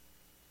 Mike.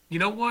 You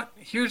know what?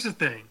 Here's the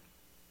thing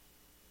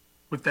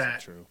with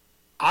that. True.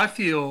 I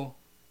feel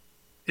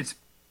it's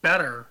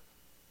better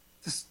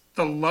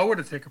to lower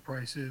the ticket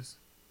prices.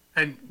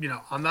 And, you know,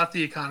 I'm not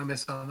the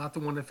economist. I'm not the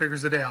one that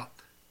figures it out.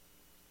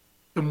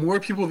 The more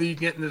people that you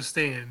get in the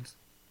stands,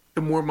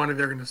 the more money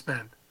they're going to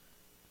spend.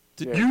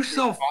 You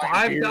sell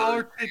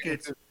 $5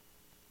 tickets.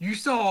 You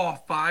saw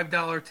a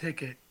 $5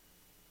 ticket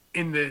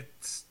in the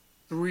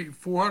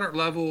 400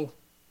 level,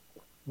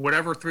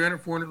 whatever, 300,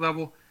 400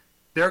 level.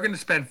 They're going to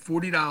spend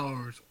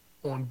 $40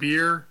 on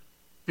beer,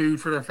 food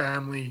for their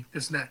family,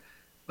 this and that.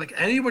 Like,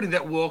 anybody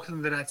that walks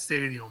into that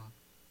stadium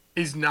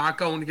is not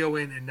going to go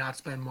in and not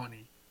spend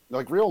money.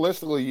 Like,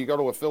 realistically, you go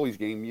to a Phillies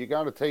game, you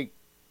got to take,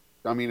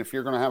 I mean, if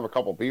you're going to have a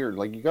couple beers,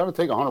 like, you got to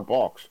take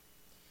 $100.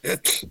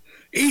 That's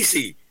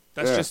easy.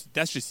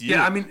 That's just you.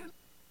 Yeah, I mean,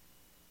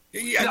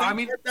 I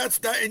mean that's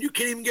that, and you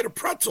can't even get a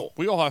pretzel.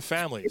 We all have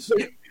families.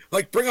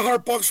 Like, bring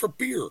 $100 for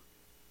beer.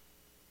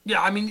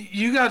 Yeah, I mean,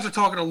 you guys are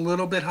talking a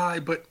little bit high,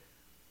 but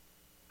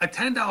a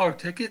 $10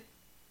 ticket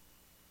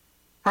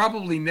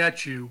probably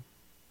nets you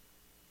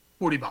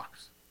 $40.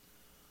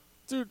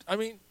 Dude, I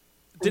mean,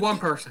 one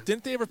person.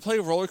 Didn't they ever play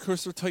Roller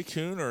Coaster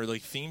Tycoon or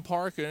like Theme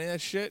Park or any of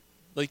that shit?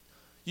 Like,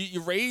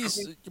 you raise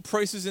your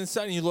prices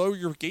inside and you lower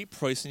your gate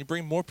price and you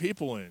bring more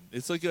people in.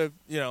 It's like it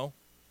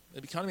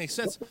kind of makes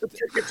sense. The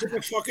tickets and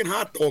the fucking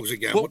hot dogs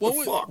again. What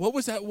the fuck? What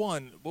was that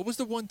one? What was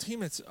the one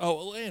team that's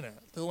Atlanta?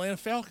 The Atlanta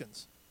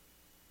Falcons.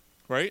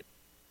 Right?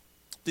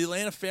 The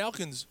Atlanta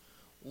Falcons,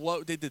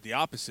 they did the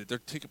opposite. Their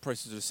ticket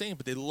prices are the same,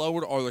 but they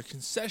lowered all their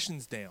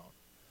concessions down.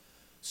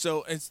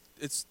 So it's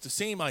the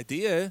same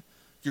idea.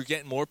 You're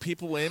getting more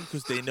people in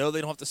because they know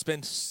they don't have to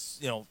spend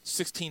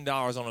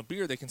 $16 on a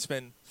beer. They can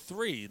spend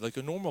 $3 like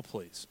a normal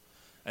place,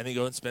 and they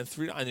go and spend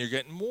 $3, and you're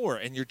getting more,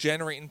 and you're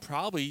generating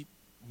probably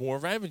more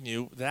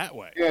revenue that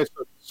way. Yeah.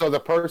 So the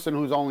person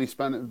who's only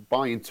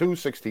buying two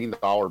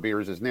 $16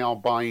 beers is now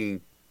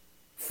buying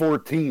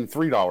 14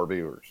 $3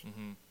 beers.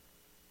 Mm-hmm.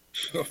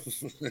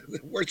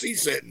 Where's he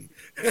sitting?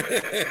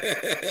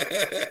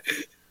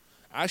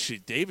 Actually,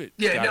 David.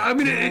 Yeah, no, I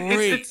mean,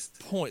 it's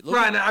point. Look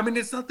right. I mean,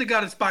 it's not the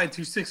guy that's buying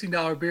two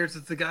 $16 beers.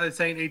 It's the guy that's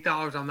saying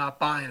 $8, I'm not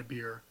buying a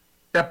beer.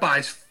 That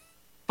buys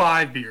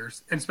 5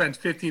 beers and spends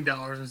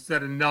 $15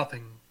 instead of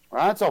nothing.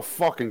 That's a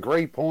fucking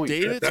great point.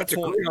 That's a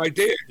great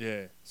idea.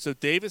 Yeah. So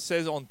David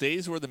says on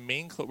days where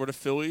where the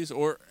Phillies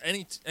or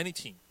any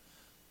team,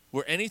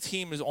 where any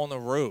team is on the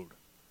road,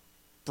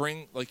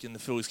 bring, like in the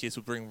Phillies case,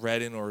 would bring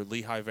Redding or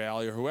Lehigh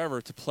Valley or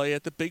whoever to play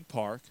at the big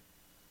park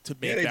to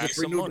make back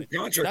some money.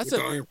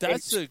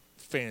 That's a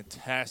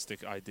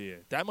fantastic idea.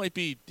 That might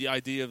be the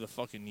idea of the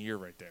fucking year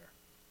right there.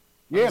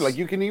 Yeah, like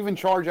you can even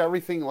charge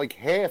everything like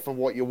half of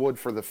what you would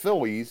for the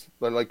Phillies,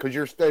 but like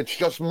because it's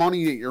just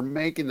money that you're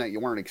making that you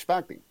weren't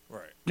expecting.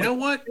 Right. You know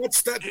what?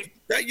 What's that?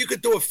 That you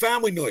could do a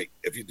family night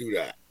if you do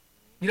that.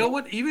 You know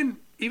what? Even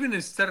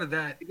instead of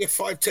that, you get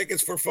 5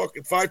 tickets,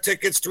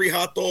 3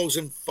 hot dogs,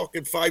 and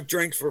fucking 5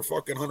 drinks for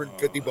fucking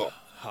 $150.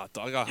 Hot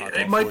dog. I got hot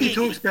dog. It might be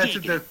too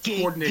expensive to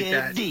coordinate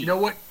that. You know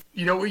what?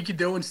 You know what you could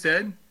do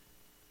instead?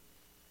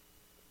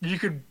 You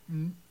could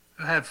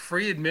have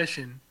free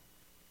admission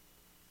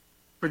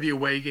for the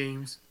away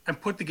games and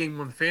put the game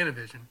on the fan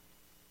division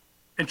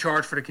and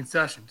charge for the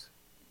concessions.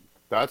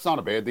 That's not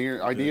a bad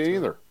idea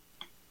either.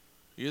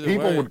 Either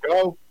people way. would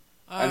go,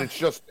 and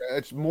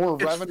it's more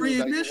It's revenue. free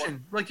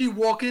admission. Like you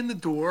walk in the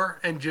door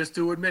and just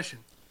do admission.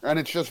 And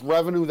it's just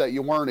revenue that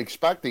you weren't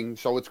expecting,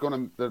 so it's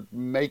going to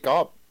make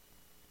up.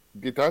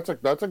 That's a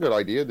good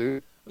idea,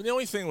 dude. The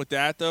only thing with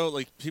that, though,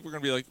 like people are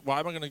going to be like, why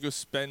am I going to go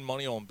spend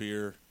money on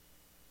beer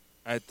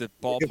at the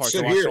ballpark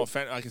to watch all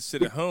fan? I can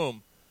sit at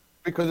home.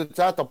 Because it's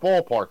at the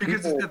ballpark.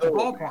 Because it's at the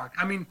ballpark.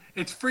 I mean,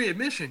 it's free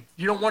admission.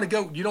 You don't want to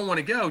go. You don't want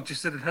to go.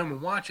 Just sit at home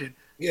and watch it.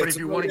 Yeah, but if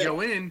you want to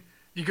go in,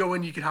 you go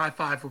in. You can high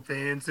five with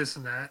fans, this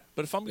and that.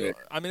 But if I'm,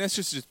 I mean, this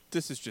is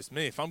just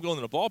me. If I'm going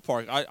to the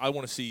ballpark, I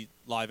want to see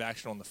live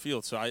action on the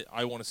field. So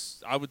I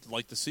would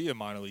like to see a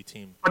minor league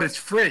team. But it's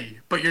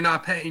free. But you're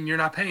not paying. You're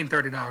not paying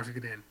 $30 to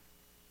get in,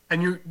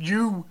 and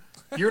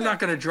you're not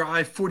going to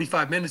drive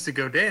 45 minutes to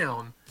go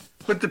down.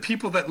 But the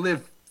people that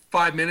live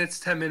 5 minutes,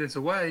 10 minutes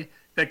away,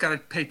 that got to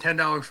pay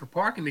 $10 for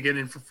parking to get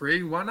in for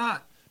free. Why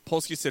not?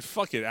 Polsky said,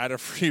 "Fuck it, add a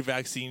free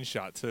vaccine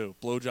shot too.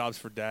 Blowjobs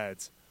for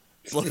dads."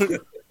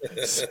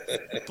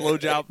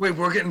 Blowjob. Wait,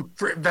 we're getting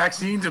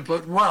vaccines and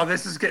wow,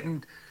 this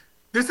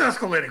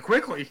escalated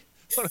quickly.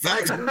 Can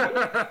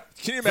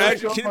you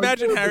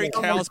imagine Harry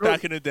Cowles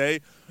back in the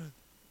day?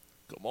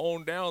 Come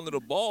on down to the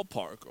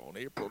ballpark on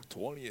April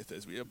 20th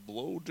as we have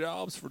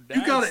blowjobs for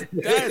dads. You got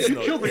it. Dads You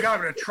night. killed the guy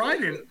with a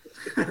trident.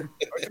 I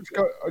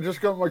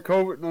just got my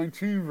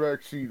COVID-19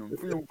 vaccine. I'm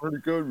feeling pretty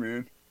good,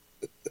 man.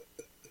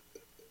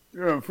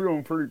 Yeah, I'm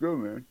feeling pretty good,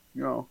 man.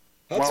 You know,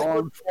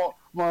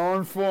 my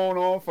arm's falling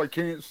off. I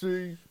can't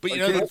see. But you I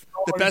know can't the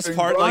smell best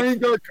anything, part, but I like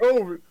ain't got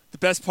COVID. the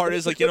best part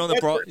is like on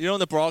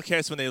the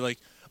broadcast when they like,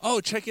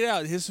 oh, check it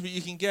out. Here's what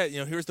you can get. You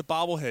know, here's the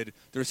bobblehead.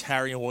 There's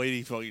Harry and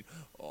Whitey fucking.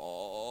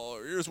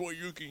 Oh, here's what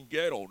you can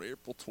get on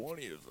April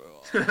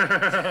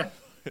 20th.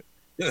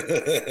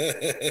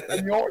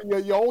 And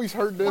you always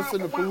heard this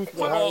in the booth.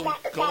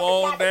 Come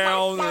on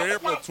down to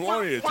April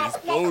 20th. It's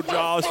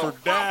blowjobs for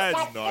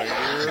dads night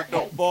here at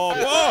the ball.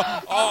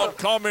 Oh, I'm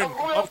coming.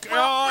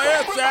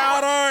 It's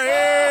out of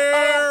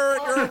here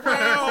in your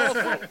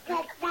mouth.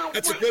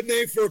 That's a good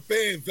name for a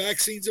band.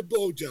 Vaccines and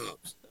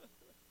blowjobs.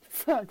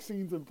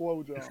 Vaccines and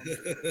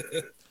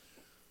blowjobs.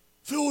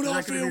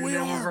 Philadelphia, we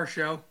name of are our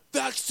show.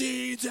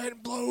 vaccines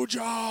and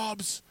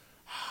blowjobs.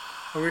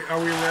 Are we allowed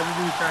to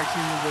do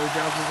vaccines and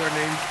blowjobs as our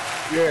name?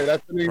 Yeah,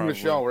 that's the name of Probably. the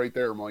show right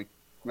there, Mike.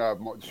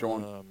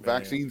 Sean,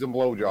 vaccines and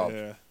blowjobs.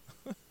 Yeah.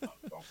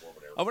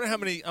 I wonder how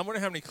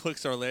many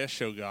clicks our last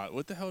show got.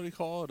 What the hell do you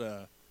call it?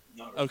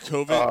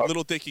 COVID,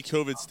 little Dicky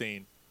COVID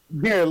stain.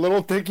 Yeah,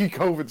 little Dicky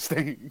COVID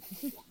stain.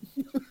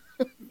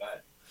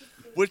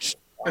 Which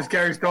as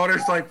Gary's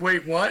daughter's like,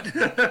 wait, what?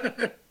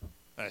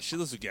 she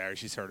lives with Gary.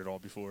 She's heard it all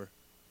before.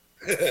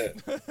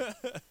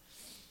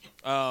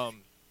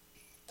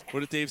 What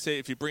did Dave say?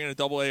 If you bring in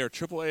a AA or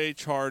AAA,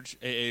 charge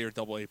AA or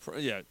AA.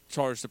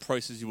 Charge the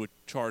prices you would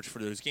charge for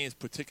those games.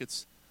 Put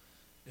tickets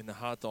in the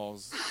hot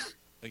dogs.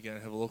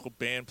 Again, have a local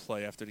band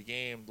play after the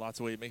game. Lots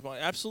of ways to make money.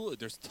 Absolutely.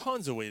 There's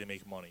tons of ways to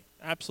make money.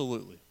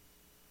 Absolutely.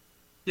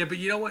 Yeah, but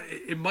you know what?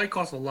 It might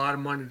cost a lot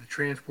of money to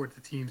transport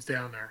the teams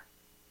down there.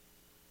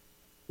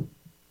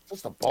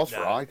 Just a bus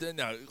ride.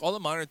 No, all the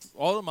minor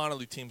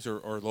league teams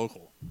are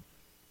local.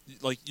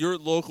 Like your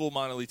local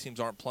minor league teams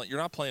aren't playing. You're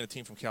not playing a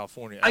team from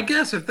California. I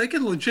guess if they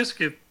can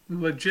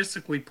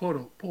logistically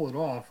pull it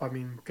off, I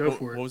mean, go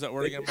for it. What was that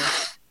word again, Mark?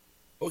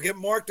 We'll get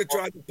Mark to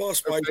drive the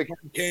bus by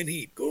can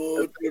heat.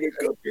 Go to the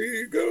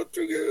country, go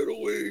to get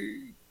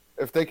away.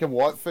 If they can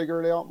what?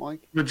 Figure it out,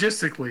 Mike.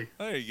 Logistically.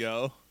 There you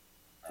go.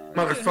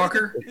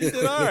 Motherfucker. You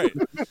did all right.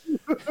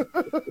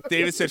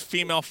 David said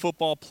female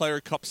football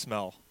player cup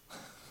smell.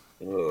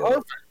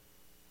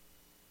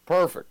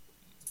 Perfect.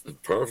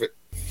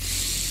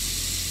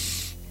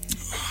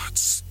 Oh, it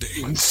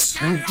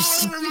stinks. All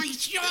over my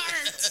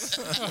shorts.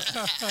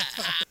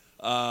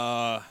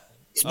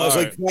 Smells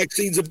like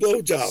vaccines and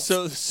blowjobs.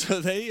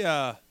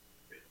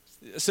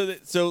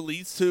 So it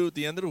leads to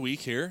the end of the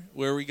week here,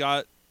 where we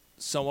got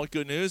somewhat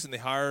good news, and they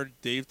hired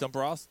Dave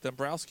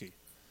Dombrowski.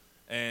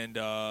 And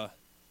gotta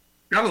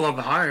love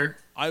the hire.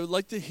 I would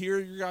like to hear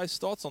your guys'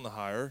 thoughts on the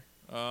hire.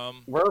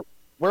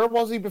 Where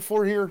was he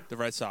before here? The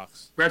Red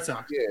Sox. Yeah.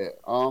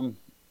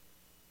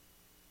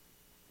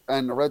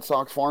 And the Red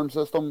Sox farm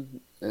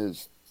system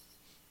is,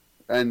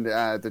 and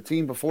the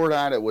team before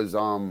that it was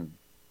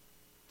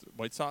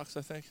White Sox,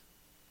 I think,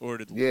 or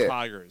the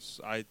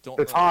Tigers. I don't.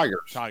 The Tigers.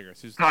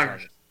 Tigers. Who's the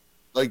Tigers? Tigers?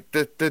 Like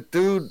the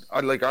dude,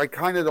 I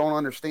kind of don't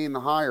understand the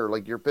hire.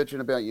 Like you're bitching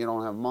about you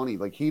don't have money.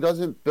 Like he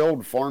doesn't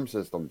build farm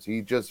systems.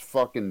 He just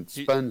fucking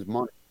spends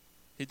money.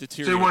 He So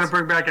deteriorates. you want to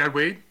bring back Ed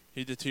Wade?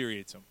 He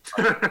deteriorates him.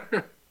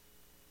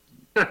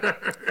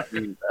 I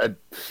mean,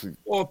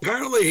 Well,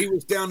 apparently he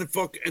was down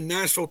in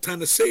Nashville,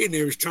 Tennessee, and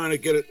he was trying to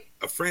get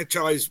a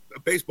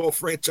baseball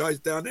franchise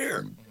down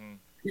there. Mm-hmm.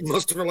 He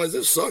must have realized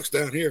this sucks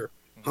down here.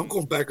 I'm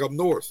going back up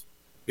north.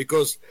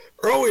 Because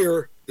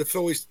earlier, the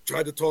Phillies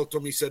tried to talk to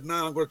him. He said,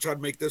 no, I'm going to try to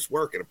make this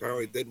work. And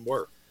apparently it didn't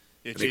work.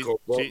 Yeah, and they called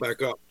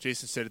back up.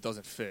 Jason said it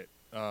doesn't fit.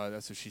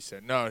 That's what she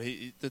said. No,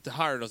 the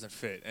hire doesn't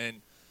fit.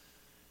 And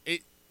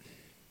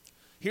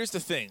here's the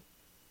thing.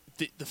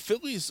 The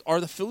Phillies, are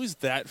the Phillies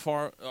that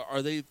far?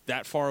 Are they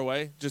that far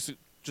away? Just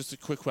a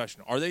quick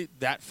question. Are they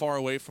that far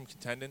away from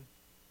contending?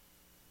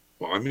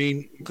 Well, I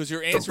mean, because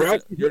your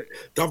answer,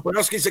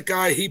 Dombrowski's a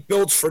guy, he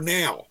builds for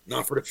now,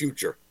 not for the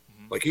future.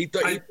 Mm-hmm. Like he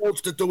builds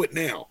to do it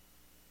now.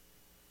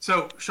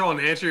 So, Sean,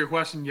 to answer your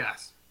question,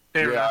 yes,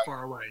 they're that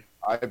far away.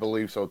 I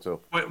believe so too.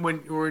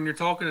 When you're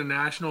talking to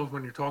Nationals,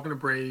 when you're talking to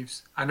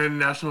Braves, I know the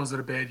Nationals had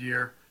a bad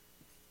year.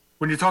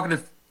 When you're talking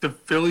to the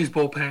Phillies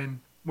bullpen,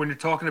 when you're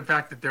talking the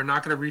fact that they're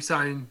not going to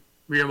re-sign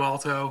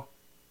Riamalto,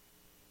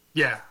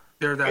 yeah,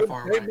 they're that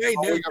far away.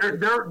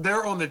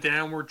 They're on the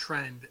downward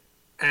trend,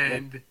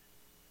 and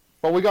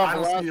but we got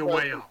I don't see a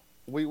way up.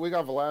 We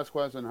got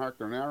Velasquez and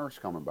Hector Neris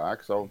coming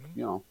back, so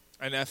you know.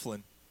 And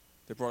Eflin,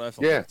 they brought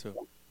Eflin back too.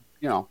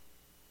 You know.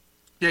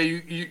 Yeah,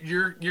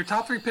 your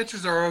top three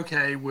pitchers are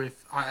okay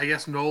with, I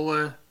guess,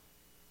 Nola,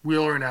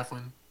 Wheeler, and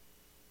Eflin.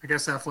 I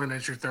guess Eflin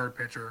is your third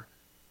pitcher.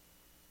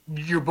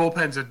 Your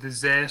bullpen's a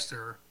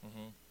disaster.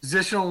 Mm-hmm.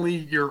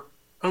 Positionally, you're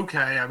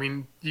okay. I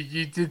mean,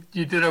 you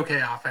did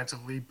okay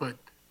offensively, but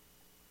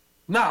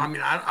no, I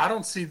mean, I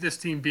don't see this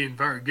team being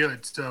very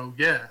good. So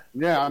yeah.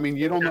 Yeah, I mean,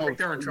 you don't know.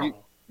 They're in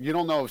trouble. You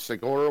don't know if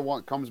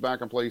Segura comes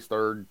back and plays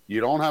third.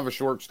 You don't have a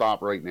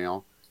shortstop right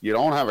now. You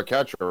don't have a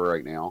catcher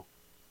right now.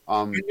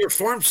 And your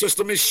farm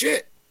system is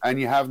shit. And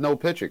you have no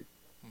pitching.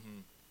 Mm-hmm.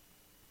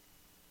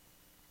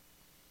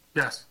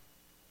 Yes.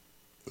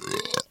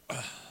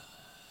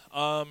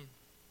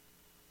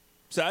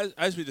 So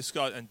as we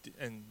discussed,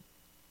 and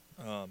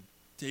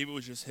David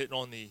was just hitting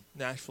on the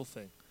Nashville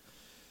thing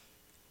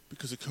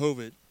because of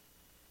COVID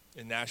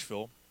in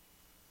Nashville.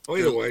 Oh,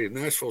 either way,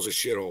 Nashville's a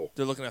shithole.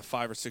 They're looking at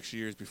 5 or 6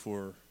 years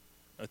before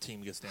a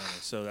team gets down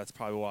there, so that's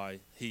probably why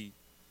he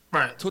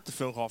took the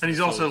phone call. And he's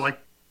also like,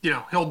 you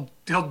know,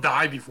 he'll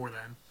die before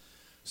then.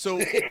 So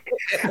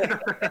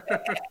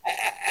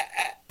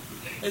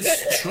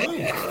it's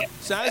true.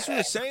 So as we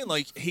were saying,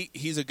 like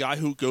he's a guy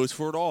who goes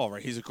for it all,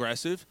 right? He's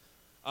aggressive.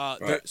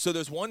 So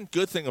there's one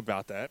good thing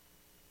about that.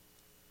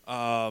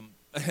 And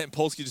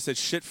Polsky just said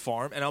shit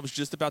farm, and I was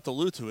just about to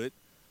allude to it.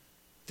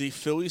 The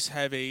Phillies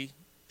have a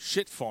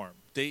shit farm.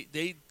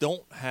 They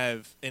don't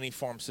have any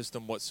farm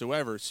system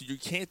whatsoever, so you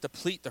can't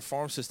deplete the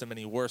farm system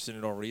any worse than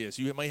it already is.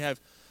 You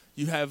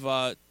have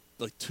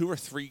like 2 or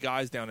 3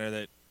 guys down there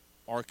that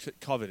are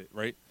coveted,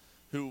 right?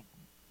 Who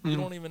you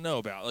don't even know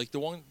about. Like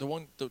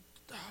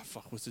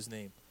what's his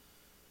name?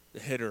 The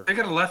hitter. They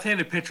got a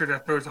left-handed pitcher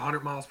that throws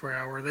 100 miles per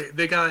hour.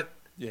 They got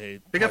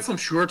some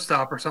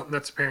shortstop or something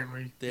that's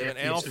apparently. They have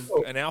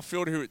an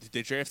outfielder who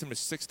they drafted him at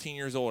 16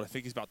 years old. I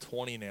think he's about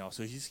 20 now,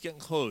 so he's getting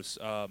close.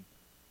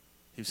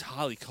 He was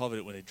highly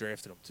coveted when they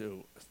drafted him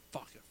too.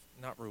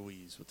 Not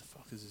Ruiz. What the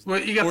fuck is his name?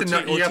 Well, you got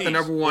the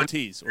number 1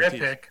 Ortiz. draft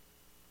pick.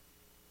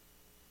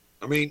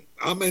 I mean,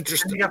 I'm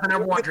interested. You got the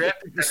number 1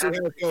 draft pick. To see how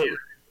it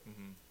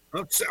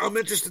goes. I'm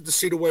interested to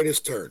see the way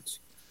this turns.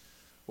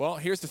 Well,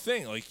 here's the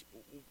thing.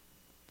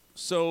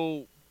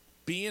 So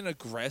being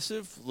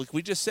aggressive, like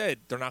we just said,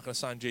 they're not going to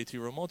sign JT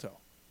Realmuto.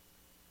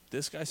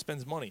 This guy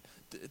spends money.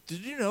 Did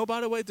you know, by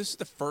the way, this is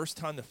the first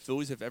time the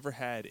Phillies have ever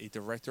had a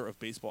director of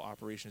baseball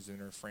operations in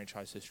their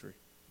franchise history.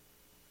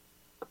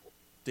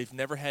 They've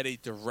never had a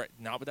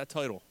not with that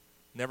title.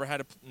 Never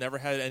had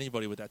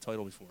anybody with that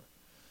title before.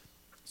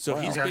 So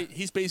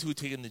he's basically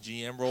taking the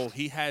GM role.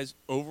 He has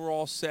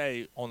overall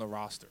say on the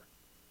roster.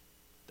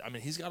 I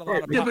mean, he's got a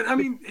lot of. Yeah, but I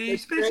mean,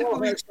 he's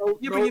basically.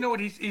 But you know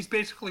what? He's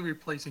basically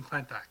replacing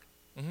Klentak.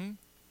 Mm-hmm.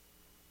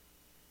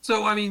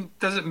 So I mean,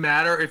 does it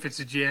matter if it's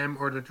a GM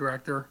or the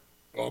director?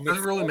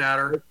 Doesn't really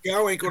matter. If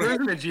there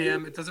isn't a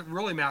GM, it doesn't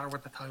really matter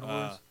what the title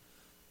is.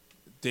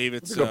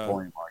 David's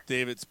point, Mark.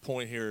 David's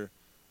point here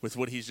with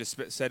what he's just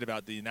said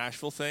about the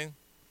Nashville thing,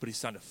 but he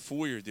signed a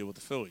 4-year deal with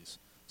the Phillies.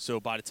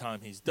 So by the time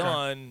he's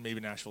done, maybe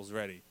Nashville's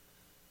ready.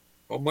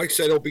 Well, Mike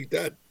said he'll be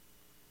dead.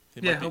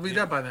 He'll be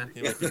dead by then.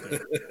 He might be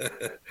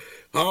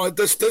dead.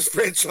 This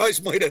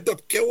franchise might end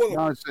up killing him.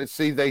 No,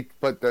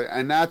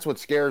 and that's what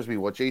scares me.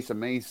 What Jason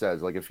May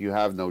says, like if you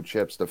have no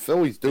chips, the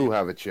Phillies do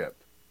have a chip.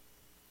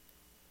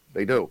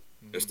 They do.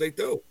 Yes, they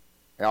do.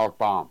 Alec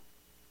Baum.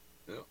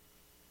 Yeah.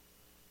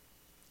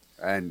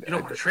 And you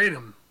don't want to trade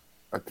him.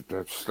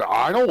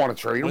 I don't want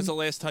to trade him. When's the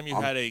last time you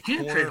had a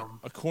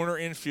corner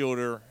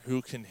infielder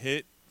who can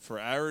hit for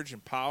average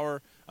and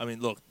power? I mean,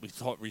 look, we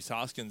thought Rhys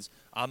Hoskins.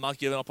 I'm not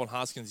giving up on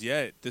Hoskins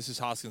yet. This is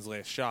Hoskins'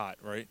 last shot,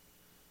 right?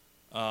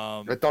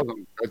 It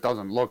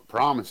doesn't look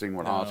promising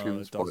with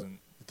Hoskins.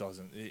 It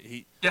doesn't.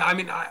 Yeah, I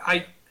mean,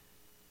 I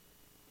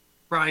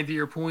Brian, to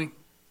your point,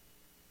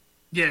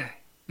 yeah,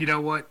 you know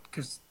what?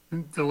 Because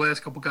the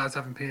last couple guys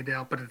haven't panned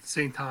out, but at the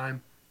same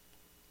time,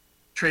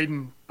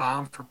 trading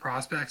Baum for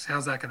prospects,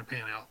 how's that going to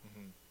pan out?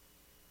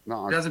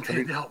 No, it doesn't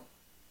pan out.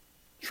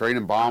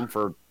 Trading Baum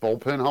for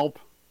bullpen help,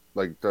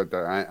 like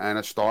and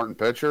a starting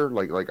pitcher,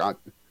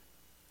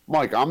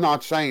 Mike, I'm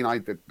not saying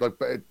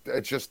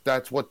it's just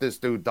that's what this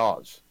dude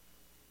does.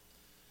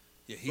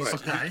 Yeah,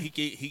 he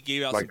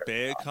gave out some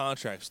bad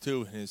contracts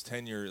too in his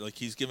tenure. Like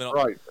he's given up.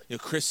 Right.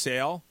 Chris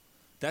Sale,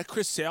 that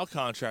Chris Sale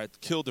contract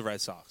killed the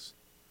Red Sox.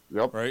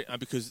 Yep. Right,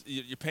 because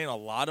you're paying a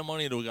lot of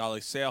money to a guy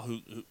like Sale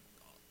who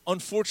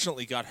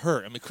unfortunately got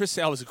hurt. I mean, Chris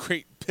Sale was a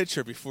great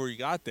pitcher before he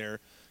got there.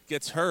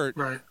 Gets hurt.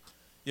 Right.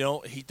 You know,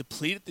 he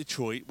depleted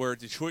Detroit, where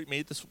Detroit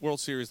made this World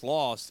Series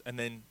lost, and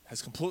then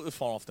has completely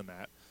fallen off the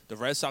map. The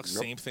Red Sox,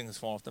 same thing, has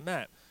fallen off the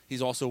map.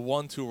 He's also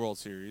won 2 World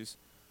Series.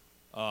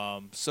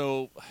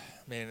 So,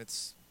 man,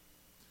 it's.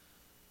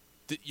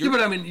 But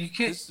I mean, you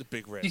can't. This is a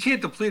big risk. You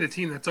can't deplete a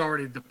team that's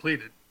already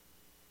depleted.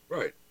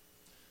 Right.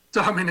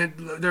 So I mean,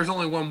 there's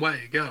only one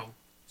way to go.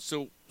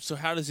 So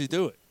how does he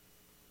do it?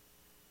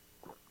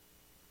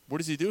 What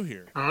does he do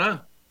here? I don't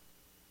know.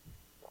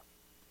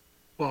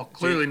 Well,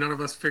 clearly none of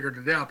us figured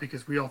it out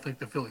because we all think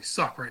the Phillies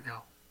suck right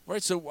now.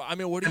 Right. So I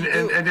mean, what do you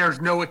do? And there's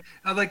no way.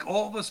 Like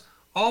all of us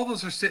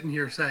are sitting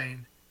here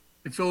saying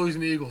the Phillies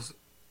and the Eagles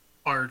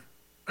are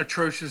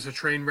atrocious, a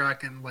train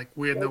wreck, and like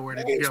we had nowhere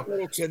to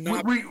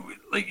go. We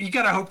like you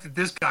got to hope that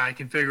this guy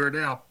can figure it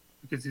out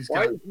because he's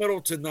Why is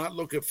Middleton not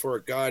looking for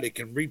a guy that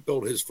can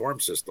rebuild his farm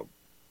system?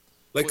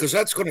 Like, because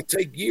that's going to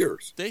take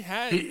years. They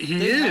had.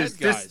 He is.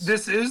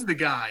 This is the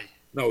guy.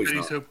 No,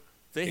 he's not.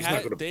 They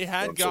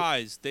had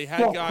guys.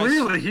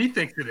 Clearly, he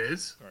thinks it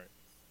is. Right.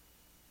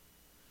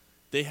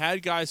 They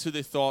had guys who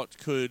they thought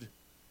could,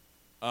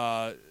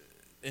 they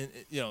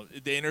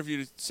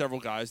interviewed several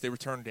guys. They were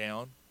turned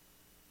down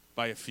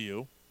by a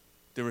few.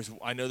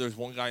 I know there was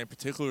one guy in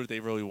particular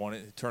they really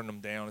wanted. He turned them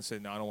down and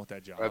said, "No, I don't want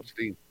that job."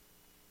 Epstein.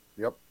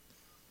 Yep.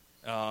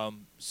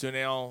 So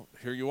now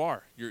here you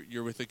are.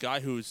 You're with a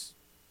guy who's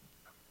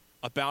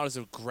about as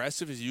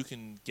aggressive as you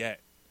can get.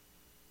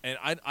 And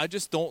I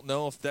just don't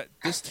know if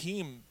this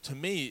team to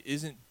me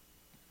isn't.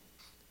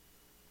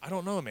 I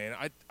don't know, man.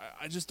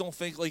 I just don't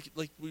think like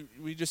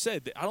we just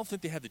said. I don't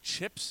think they have the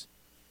chips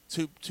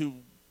to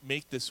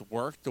make this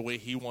work the way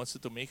he wants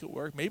it to make it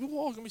work. Maybe we're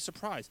all gonna be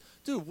surprised,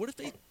 dude. What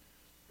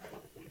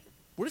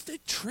if they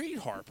trade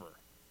Harper?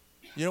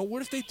 You know,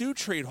 what if they do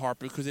trade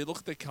Harper because they look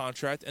at the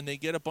contract and they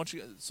get a bunch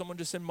of someone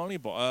just in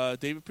Moneyball,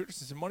 David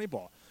Peterson's in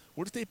Moneyball.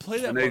 What if they play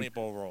that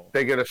Moneyball role?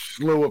 They get a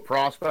slew of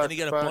prospects. And they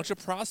get a bunch of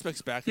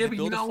prospects back. Yeah, but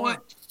you know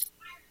what?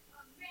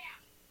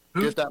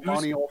 Get that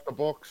money off the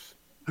books.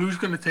 who's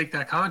going to take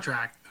that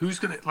contract? Who's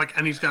going to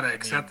and he's got to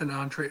accept the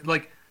non-trade.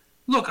 Like,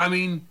 look, I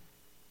mean,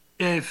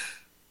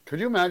 if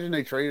could you imagine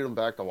they traded him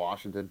back to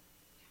Washington?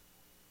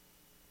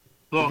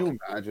 Look, could you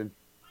imagine?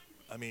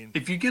 I mean,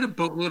 if you get a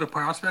boatload of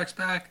prospects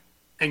back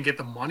and get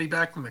the money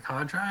back from the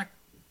contract,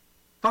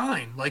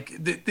 fine. Like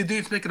the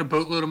dude's making a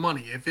boatload of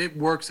money. If it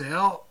works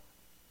out,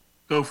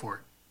 go for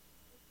it.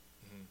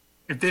 Mm-hmm.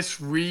 If this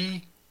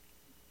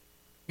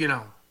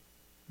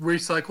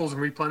recycles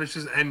and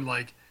replenishes and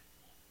like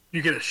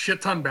you get a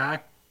shit ton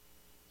back,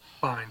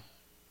 fine.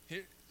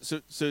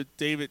 So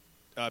David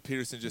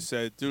Peterson just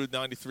said, do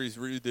 93's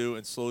redo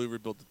and slowly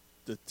rebuild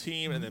the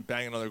team and then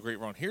bang another great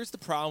run. Here's the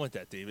problem with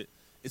that, David.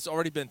 It's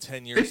already been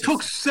 10 years. It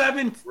took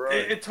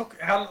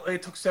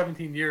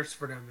 17 years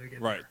for them to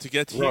get right there. to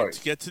get here,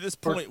 to get to this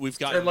point. We've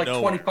gotten like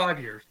nowhere. 25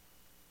 years.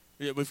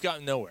 Yeah, we've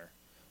gotten nowhere.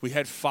 We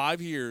had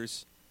 5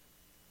 years.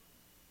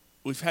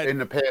 We've had in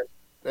the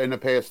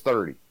past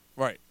 30.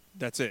 Right,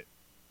 that's it.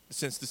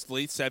 Since the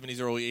late 70s,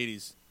 early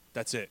 80s,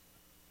 that's it.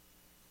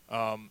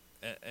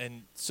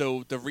 And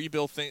so the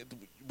rebuild thing,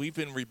 we've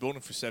been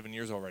rebuilding for 7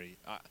 years already.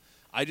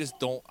 I just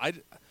don't. I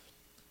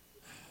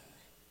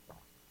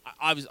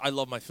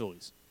love my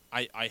Phillies.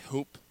 I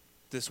hope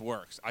this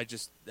works. I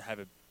just have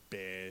a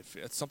bad.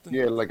 It's something.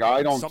 Yeah, like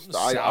I don't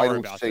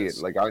about see this.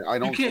 it. Like I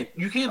don't.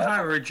 You can't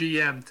hire a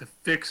GM to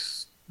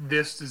fix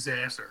this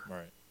disaster.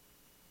 Right.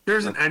 There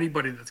isn't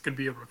anybody that's going to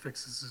be able to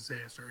fix this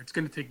disaster. It's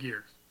going to take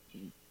years.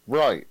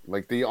 Right.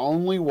 Like the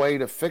only way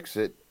to fix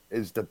it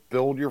is to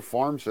build your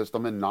farm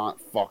system and not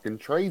fucking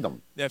trade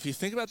them. Now, if you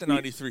think about the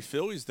 '93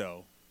 Phillies,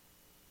 though,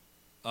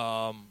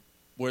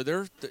 where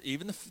they're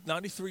even the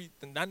 '93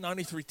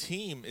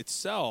 team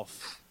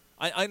itself,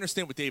 I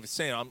understand what David's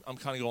saying. I'm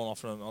kind of going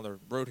off on another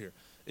road here.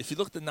 If you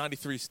look at the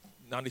 '93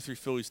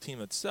 Phillies team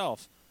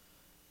itself,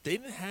 they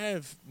didn't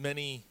have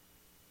many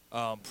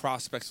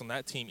prospects on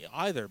that team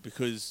either.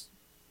 Because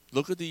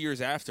look at the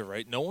years after,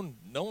 right? No one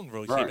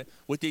really came in.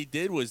 What they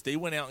did was they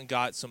went out and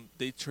got some.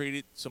 They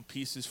traded some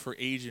pieces for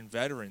aging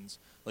veterans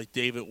like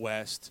David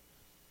West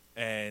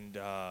and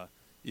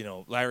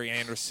Larry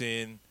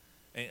Anderson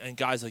and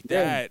guys like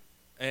that.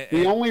 And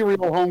the only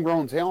real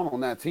homegrown talent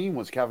on that team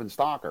was Kevin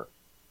Stocker.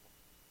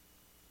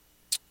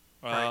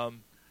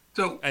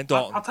 So and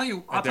Dalton. I'll tell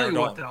you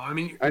what though. I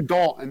mean, and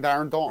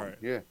Darren Dalton. Right.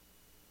 Yeah.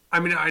 I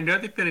mean, I know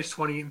they finished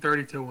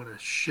 28-32 in a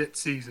shit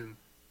season,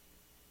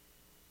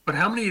 but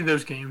how many of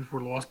those games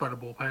were lost by the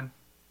bullpen?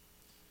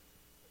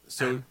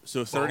 So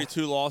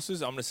 32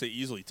 losses. I'm going to say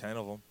easily 10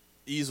 of them.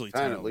 Easily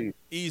 10 at least.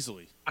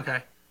 Easily.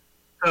 Okay.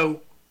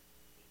 So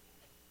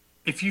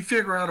if you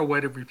figure out a way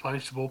to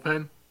replenish the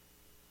bullpen,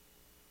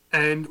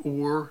 and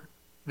or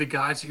the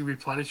guys that you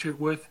replenish it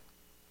with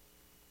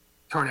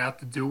turn out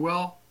to do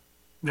well,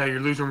 now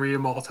you're losing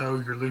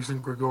Riamalto, you're losing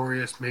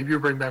Gregorius. Maybe you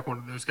bring back one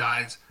of those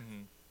guys.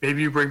 Mm-hmm.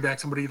 Maybe you bring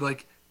back somebody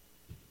like.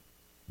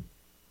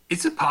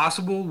 Is it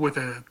possible with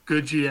a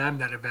good GM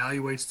that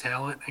evaluates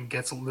talent and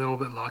gets a little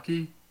bit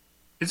lucky?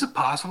 Is it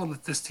possible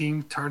that this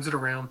team turns it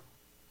around?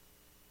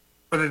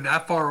 Are they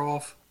that far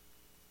off?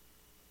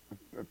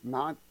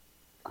 Not.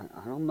 I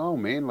don't know,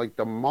 man. Like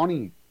the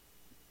money.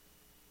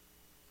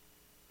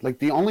 Like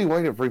the only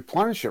way to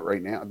replenish it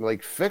right now,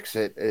 like fix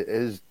it,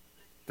 is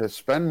to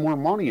spend more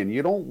money, and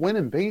you don't win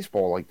in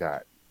baseball like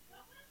that.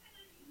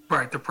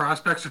 Right, the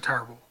prospects are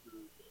terrible.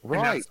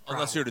 Right,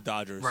 unless you're the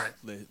Dodgers right.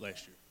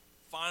 last year.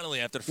 Finally,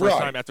 after the first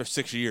time after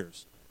 6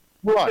 years.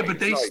 Right, yeah, but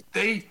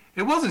they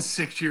it wasn't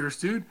 6 years,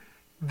 dude.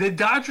 The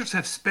Dodgers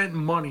have spent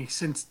money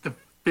since the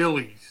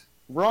Phillies.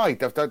 Right,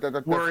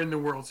 were in the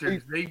World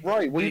Series. We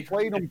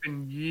played them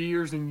in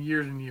years and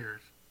years and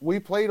years. We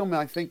played them,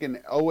 I think, in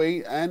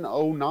 08 and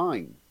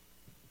 09.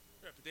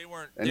 But they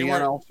weren't.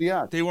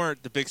 NLCS. They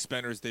weren't the big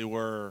spenders they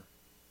were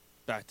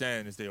back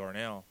then as they are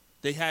now.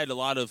 They had a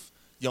lot of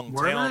young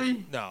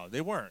talent. No,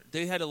 they weren't.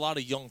 They had a lot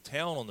of young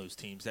talent on those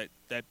teams that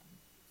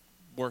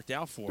worked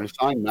out for them. They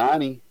signed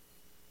Manny.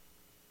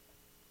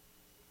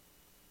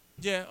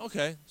 Yeah.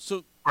 Okay.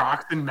 So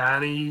Broxton,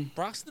 Manny.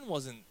 Broxton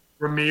wasn't.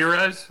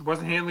 Ramirez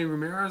wasn't Hanley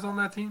Ramirez on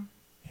that team.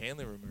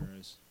 Hanley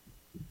Ramirez.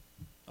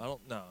 I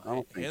don't know. I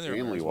don't think Hanley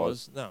Hanley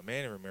was. No,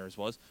 Manny Ramirez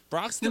was.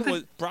 Broxton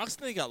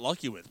they got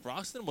lucky with.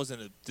 Broxton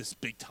wasn't this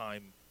big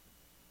time.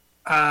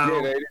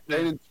 Yeah,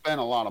 they didn't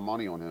spend a lot of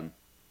money on him.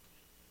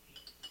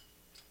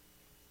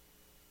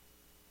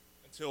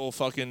 Until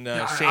fucking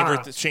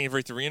Shane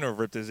Victorino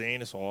ripped his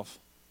anus off.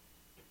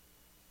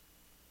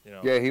 You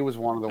know, yeah, he was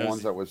one of the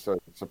ones that was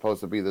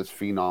supposed to be this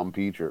phenom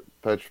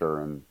pitcher,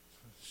 and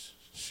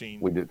Sheen.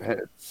 We did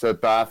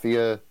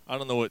Sabathia. I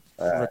don't know what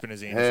ripping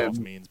his anus off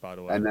means, by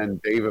the way. And then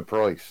David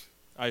Price.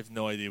 I have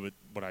no idea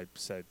what I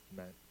said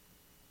meant.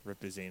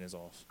 Rip his anus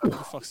off. Who the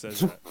fuck says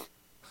that?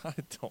 I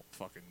don't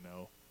fucking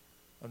know.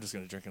 I'm just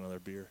gonna drink another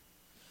beer.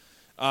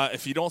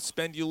 If you don't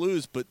spend, you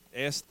lose. But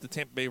ask the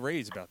Tampa Bay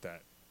Rays about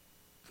that,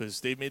 because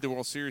they've made the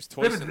World Series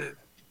twice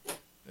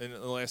in the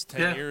last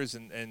 10 years,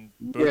 and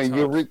both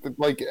times.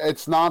 Like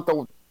it's not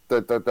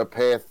the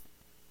path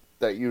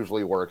that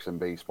usually works in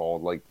baseball,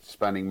 like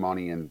spending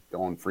money and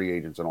on free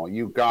agents and all.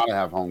 You got to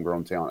have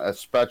homegrown talent,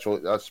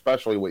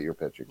 especially with your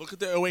pitching. Look at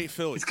the 08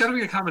 Phillies. It's got to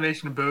be a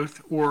combination of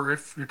both, or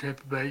if you're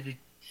Tampa Bay, you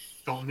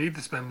don't need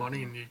to spend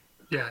money, and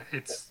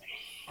it's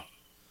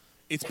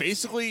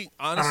basically,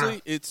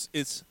 honestly,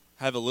 it's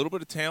have a little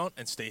bit of talent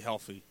and stay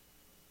healthy.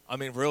 I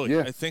mean, really,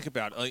 Yeah. think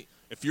about it. Like,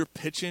 if you're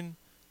pitching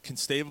can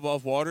stay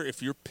above water,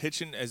 if you're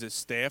pitching as a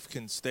staff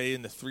can stay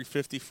in the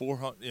 350,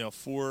 400,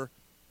 4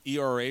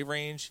 ERA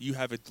range, you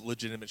have a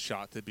legitimate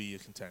shot to be a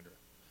contender.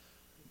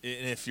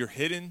 And if you're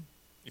hitting,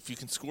 if you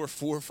can score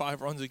 4 or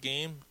 5 runs a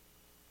game,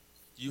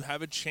 you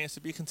have a chance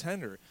to be a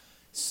contender.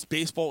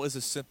 Baseball is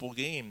a simple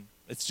game.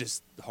 It's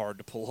just hard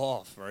to pull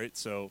off, right?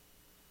 So,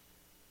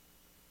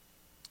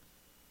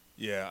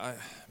 yeah,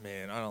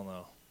 I don't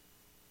know.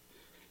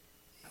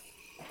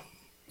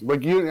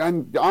 Like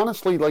and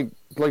honestly, like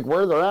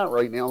where they're at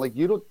right now, like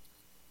you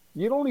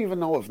don't even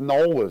know if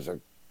Nola is a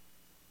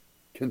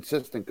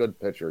consistent good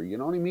pitcher. You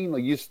know what I mean?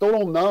 Like you still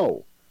don't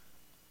know.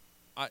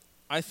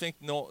 I think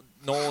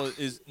Nola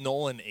is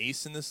an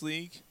ace in this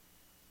league.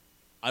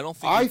 I don't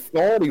think I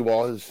thought he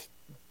was,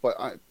 but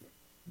I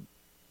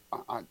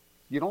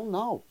you don't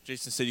know.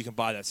 Jason said you can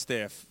buy that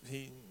staff.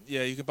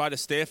 You can buy the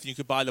staff and you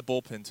can buy the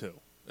bullpen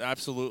too.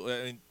 Absolutely.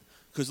 I mean,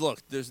 because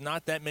look, there's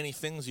not that many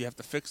things you have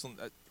to fix.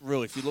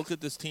 Really, if you look at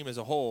this team as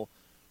a whole,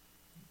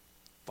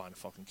 find a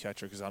fucking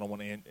catcher because I don't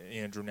want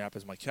Andrew Knapp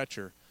as my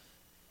catcher.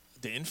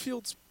 The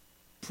infield's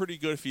pretty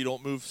good if you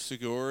don't move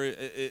Segura,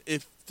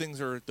 if things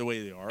are the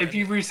way they are. if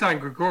you re-sign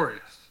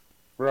Gregorius.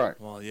 Right.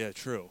 Well, yeah,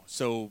 true.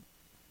 So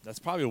that's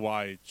probably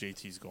why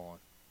JT's gone.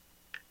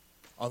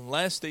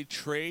 Unless they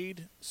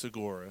trade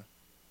Segura,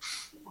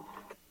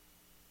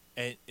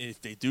 and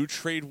if they do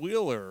trade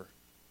Wheeler,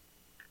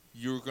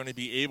 you're going to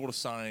be able to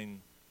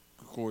sign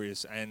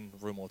Gregorius and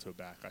Realmuto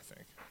back, I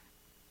think.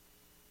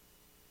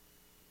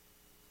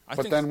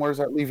 But then where does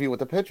that leave you with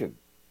the pitching?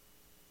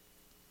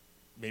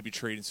 Maybe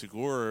trading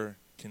Segura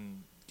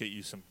can get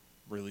you some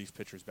relief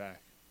pitchers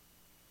back.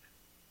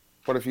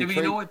 But if you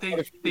you know what?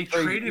 They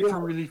traded for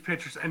relief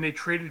pitchers, and they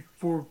traded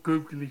for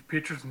good relief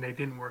pitchers, and they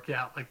didn't work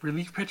out. Like,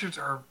 relief pitchers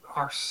are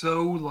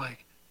so,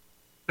 like,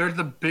 they're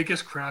the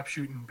biggest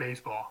crapshoot in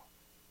baseball.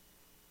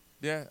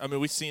 Yeah, I mean,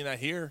 we've seen that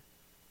here.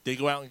 They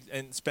go out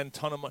and spend a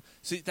ton of money.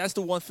 See, that's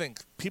the one thing.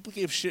 People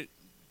gave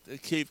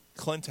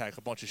Klentak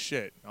a bunch of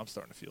shit. I'm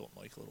starting to feel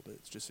Mike a little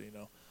bit, just so you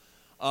know.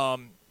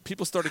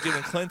 People started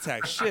giving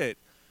Klentak shit.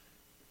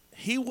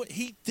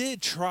 He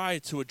did try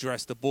to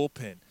address the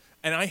bullpen,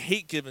 and I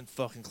hate giving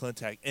fucking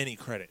Klentak any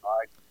credit.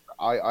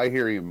 I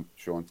hear you,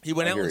 Sean. He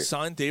went out and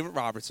signed David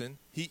Robertson.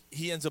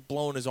 He ends up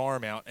blowing his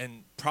arm out,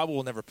 and probably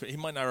will never. He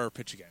might never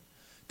pitch again.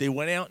 They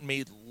went out and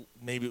made.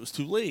 Maybe it was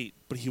too late,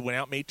 but he went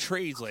out and made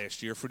trades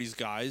last year for these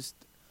guys.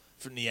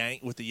 From with the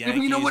Yankees. Yeah, but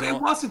you know what? It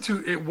wasn't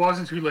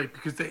too late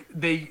because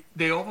they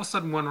all of a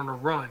sudden went on a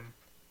run,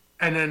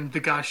 and then the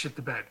guys shit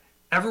the bed.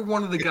 Every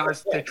one of the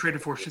guys they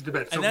traded for shit the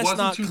bed. So it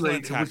wasn't too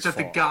late. It was just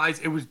the guys.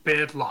 It was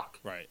bad luck.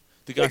 Right.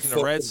 The guys from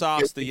the Red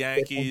Sox, the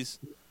Yankees.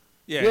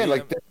 Yeah,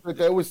 like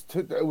there was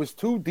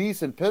two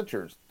decent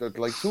pitchers.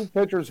 Like two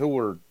pitchers who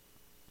were,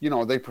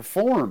 they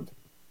performed,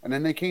 and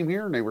then they came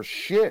here and they were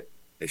shit.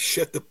 They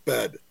shit the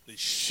bed. They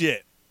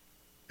shit.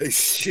 They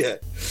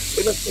shit.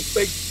 They left the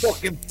big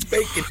fucking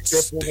bacon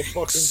strip on the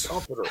fucking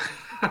comforter.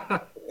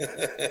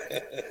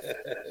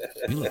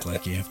 You look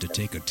like you have to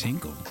take a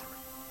tinkle.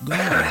 Go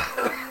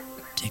ahead.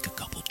 Take a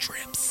couple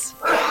trips.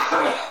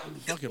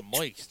 Fucking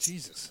mic,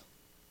 Jesus.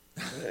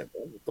 Yeah, man,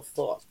 what the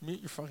fuck?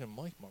 Mute your fucking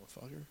mic,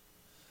 motherfucker.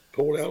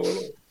 Pull it out a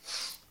little.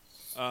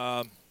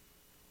 All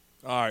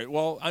right.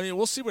 Well, I mean,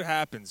 we'll see what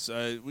happens.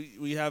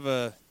 We have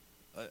an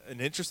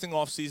interesting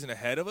offseason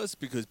ahead of us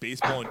because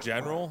baseball in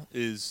general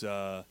is.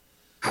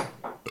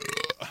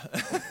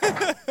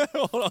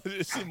 Hold on, did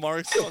you see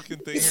Mark's fucking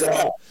thing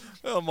here?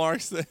 Oh,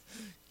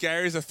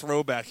 Gary's a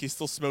throwback. He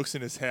still smokes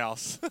in his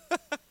house.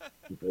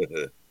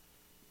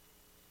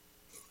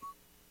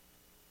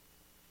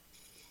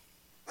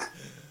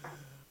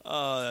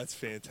 Oh, that's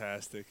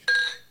fantastic.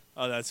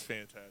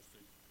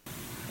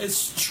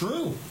 It's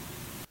true.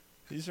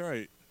 He's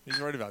right. He's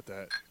right about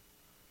that.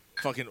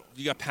 Fucking,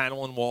 you got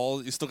panel and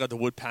walls. You still got the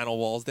wood panel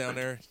walls down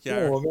there.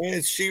 Yeah, oh man,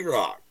 it's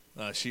sheetrock.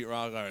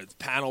 Sheetrock. All right,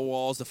 panel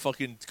walls. The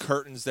fucking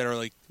curtains that are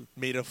like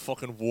made of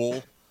fucking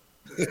wool.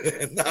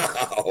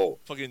 No.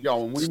 Fucking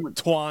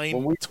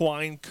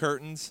twine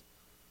curtains.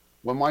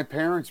 When my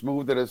parents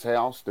moved to this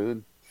house,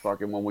 dude,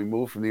 fucking when we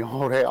moved from the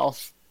old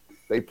house,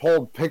 they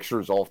pulled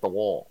pictures off the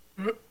wall,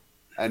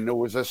 and there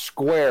was a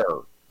square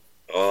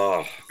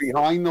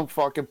behind the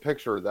fucking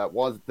picture that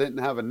didn't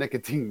have a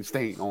nicotine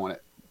stain on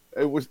it.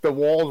 It was the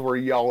walls were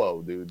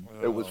yellow, dude.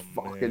 It was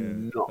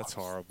fucking nuts. That's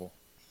horrible.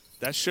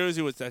 That shows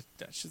you what that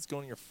shit's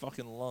going in your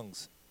fucking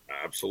lungs.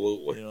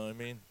 Absolutely. You know what I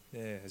mean?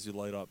 Yeah, as you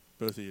light up,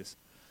 both of you.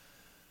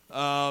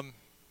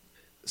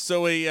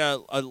 So we're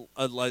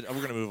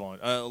gonna move on.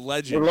 A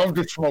legend. I love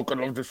to smoke.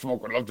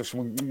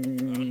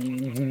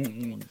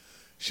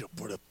 She'll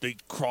put a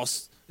big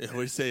cross What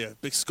do you say? A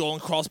big skull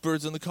and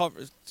crossbones on the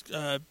cover,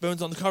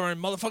 bones on the cover,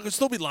 and motherfuckers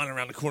still be lying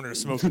around the corner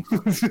smoking.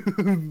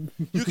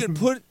 You can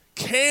put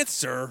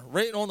cancer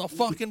right on the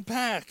fucking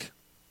pack.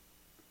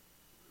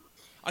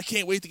 I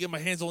can't wait to get my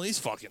hands on these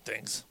fucking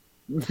things.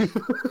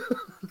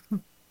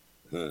 Fucking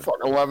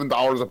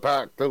 $11 a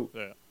pack too.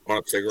 Yeah.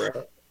 Want a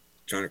cigarette?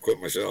 Trying to quit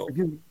myself.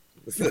 Want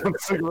a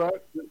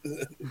cigarette?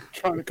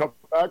 Trying to cut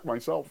back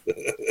myself.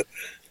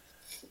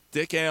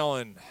 Dick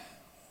Allen,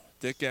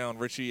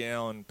 Richie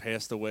Allen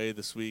passed away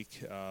this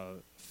week.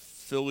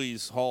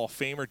 Phillies Hall of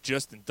Famer,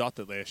 just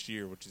inducted last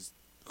year, which is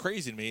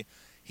crazy to me.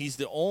 He's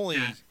the only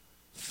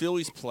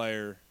Phillies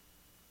player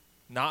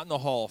not in the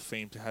Hall of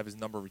Fame to have his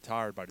number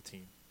retired by the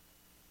team.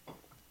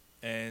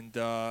 And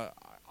I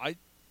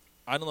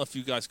don't know if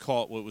you guys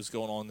caught what was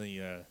going on in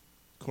the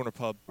Corner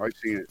Pub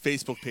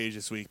Facebook page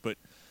this week, but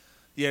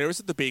yeah, there was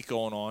a debate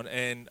going on,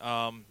 and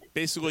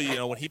basically,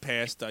 when he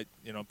passed, I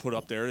put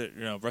up there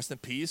that, rest in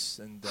peace,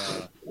 and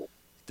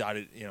died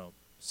at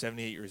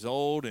 78 years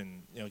old,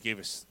 and gave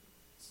us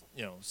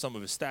some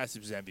of his stats. He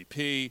was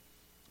MVP,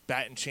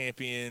 batting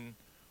champion,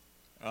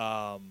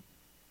 and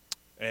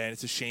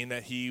it's a shame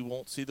that he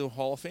won't see the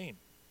Hall of Fame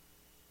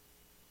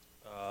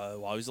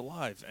while he's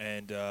alive.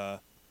 And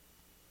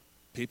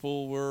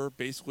people were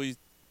basically,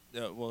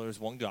 there's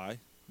one guy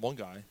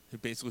who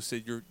basically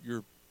said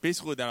you're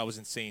basically that I was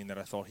insane that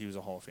I thought he was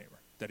a Hall of Famer,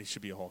 that he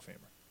should be a Hall of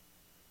Famer.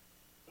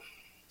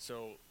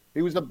 So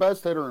he was the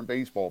best hitter in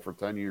baseball for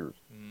 10 years.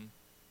 Mm-hmm.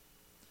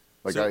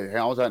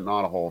 How is that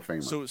not a Hall of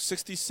Famer? So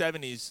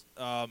 60s,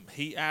 70s,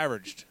 he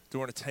averaged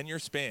during a 10-year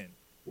span.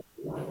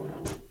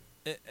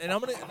 And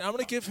I'm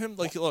gonna give him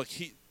look,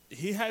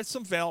 he had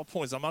some valid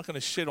points. I'm not gonna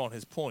shit on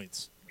his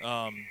points.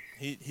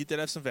 He did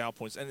have some valid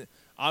points, and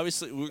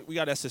obviously we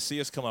got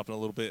SSCS come up in a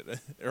little bit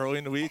early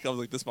in the week. I was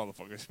like, this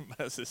motherfucker's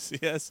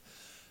SSCS.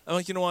 I'm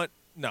like, you know what?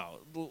 No,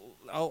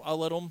 I'll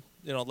let him,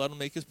 let him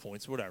make his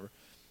points, whatever.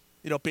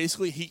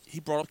 Basically he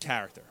brought up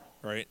character,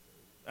 right?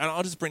 And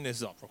I'll just bring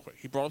this up real quick.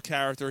 He brought up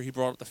character. He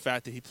brought up the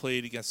fact that he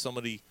played against some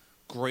of the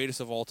greatest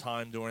of all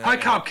time during Ty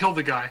Cobb killed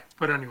a guy,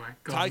 but anyway.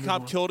 Ty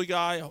Cobb killed a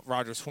guy.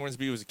 Rogers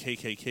Hornsby was a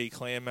KKK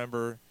Klan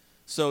member.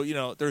 So,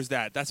 there's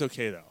that. That's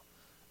okay, though.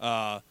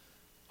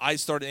 I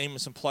started naming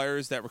some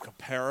players that were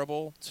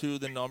comparable to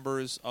the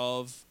numbers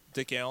of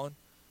Dick Allen.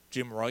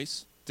 Jim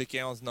Rice. Dick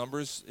Allen's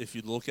numbers, if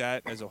you look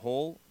at as a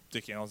whole,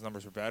 Dick Allen's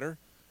numbers are better.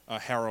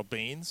 Harold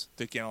Baines,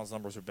 Dick Allen's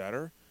numbers are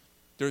better.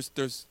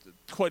 There's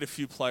quite a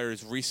few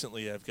players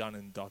recently that have gotten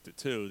inducted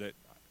too that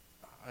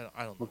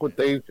I don't know. Look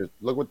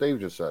what Dave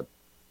just said.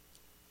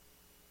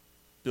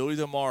 Billy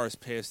DeMars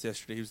passed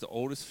yesterday. He was the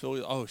oldest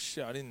Philly. Oh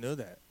shit! I didn't know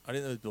that. I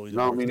didn't know Billy DeMars.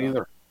 No, me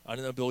neither. I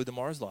didn't know Billy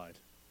DeMars lied.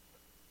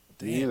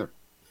 Damn. Me neither.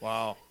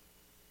 Wow.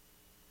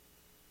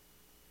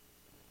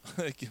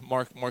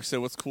 Mark said,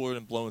 "What's cooler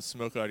than blowing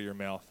smoke out of your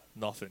mouth?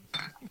 Nothing."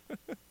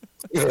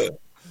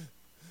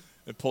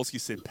 And Polsky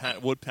said,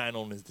 "Wood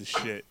paneling is the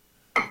shit."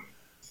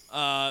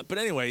 But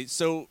anyway,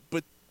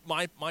 but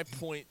my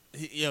point,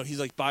 he's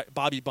like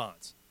Bobby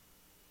Bonds,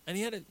 and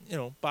he had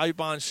Bobby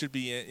Bonds should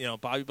be in.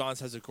 Bobby Bonds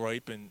has a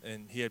gripe,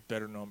 and he had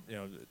better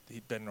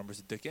better numbers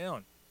than Dick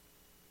Allen.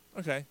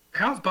 Okay,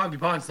 how's Bobby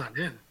Bonds not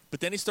in? But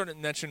then he started to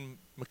mention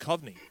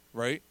McCovney,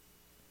 right?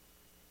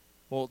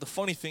 Well, the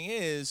funny thing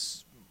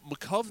is,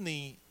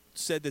 McCovney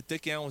said that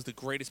Dick Allen was the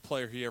greatest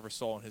player he ever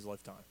saw in his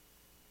lifetime.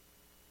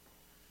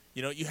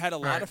 You had a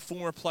lot of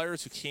former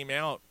players who came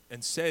out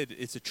and said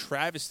it's a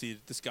travesty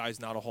that this guy's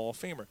not a Hall of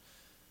Famer.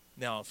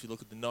 Now, if you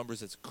look at the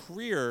numbers as a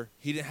career,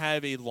 he didn't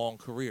have a long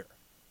career.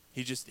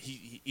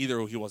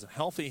 Either he wasn't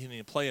healthy, he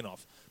didn't play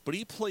enough. But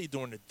he played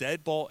during the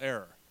dead ball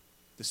era,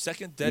 the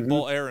second dead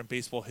ball era in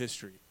baseball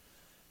history.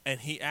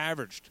 And he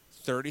averaged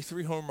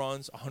 33 home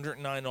runs,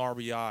 109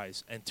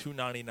 RBIs, and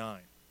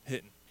 299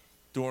 hitting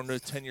during the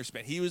 10-year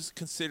span. He was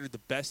considered the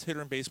best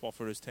hitter in baseball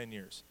for those 10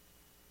 years.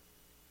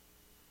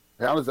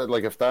 How does that,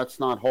 if that's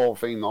not Hall of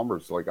Fame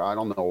numbers, I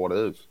don't know what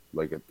is.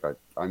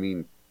 I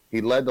mean, he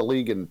led the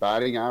league in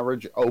batting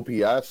average,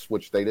 OPS,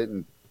 which they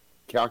didn't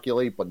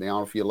calculate, but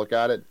now if you look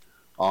at it,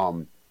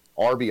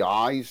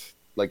 RBIs,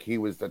 he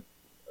was the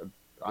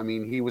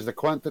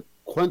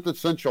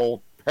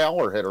quintessential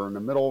power hitter in the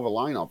middle of a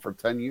lineup for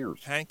 10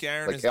 years. Hank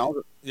Aaron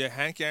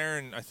Hank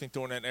Aaron, I think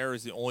during that era,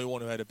 is the only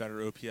one who had a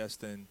better OPS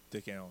than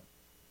Dick Allen.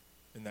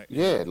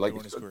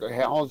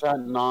 How is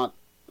that not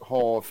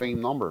Hall of Fame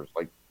numbers?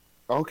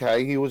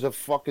 Okay, he was a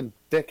fucking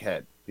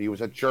dickhead. He was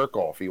a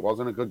jerk-off. He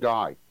wasn't a good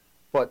guy.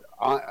 But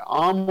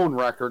I'm on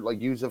record,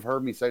 you've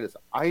heard me say this,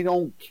 I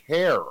don't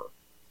care.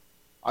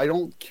 I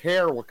don't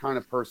care what kind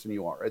of person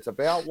you are. It's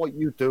about what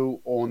you do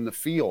on the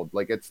field.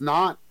 It's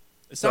not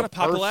a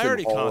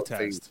popularity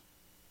contest.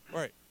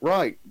 Right.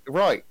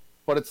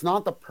 But it's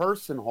not the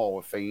person Hall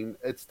of Fame.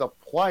 It's the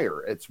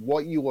player. It's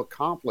what you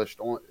accomplished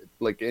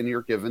in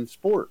your given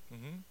sport.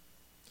 Mm-hmm.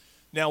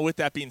 Now, with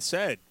that being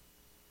said,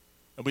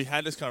 and we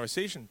had this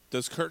conversation,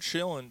 does Curt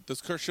Schilling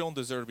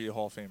deserve to be a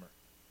Hall of Famer?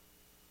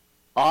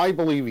 I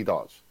believe he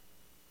does.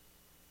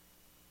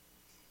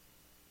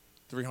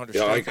 300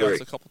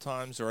 strikeouts a couple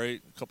times,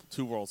 right?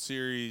 2 World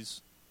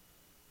Series.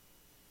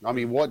 I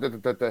mean,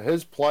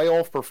 his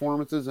playoff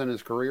performances in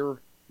his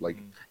career, like.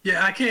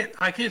 Yeah, I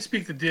can't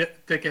speak to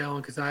Dick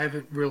Allen because I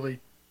haven't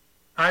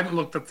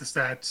looked up the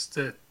stats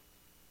to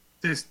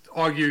just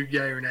argue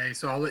yay or nay.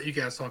 So I'll let you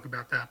guys talk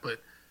about that.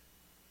 But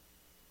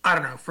I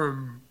don't know,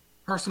 from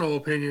personal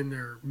opinion,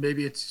 or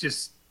maybe it's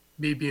just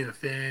me being a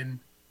fan,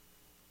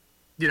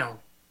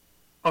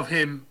 of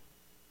him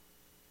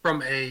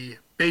from a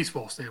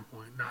baseball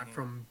standpoint, not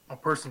from a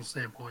personal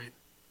standpoint.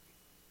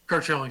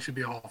 Curt Schilling should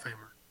be a Hall of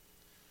Famer.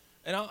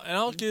 And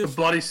I'll give the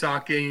bloody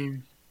sock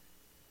game,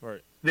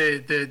 right?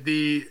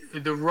 The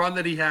run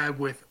that he had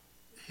with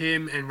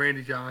him and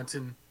Randy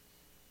Johnson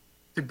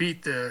to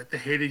beat the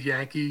hated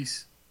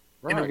Yankees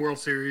in the World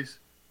Series.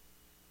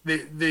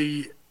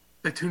 The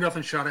 2-0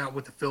 shutout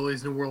with the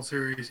Phillies in the World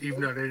Series,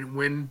 even though they didn't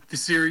win the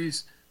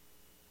series.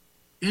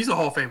 He's a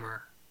Hall of Famer.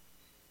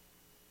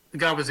 The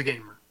guy was a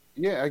gamer.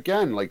 Yeah,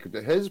 again, like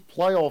his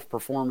playoff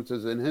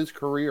performances in his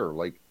career,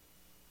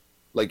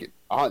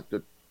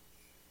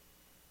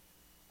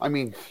 I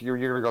mean, you're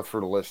gonna go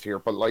through the list here,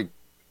 but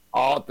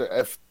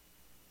if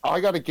I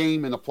got a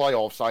game in the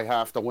playoffs I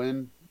have to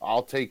win,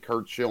 I'll take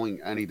Curt Schilling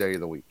any day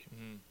of the week.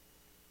 Mm-hmm.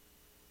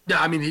 Yeah,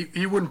 I mean,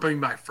 he wouldn't be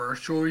my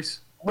first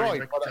choice,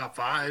 right? Like top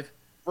 5,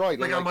 right?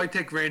 Like I might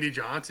take Randy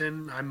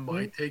Johnson, I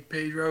might take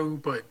Pedro,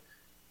 but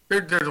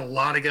there's a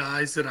lot of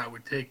guys that I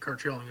would take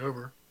Curt Schilling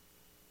over.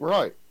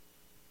 Right.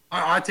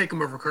 I'd take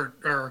him over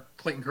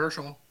Clayton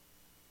Kershaw.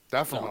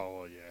 Definitely.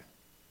 Oh yeah.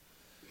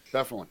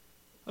 Definitely.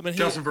 I mean,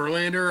 Justin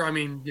Verlander. I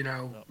mean,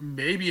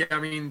 maybe. I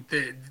mean,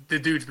 the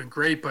dude's been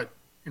great, but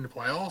in the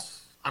playoffs,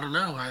 I don't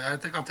know. I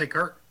think I'll take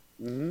Curt.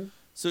 Mm-hmm.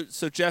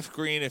 So Jeff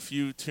Green, if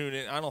you tune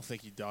in, I don't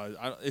think he does.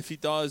 If he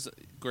does,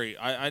 great.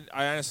 I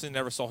honestly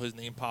never saw his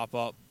name pop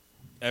up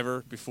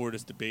ever before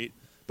this debate.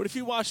 But if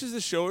he watches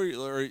the show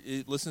or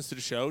he listens to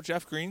the show,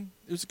 Jeff Green,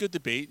 it was a good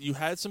debate. You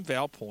had some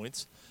valid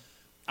points.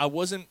 I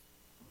didn't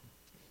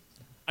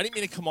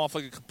mean to come off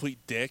like a complete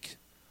dick.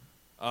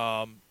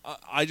 I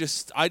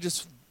just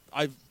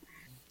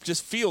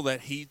feel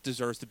that he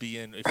deserves to be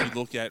in if you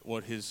look at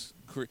what his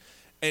career.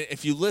 And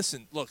if you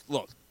listen, look,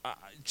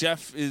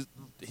 Jeff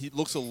he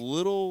looks a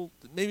little,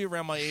 maybe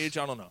around my age,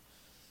 I don't know.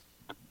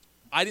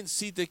 I didn't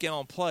see Dick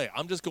Allen play.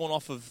 I'm just going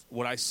off of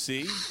what I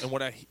see and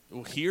what I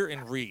hear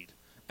and read.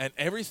 And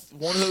every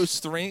one of those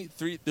three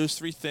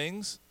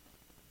things,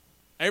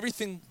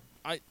 everything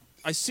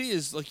I see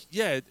is like,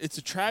 yeah, it's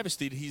a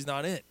travesty that he's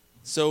not in.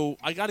 So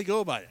I got to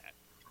go by that.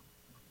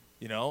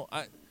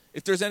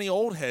 If there's any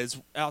old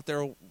heads out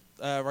there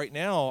right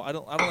now, I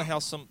don't know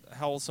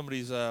how old some of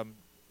these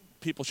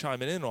people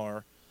chiming in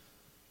are.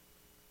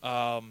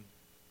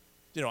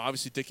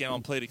 Obviously Dick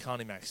Allen played at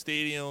Connie Mack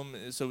Stadium,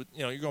 so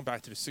you're going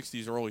back to the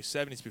 '60s or early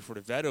 '70s before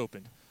the vet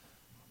opened.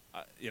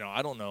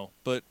 I don't know,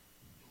 but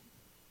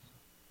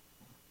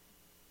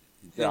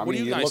yeah, what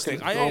do you guys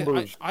think?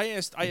 I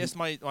asked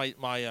my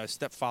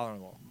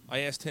stepfather-in-law. I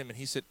asked him, and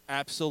he said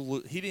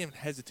absolutely. He didn't even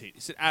hesitate.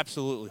 He said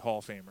absolutely Hall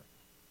of Famer.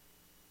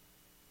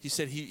 He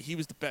said he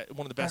was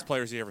one of the best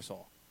players he ever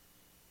saw.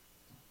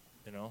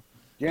 Yeah,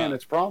 and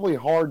it's probably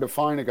hard to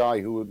find a guy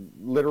who would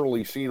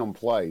literally seen him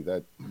play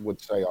that would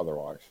say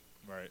otherwise.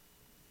 Right.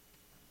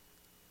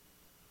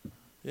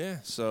 Yeah.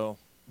 So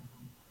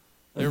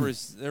there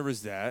was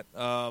that.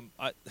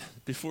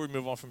 Before we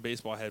move on from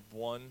baseball, I had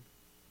one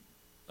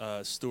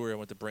story I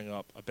want to bring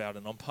up about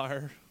an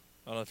umpire.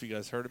 I don't know if you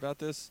guys heard about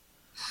this.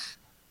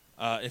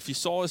 If you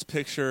saw his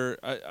picture,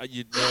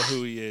 you'd know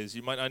who he is.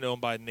 You might not know him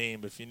by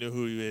name, but if you knew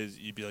who he is,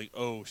 you'd be like,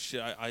 "Oh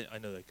shit, I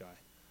know that guy."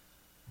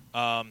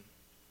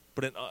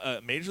 But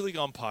a major league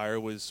umpire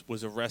was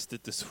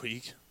arrested this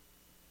week.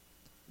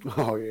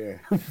 Oh yeah,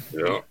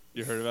 yeah.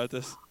 You heard about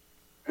this?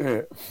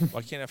 Yeah.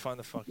 Why can't I find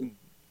the fucking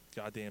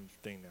goddamn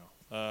thing now?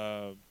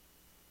 Of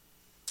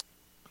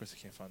course,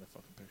 I can't find the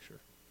fucking picture.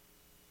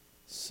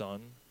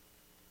 Son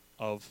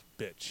of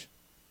bitch.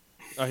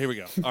 Oh, here we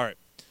go. All right.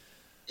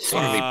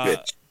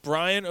 Bitch.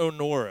 Brian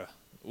O'Nora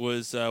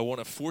was one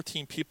of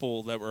 14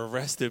 people that were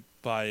arrested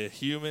by a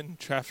human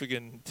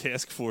trafficking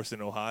task force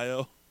in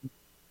Ohio.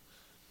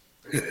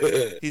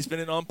 He's been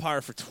an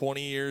umpire for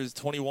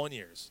 21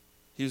 years.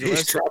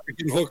 He's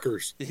trafficking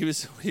hookers. He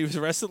was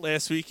arrested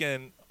last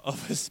weekend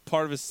as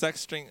part of his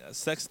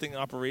sexting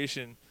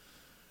operation.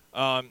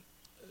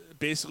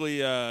 Basically,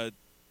 that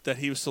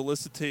he was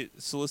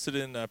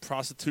soliciting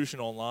prostitution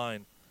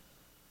online.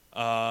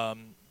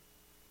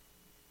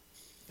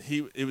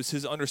 It was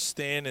his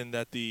understanding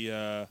that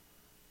the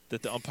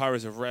umpire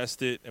was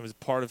arrested and was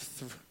part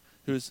of.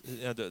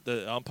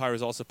 The umpire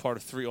was also part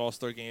of 3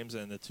 All-Star games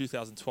and the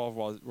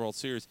 2012 World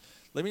Series.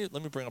 Let me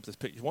bring up this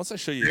picture. Once I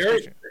show you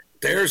this picture,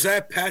 there's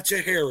that patch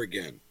of hair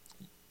again.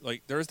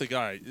 Like there's the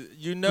guy.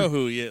 You know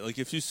who he is. Like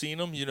if you've seen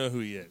him, you know who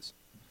he is.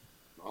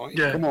 Oh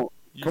yeah. Come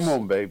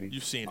on, baby.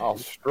 You've seen it. I'll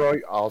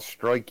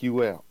strike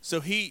you out.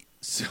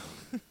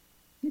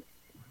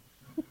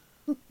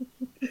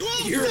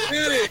 You're out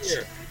of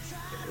here.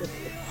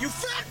 You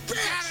fat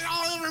bitch!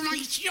 All over my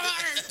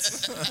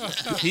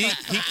shirt! he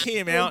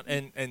came out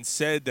and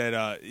said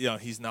that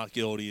he's not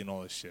guilty and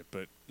all this shit,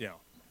 but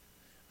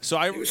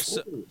So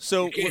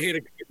You can't hit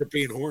a kid for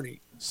being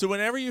horny. So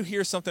whenever you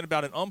hear something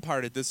about an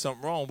umpire that did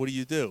something wrong, what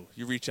do?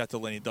 You reach out to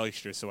Lenny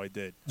Dykstra, so I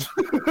did.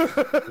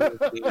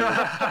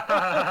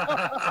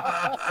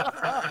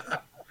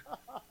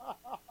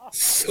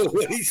 So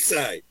what did he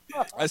say?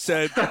 I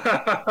said,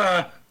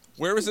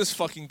 "Where was this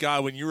fucking guy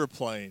when you were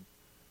playing?"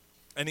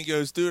 And he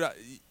goes, "Dude,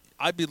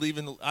 I would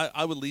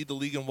lead the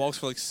league in walks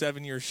for like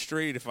 7 years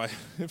straight if I had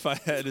this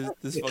fucking,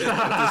 if this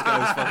guy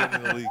was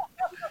fucking in the league."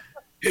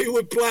 He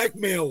would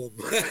blackmail him.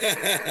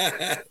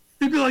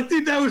 He'd be like,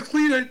 "Dude,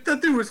 that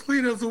dude was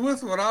clean as a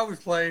whistle when I was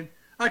playing.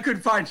 I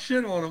couldn't find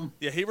shit on him."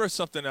 Yeah, he wrote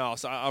something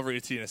else. I'll read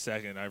it to you in a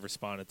second. I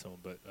responded to him,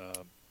 but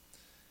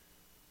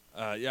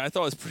yeah, I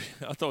thought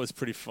it was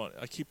pretty fun.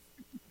 I keep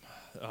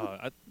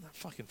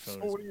fucking phone.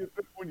 So what do you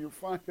think when you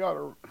find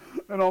out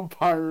an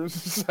umpire is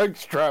a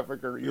sex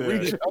trafficker? You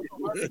reach out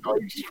to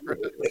Dykstra.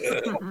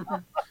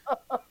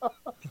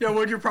 Yeah,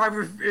 what'd your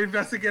private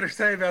investigator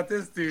say about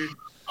this dude?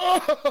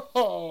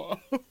 Oh,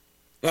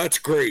 that's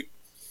great.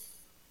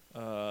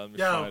 Let me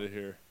find it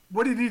here.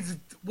 What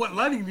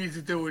Lenny needs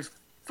to do is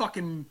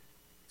fucking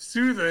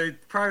sue the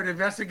private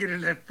investigator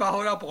that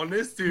followed up on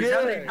this dude.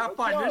 How did he not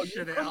find this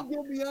shit out?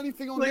 Give me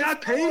anything on Like, this I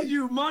paid part.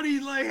 you money.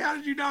 Like, how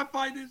did you not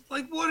find this?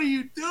 Like, what are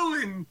you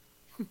doing?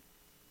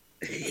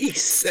 He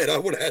said I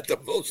would have had the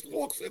most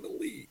walks in the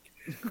league.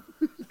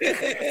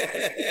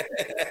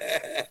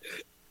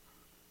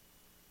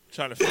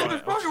 Trying to find.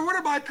 Motherfucker, what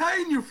am I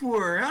paying you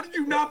for? How did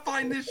you not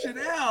find this shit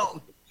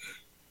out?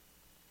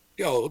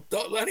 Yo,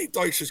 Lenny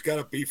Dykstra's got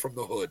to be from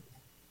the hood.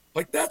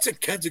 Like, that's a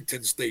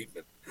Kensington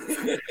statement.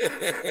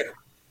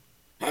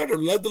 I'd have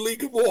led the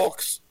league in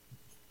walks.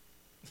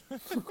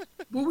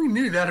 Well, we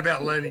knew that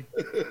about Lenny.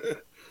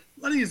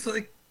 Lenny's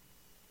like,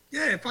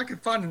 yeah, if I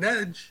could find an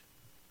edge.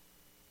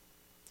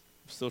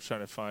 I'm still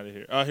trying to find it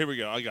here. Oh, here we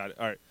go. I got it.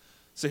 All right.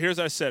 So here's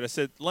what I said. I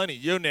said, Lenny,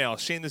 yo now,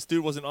 shame this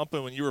dude wasn't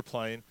umping when you were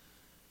playing.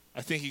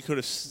 I think he could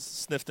have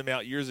sniffed him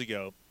out years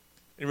ago.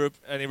 And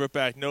he wrote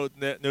back, no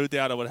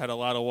doubt I would have had a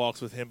lot of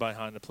walks with him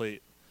behind the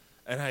plate.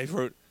 And I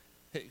wrote,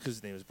 because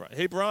his name is Brian.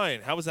 Hey,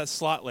 Brian, how was that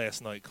slot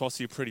last night?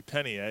 Cost you a pretty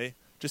penny, eh?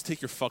 Just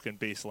take your fucking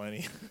base,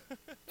 Lenny.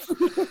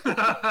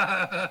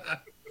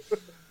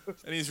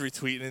 And he's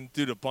retweeting, and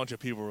dude, a bunch of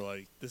people were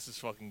like, this is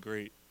fucking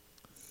great.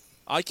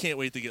 I can't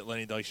wait to get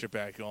Lenny Dykstra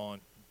back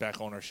on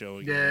our show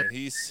again.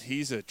 Yeah.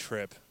 He's a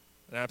trip,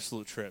 an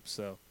absolute trip.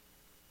 So,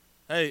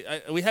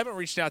 hey, we haven't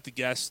reached out to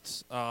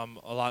guests a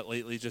lot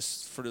lately,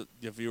 just for the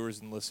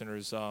viewers and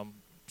listeners.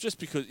 Just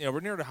because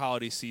we're near the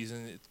holiday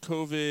season,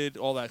 COVID,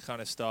 all that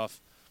kind of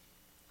stuff.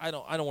 I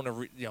don't want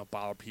to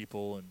bother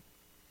people and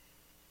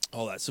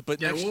all that. So, but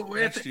yeah,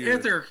 next year,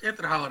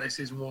 after the holiday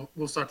season,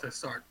 we'll start.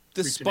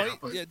 Despite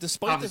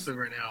obviously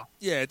right now.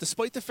 Yeah,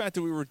 despite the fact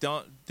that we were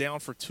down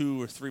for 2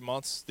 or 3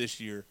 months this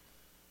year,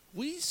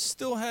 we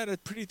still had a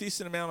pretty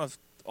decent amount of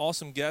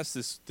awesome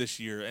guests this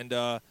year.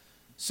 And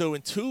so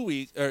in 2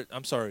 weeks,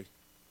 I'm sorry,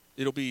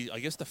 it'll be I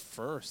guess the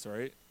 1st,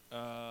 right?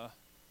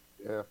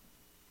 Yeah.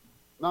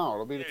 No,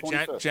 it'll be the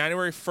 25th.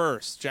 January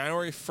 1st.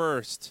 January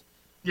 1st.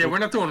 Yeah, we're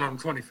not doing it on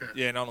the 25th.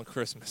 Yeah, not on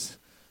Christmas.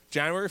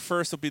 January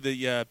 1st will be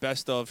the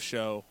best of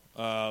show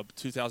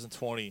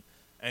 2020.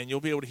 And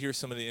you'll be able to hear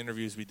some of the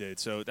interviews we did.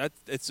 So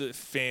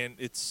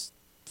it's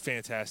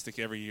fantastic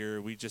every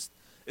year. It's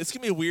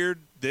gonna be weird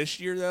this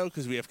year though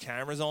because we have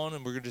cameras on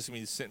and we're just gonna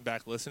be sitting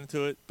back listening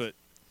to it. But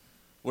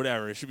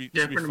whatever, it should be.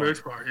 Yeah, for the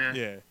most part, yeah.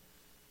 Yeah.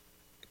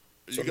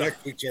 So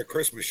next week's our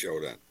Christmas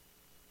show then.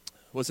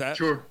 What's that?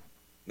 Sure.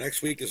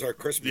 Next week is our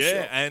Christmas show.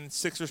 Yeah, and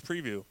Sixers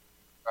preview.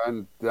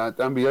 And that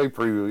NBA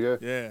preview,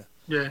 yeah. Yeah.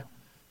 Yeah.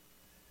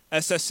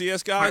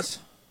 SSCS guys.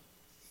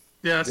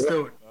 Yeah, let's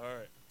do it. All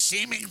right.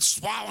 Seeming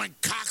swallowing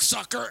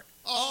cocksucker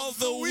of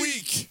the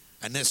week.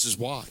 And this is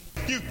why.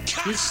 You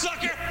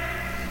cocksucker!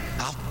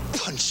 I'll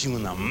punch you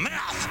in the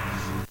mouth.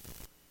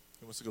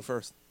 Who wants to go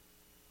first?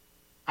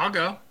 I'll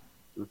go.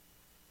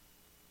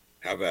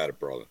 How about it,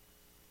 brother?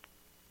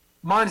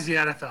 Mine's the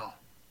NFL.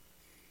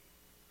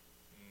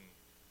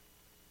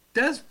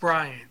 Des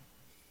Bryant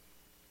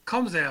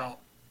comes out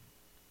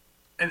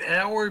an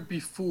hour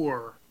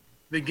before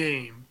the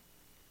game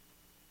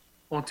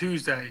on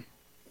Tuesday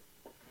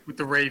with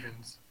the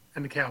Ravens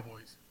and the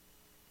Cowboys.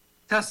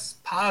 Tests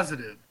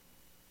positive.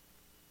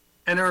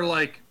 And they're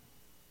like,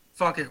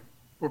 fuck it,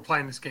 we're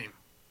playing this game.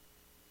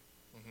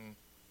 Mm-hmm.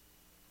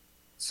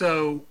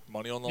 So,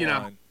 money on the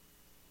line.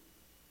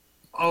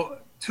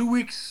 2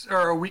 weeks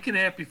or a week and a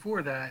half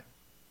before that,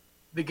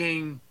 the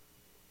game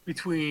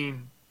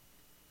between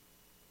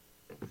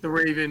the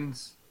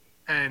Ravens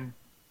and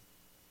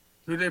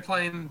who they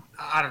playing?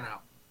 I don't know.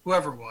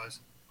 Whoever it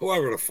was.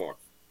 Whoever the fuck.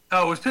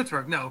 Oh, it was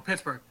Pittsburgh. No,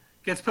 Pittsburgh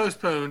gets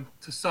postponed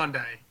to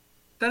Sunday.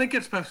 Then it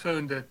gets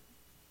postponed to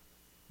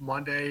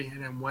Monday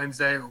and then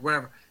Wednesday or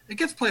whatever. It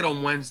gets played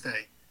on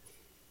Wednesday.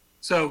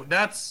 So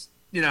that's,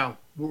 we're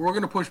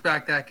going to push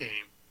back that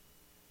game.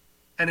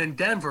 And then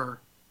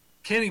Denver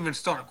can't even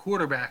start a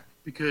quarterback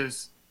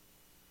because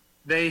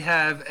they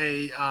have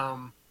a,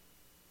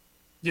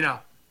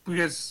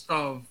 because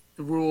of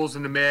the rules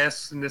and the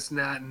masks and this and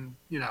that. And,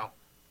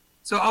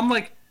 so I'm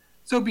like,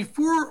 So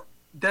before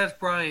Des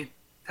Bryant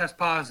tests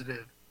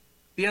positive,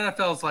 the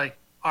NFL's like,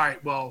 all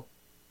right, well,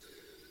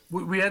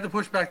 we had to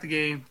push back the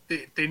game.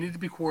 They need to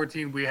be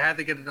quarantined. We had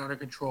to get it under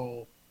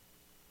control.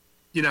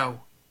 You know,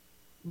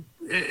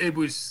 it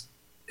was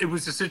a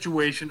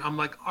situation. I'm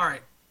like, all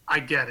right, I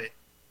get it.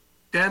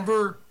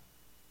 Denver,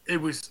 it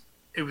was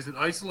an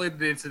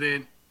isolated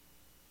incident.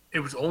 It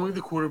was only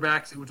the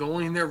quarterbacks. It was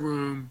only in their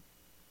room.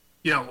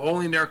 You know,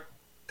 only in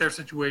their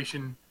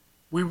situation.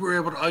 We were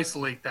able to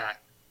isolate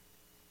that.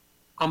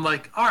 I'm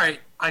like, all right,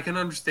 I can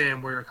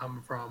understand where you're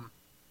coming from.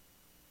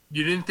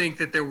 You didn't think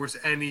that there was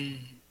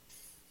any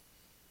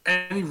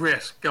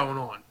risk going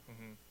on.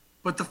 Mm-hmm.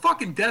 But the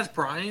fucking Des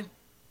Bryant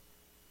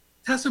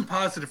testing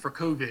positive for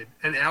COVID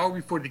an hour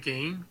before the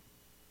game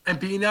and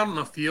being out on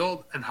the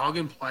field and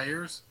hugging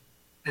players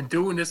and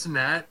doing this and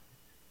that,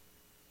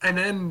 and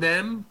then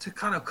them to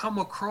kind of come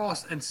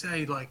across and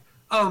say, like,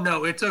 oh,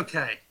 no, it's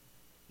okay.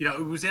 You know,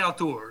 it was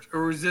outdoors,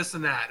 or it was this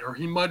and that, or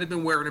he might have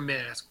been wearing a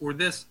mask, or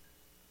this.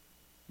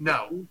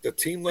 No. The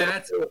team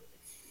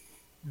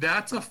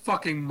that's a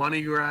fucking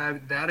money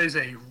grab. That is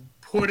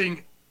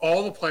putting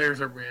all the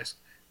players at risk.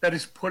 That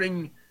is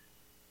putting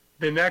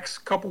the next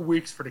couple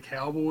weeks for the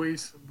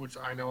Cowboys, which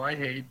I know I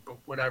hate, but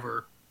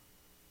whatever.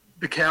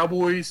 The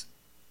Cowboys,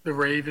 the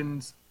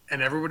Ravens,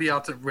 and everybody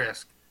else at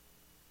risk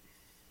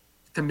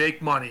to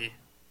make money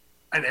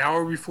an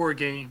hour before a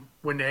game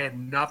when they had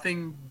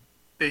nothing.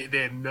 They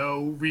had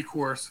no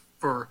recourse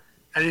for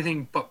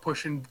anything but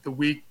pushing the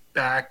week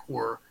back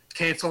or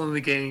canceling the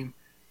game.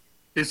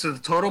 It's a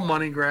total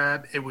money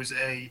grab. It was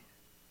a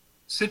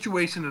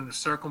situation and a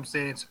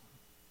circumstance.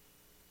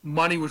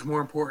 Money was more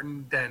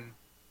important than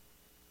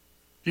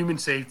human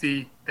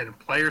safety, than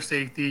player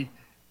safety,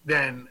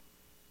 than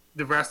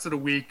the rest of the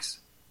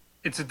weeks.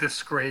 It's a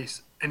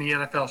disgrace, and the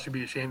NFL should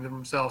be ashamed of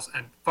themselves,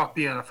 and fuck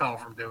the NFL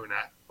from doing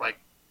that. Like,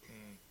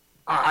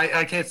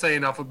 I can't say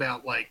enough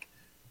about, like,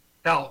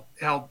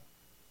 how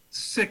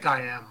sick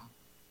I am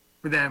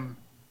for them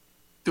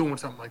doing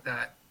something like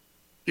that,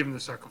 given the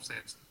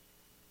circumstances.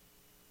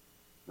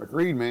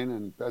 Agreed, man.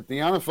 And the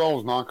NFL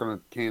is not going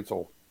to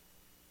cancel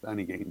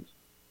any games.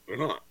 They're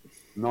not.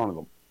 None of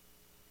them.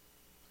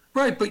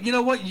 Right, but you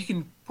know what? You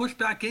can push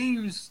back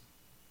games,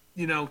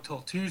 you know,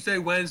 till Tuesday,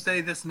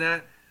 Wednesday, this and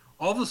that.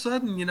 All of a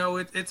sudden, you know,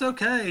 it's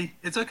okay.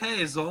 It's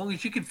okay as long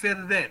as you can fit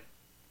it in.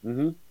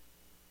 Mm-hmm.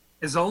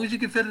 As long as you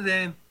can fit it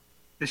in,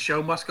 the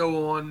show must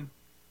go on.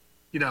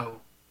 You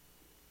know,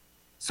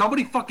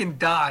 somebody fucking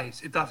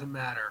dies, it doesn't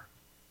matter.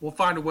 We'll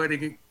find a way to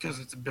get, because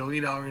it's a $1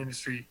 billion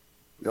industry.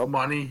 Yep.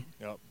 Money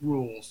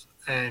rules,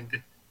 and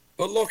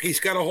but look, he's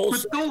got a whole.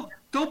 But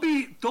don't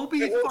be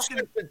fucking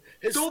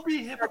don't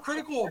be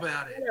hypocritical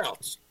about it.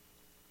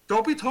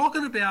 Don't be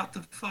talking about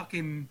the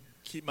fucking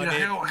keep my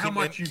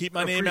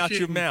name out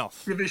your mouth.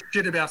 Give a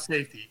shit about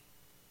safety.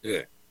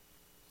 Yeah.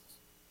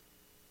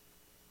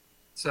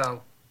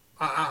 So,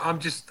 I'm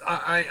just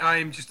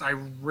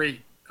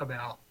irate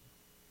about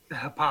the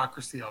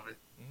hypocrisy of it.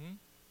 Mm-hmm.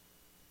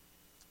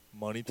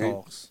 Money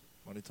talks.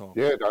 Money talks.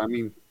 Yeah, I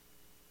mean,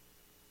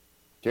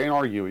 can't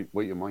argue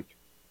with you, Mike.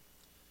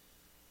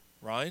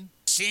 Ryan?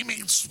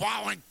 Seeming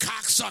swallowing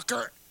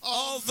cocksucker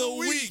of the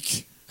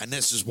week. And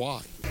this is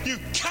why. You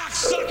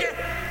cocksucker!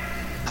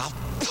 I'll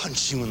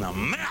punch you in the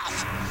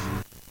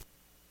mouth.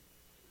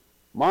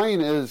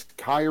 Mine is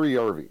Kyrie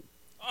Irving.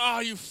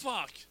 Oh, you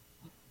fuck.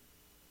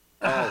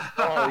 Oh,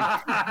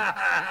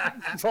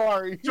 sorry.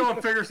 Sorry.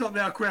 John, figure something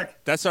out quick.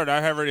 That's all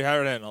right. I already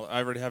have it in.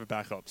 I already have it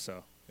back up,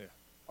 so, yeah.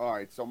 All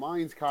right, so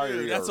mine's Kyrie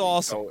Irving. That's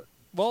awesome. So,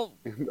 well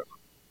he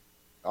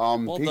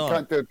done.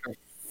 cut the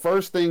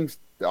first things,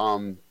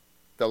 the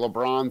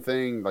LeBron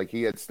thing, like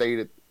he had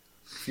stated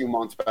a few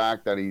months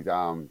back that he's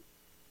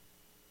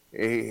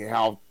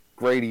how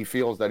great he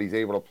feels that he's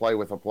able to play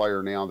with a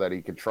player now that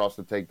he can trust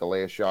to take the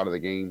last shot of the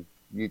game.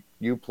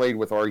 You played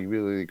with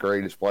arguably the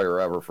greatest player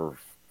ever for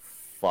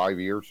 4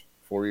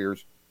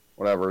 years,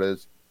 whatever it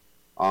is.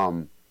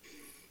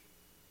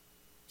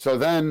 So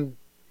then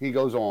he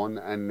goes on,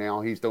 and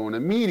now he's doing a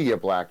media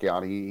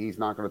blackout. He's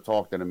not going to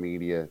talk to the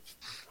media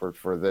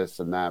for this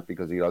and that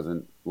because he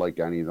doesn't like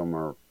any of them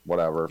or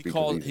whatever. He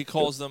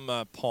calls them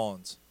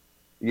pawns.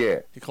 Yeah.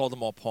 He called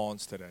them all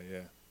pawns today,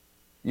 yeah.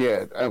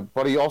 Yeah,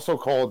 but he also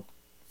called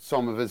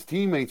some of his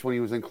teammates when he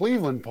was in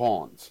Cleveland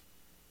pawns.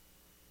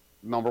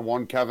 Number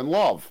one, Kevin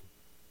Love.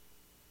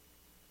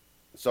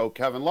 So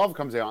Kevin Love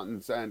comes out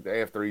and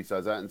after he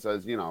says that and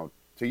says, you know,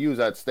 to use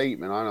that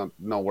statement, I don't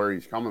know where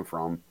he's coming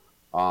from.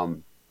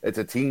 It's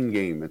a team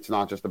game. It's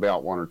not just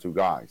about one or two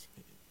guys.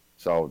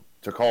 So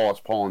to call us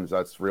pawns,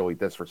 that's really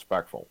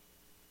disrespectful.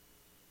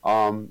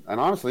 And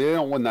honestly, they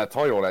don't win that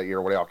title that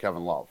year without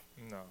Kevin Love.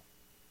 No.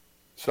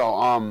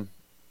 So,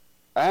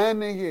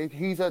 and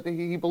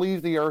he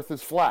believes the earth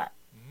is flat.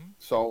 Mm-hmm.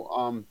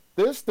 So,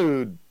 this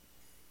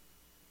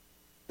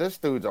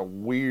dude's a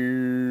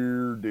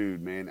weird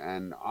dude, man.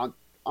 And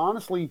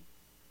honestly,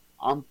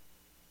 I'm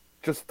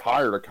just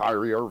tired of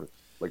Kyrie Irving.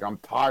 Like, I'm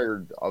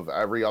tired of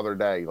every other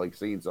day, like,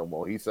 seeing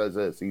well, he says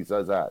this, he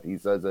says that, he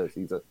says this,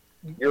 he says.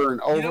 You're an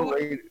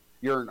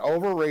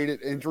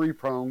overrated,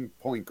 injury-prone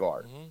point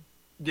guard. Mm-hmm.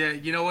 Yeah,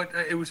 you know what?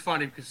 It was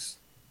funny because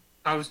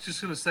I was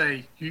just going to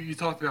say, you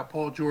talked about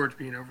Paul George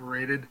being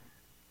overrated.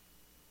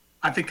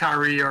 I think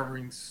Kyrie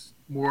Irving's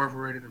more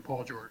overrated than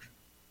Paul George.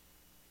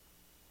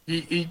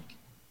 He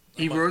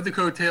rode the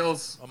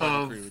coattails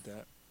of agree with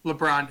that.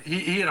 LeBron.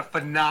 He had a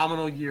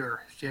phenomenal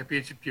year,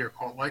 championship year,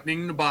 called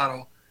lightning in the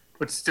bottle,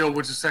 but still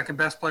was the second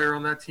best player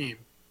on that team.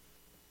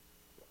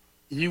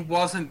 He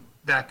wasn't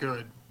that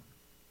good.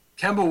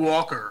 Kemba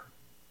Walker,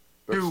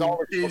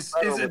 who is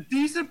a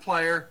decent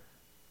player.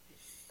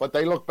 But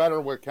they look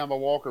better with Kemba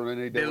Walker than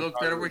they did. They look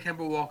better with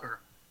Kemba Walker.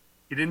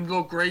 He didn't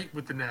look great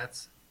with the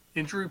Nets,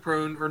 injury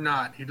prone or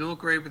not. He didn't look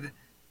great with it.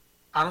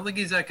 I don't think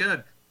he's that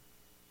good.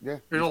 Yeah,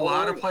 there's a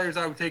lot of players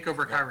I would take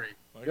over Kyrie.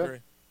 I agree. I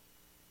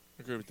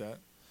agree with that.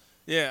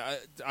 Yeah,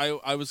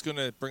 I was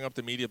gonna bring up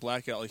the media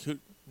blackout. Like,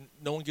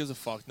 no one gives a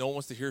fuck. No one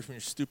wants to hear from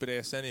your stupid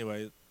ass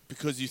anyway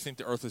because you think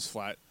the Earth is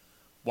flat.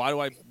 Why do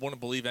I want to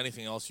believe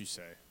anything else you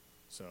say?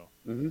 So,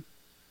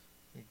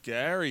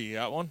 Gary, you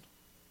got one?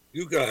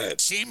 You go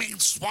ahead. Seeming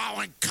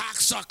swallowing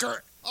cocksucker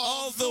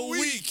of the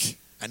week.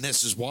 And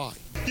this is why.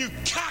 You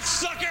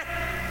cocksucker!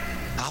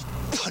 I'll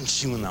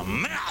punch you in the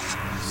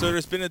mouth. So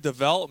there's been a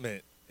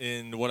development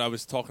in what I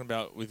was talking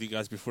about with you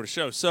guys before the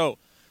show. So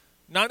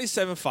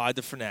 97.5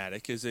 The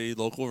Fanatic is a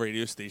local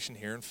radio station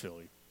here in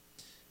Philly.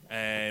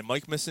 And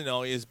Mike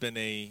Missinelli has been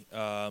a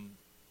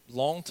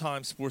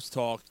long-time sports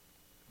talk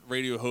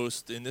radio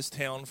host in this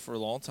town for a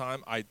long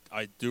time. I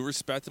do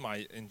respect him.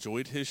 I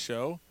enjoyed his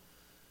show.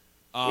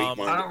 I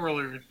don't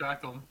really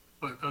respect him,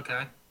 but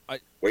okay.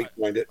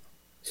 Weak-minded,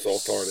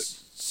 soft-hearted.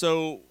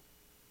 So,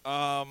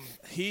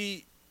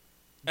 he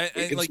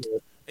and like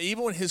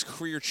even when his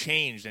career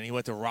changed and he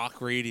went to rock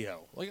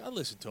radio, like I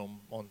listened to him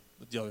on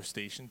the other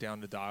station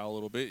down the dial a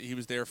little bit. He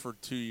was there for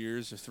 2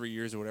 years or 3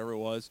 years or whatever it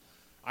was.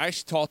 I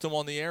actually talked to him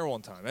on the air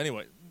one time.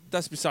 Anyway,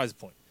 that's besides the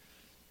point.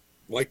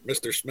 Like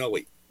Mr.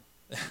 Smelly.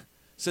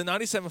 So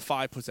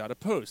 97.5 puts out a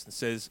post and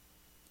says,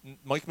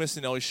 Mike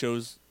Missinelli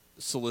shows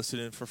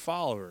soliciting for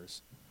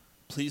followers.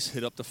 Please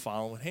hit up the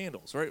following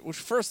handles, right? Which,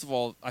 first of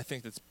all, I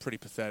think that's pretty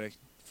pathetic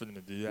for them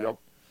to do that. Yep.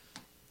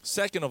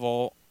 Second of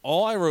all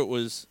I wrote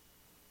was,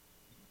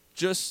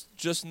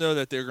 just know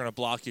that they're going to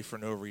block you for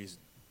no reason.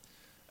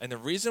 And the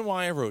reason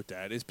why I wrote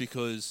that is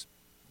because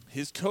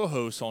his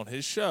co-hosts on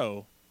his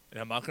show, and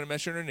I'm not going to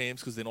mention their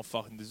names because they don't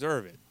fucking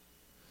deserve it,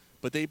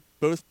 but they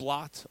both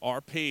blocked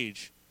our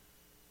page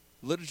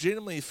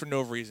legitimately for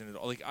no reason at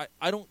all. Like,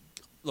 I don't...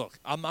 Look,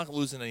 I'm not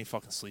losing any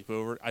fucking sleep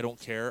over it. I don't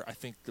care. I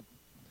think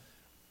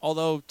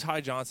although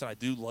Ty Johnson, I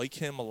do like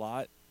him a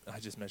lot. I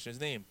just mentioned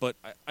his name. But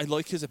I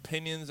like his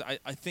opinions.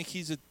 I think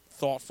he's a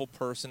thoughtful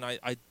person.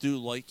 I do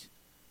like,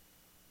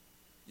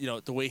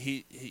 the way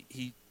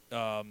he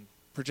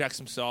projects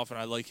himself, and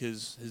I like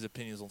his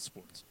opinions on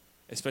sports,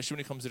 especially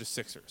when it comes to the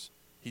Sixers.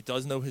 He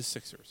does know his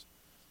Sixers.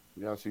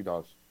 Yes, he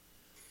does.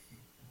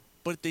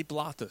 But they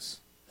blocked us.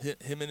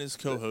 Him and his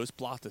co-host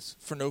blocked us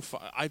for no...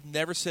 I've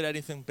never said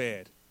anything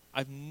bad.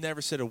 I've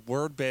never said a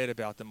word bad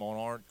about them on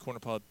our Corner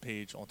Pub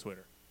page on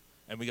Twitter,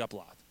 and we got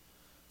blocked.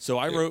 So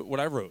I wrote what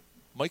I wrote.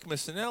 Mike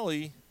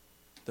Missinelli,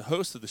 the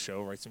host of the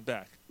show, writes him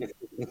back.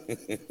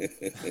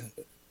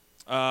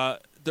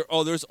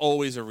 There's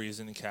always a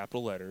reason in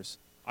capital letters.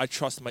 I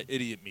trust my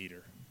idiot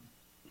meter.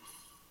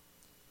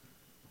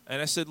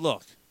 And I said,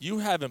 look, you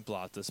haven't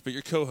blocked us, but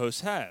your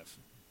co-hosts have.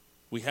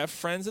 We have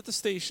friends at the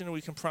station, and we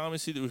can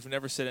promise you that we've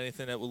never said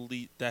anything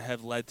that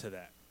have led to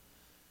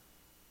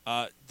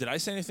that. Did I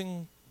say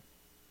anything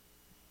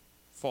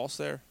false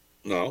there?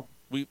 No.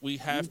 We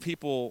have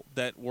people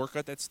that work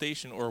at that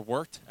station or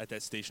worked at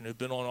that station who've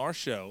been on our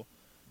show,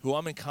 who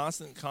I'm in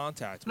constant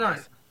contact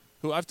with,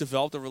 who I've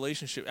developed a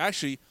relationship.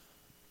 Actually,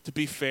 to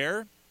be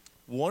fair,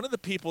 one of the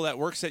people that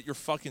works at your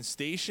fucking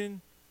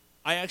station,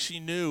 I actually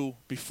knew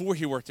before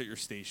he worked at your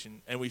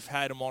station, and we've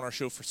had him on our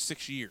show for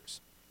 6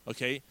 years.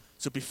 Okay?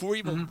 So before he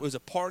even was a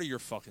part of your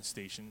fucking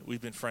station,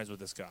 we've been friends with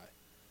this guy.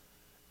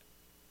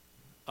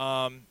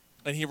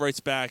 And he writes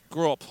back,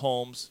 grow up,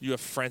 Holmes. You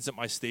have friends at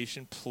my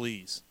station,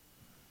 please.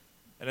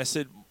 And I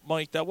said,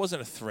 Mike, that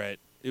wasn't a threat.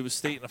 It was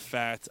stating a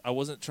fact. I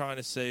wasn't trying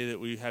to say that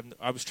we have...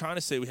 I was trying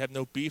to say we have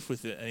no beef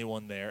with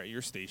anyone there at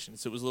your station,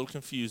 so it was a little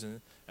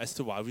confusing as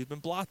to why we've been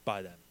blocked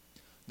by them.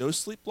 No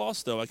sleep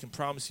lost, though, I can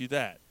promise you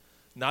that.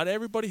 Not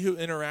everybody who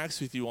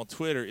interacts with you on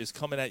Twitter is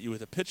coming at you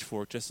with a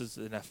pitchfork, just as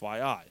an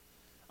FYI.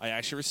 I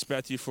actually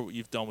respect you for what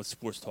you've done with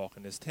sports talk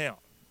in this town.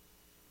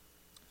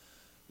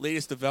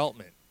 Latest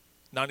development.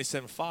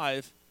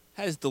 97.5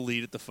 has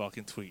deleted the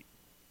fucking tweet.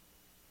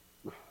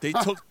 They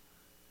took...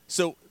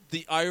 So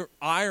the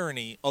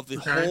irony of the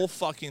whole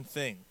fucking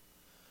thing.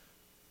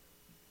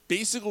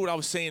 Basically what I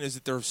was saying is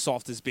that they're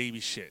soft as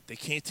baby shit. They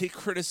can't take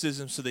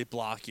criticism, so they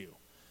block you.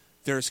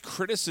 There's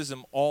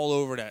criticism all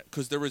over that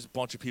because there was a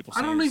bunch of people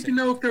saying... I don't even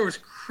know if there was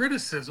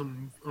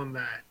criticism on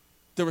that.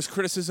 There was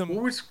criticism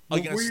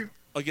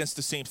against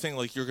the same thing,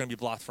 like you're going to be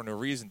blocked for no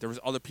reason. There was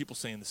other people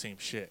saying the same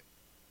shit.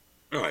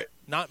 All right.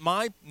 Not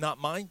my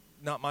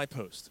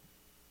post.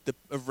 The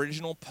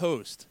original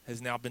post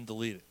has now been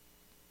deleted.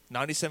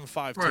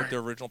 97.5 took their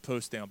original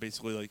post down,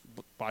 basically like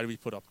Why do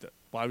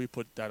we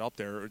put that up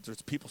there?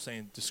 There's people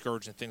saying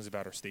discouraging things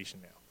about our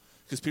station now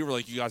because people are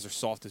like, you guys are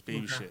soft as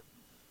baby shit.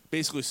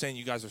 Basically saying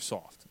you guys are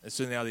soft, and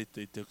so now they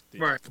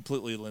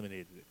completely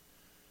eliminated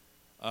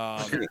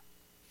it,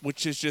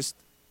 which is just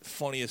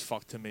funny as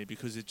fuck to me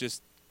because it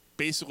just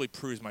basically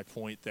proves my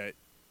point that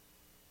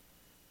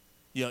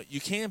you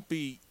can't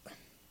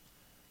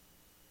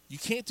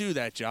do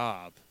that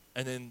job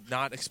and then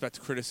not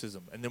expect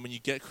criticism, and then when you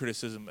get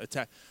criticism,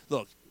 attack.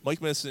 Look,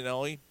 Mike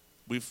Missinelli,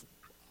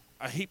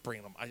 I hate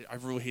bringing him. I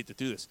really hate to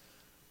do this,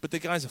 but the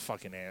guy's a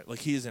fucking ass. Like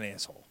he is an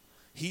asshole.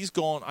 He's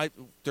gone.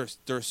 There's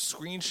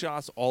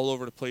screenshots all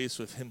over the place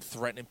with him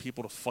threatening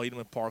people to fight him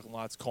in parking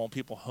lots, calling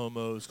people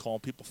homos, calling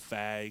people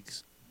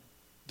fags.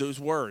 Those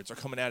words are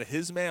coming out of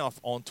his mouth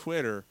on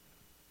Twitter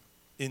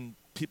in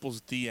people's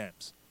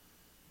DMs.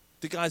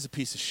 The guy's a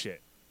piece of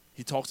shit.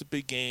 He talks a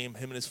big game,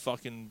 him and his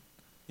fucking,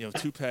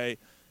 toupee.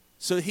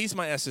 So he's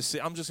my SSC.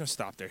 I'm just going to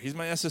stop there. He's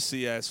my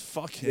SSCS.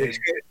 Fuck him.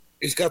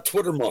 He's got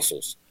Twitter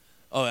muscles.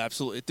 Oh,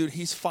 absolutely. Dude,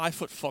 he's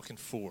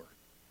 5'4".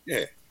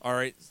 Yeah. All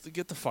right,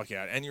 get the fuck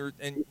out. And you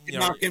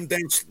knock him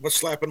down,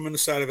 slapping him in the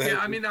side of the head. Yeah,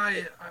 I mean,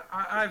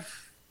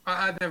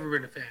 I've never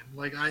been a fan.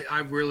 Like, I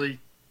really,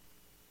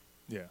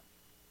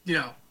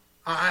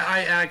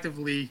 I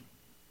actively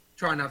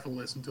try not to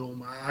listen to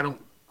him.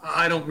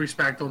 I don't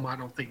respect him. I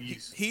don't think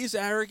he's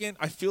arrogant.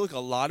 I feel like a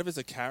lot of it's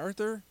a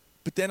character,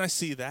 but then I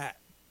see that.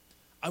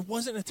 I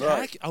wasn't attacking.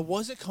 Right. I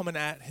wasn't coming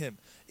at him.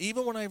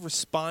 Even when I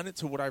responded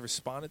to what I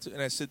responded to,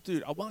 and I said,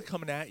 dude, I'm not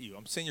coming at you.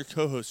 I'm saying your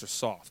co-hosts are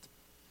soft.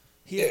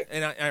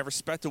 And I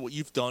respected what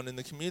you've done in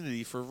the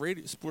community for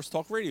sports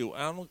talk radio. I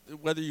don't know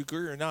whether you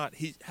agree or not.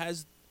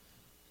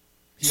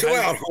 Chill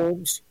out,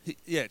 Holmes.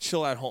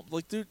 Chill out, Holmes.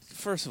 Like, dude,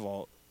 first of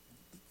all,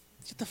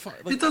 get the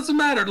fuck. Like, it doesn't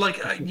matter. Like,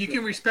 you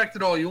can respect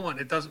it all you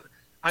want. It doesn't.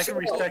 I can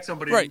respect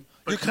somebody. Right.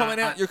 But You're coming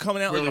out.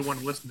 Really like want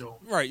to listen to them.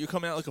 Right. You're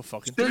coming out like a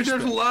fucking. There's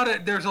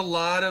a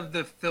lot of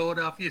the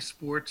Philadelphia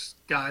sports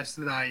guys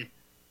that I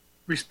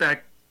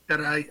respect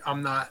that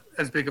I'm not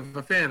as big of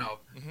a fan of.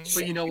 Mm-hmm.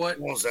 But you know what?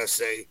 What does that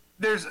say?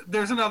 There's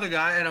another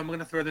guy, and I'm going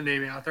to throw the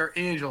name out there,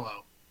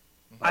 Angelo.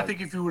 Mm-hmm. I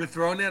think if you would have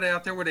thrown that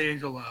out there with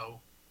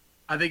Angelo,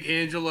 I think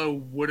Angelo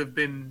would have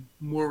been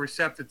more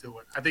receptive to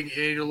it. I think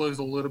Angelo's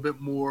a little bit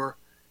more.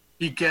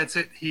 He gets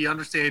it. He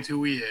understands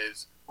who he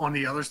is on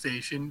the other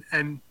station,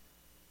 and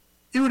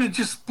he would have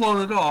just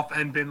blown it off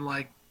and been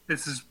like,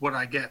 "This is what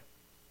I get,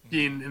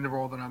 being in the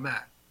role that I'm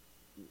at."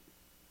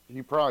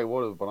 He probably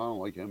would have, but I don't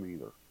like him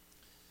either.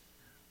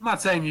 I'm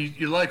not saying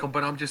you like him,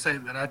 but I'm just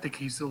saying that I think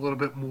he's a little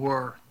bit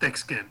more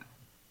thick-skinned.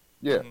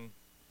 Yeah. Mm-hmm.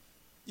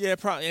 Yeah,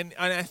 probably, and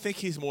I think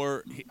he's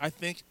more. I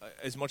think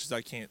as much as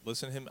I can't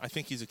listen to him, I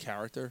think he's a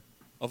character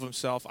of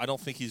himself. I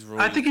don't think he's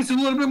really. I think he's a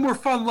little bit more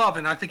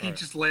fun-loving. I think he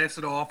just laughs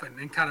it off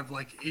and kind of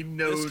like he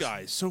knows. This guy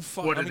is so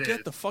fun. I mean,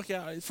 get the fuck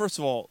out. First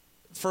of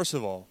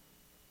all,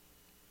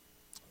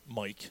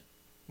 Mike,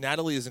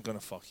 Natalie isn't gonna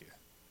fuck you.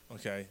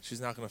 Okay, she's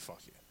not gonna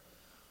fuck you.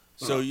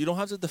 So you don't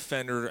have to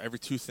defend her every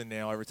tooth and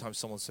nail every time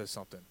someone says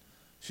something.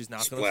 She's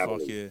not gonna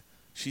fuck you.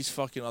 She's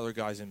fucking other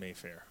guys in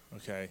Mayfair.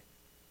 Okay.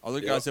 Other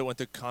guys that went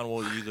to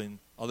Conwell Egan,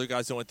 other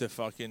guys that went to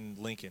fucking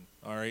Lincoln.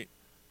 All right,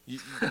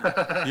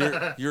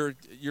 you're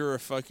a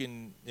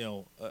fucking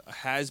a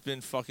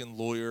has-been fucking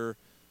lawyer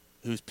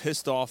who's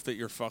pissed off that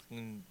your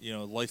fucking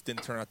life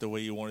didn't turn out the way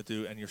you wanted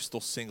to, and you're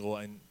still single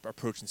and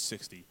approaching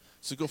 60.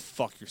 So go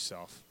fuck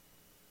yourself.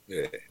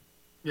 Yeah.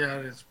 Yeah,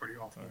 it is pretty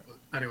awful. Right.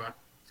 But anyway,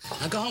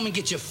 now go home and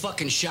get your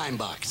fucking shine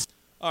box.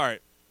 All right,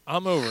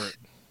 I'm over it.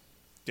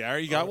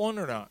 Gary, you got one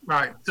or not? All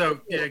right.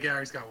 So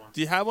Gary's got one.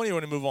 Do you have one? Or you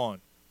want to move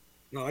on?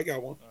 No, I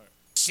got one. Right.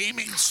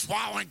 Seeming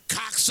swallowing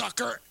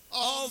cocksucker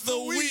of the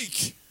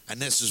week. And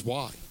this is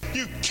why.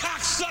 You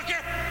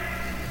cocksucker!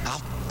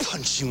 I'll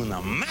punch you in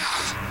the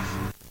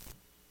mouth.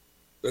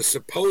 The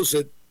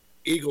supposed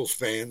Eagles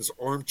fans,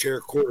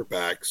 armchair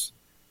quarterbacks,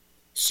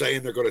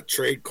 saying they're going to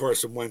trade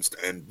Carson Wentz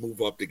and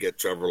move up to get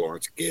Trevor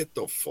Lawrence. Get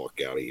the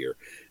fuck out of here.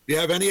 Do you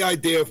have any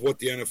idea of what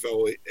the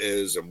NFL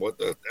is and what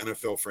the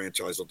NFL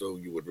franchise will do?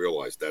 You would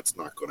realize that's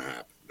not going to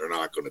happen. They're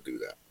not going to do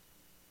that.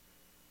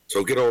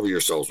 So get over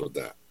yourselves with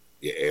that,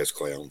 you ass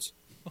clowns.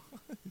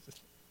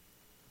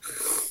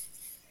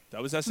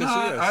 That was SSCS. No,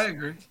 I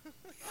agree.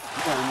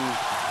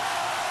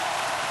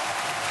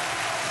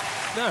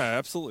 No,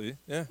 absolutely.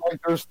 Yeah. Like,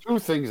 there's two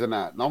things in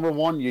that. Number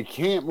one, you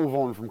can't move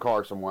on from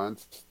Carson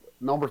Wentz.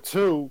 Number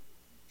two,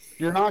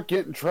 you're not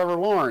getting Trevor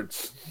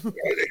Lawrence.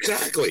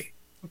 Exactly.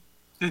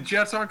 The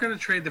Jets aren't going to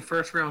trade the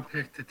first-round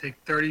pick to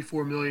take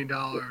 $34 million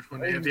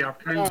when they have the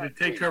opportunity to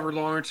take Trevor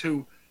Lawrence,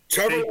 who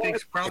they think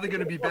is probably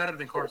going to be better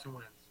than Carson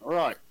Wentz. All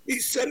right. He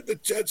said if the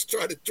Jets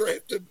try to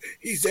draft him,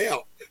 he's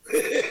out.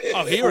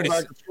 Oh, he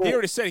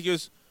already said. He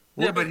goes.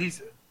 Yeah, but he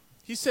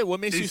said, "What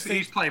makes you think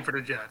he's playing for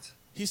the Jets?"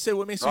 He said,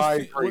 "What makes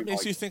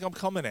you think I'm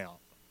coming out?"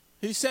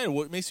 He said,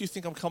 "What makes you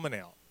think I'm coming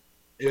out?"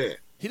 Yeah.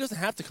 He doesn't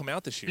have to come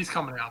out this year. He's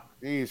coming out.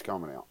 He's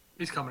coming out.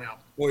 He's coming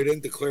out. Well, he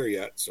didn't declare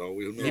yet, so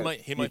we don't know. He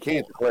might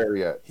can't declare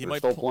yet. He might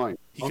still playing.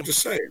 I'm just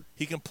saying.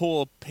 He can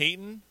pull a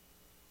Peyton,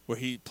 where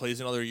he plays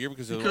another year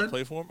because they'll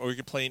play for him, or he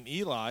can play an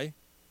Eli.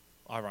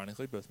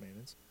 ironically, both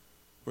Manons,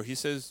 where he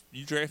says,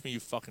 "You draft me, you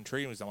fucking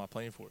trade me, I'm not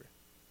playing for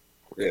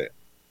you." Yeah.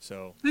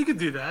 So you could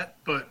do that,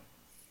 but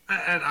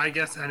and I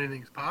guess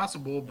anything's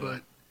possible.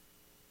 But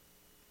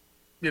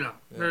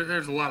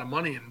there's a lot of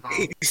money involved.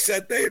 He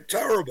said they're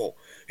terrible.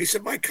 He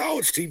said my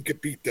college team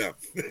could beat them.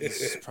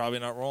 He's probably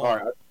not wrong. All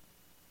right,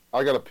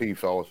 I got to pee,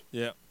 fellas.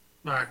 Yeah.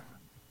 All right.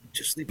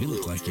 Just leave You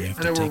look like you have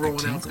I to know we're take a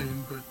rolling out tinkle.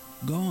 soon,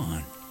 but Go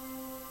on.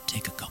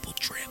 Take a couple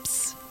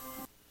trips.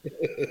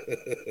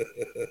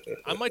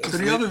 I might so just.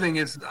 the other thing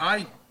is,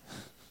 I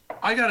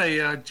got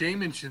a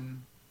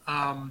Jameson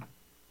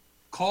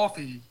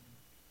coffee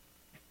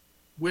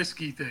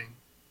whiskey thing.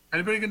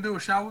 Anybody gonna do a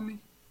shot with me?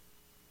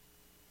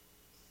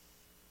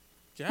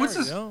 Gary, What's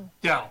this? no.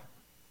 Yo,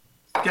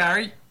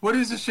 Gary, what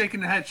is this shaking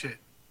the head shit?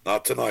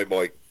 Not tonight,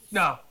 Mike.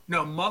 No,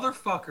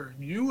 motherfucker,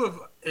 you have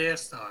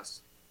asked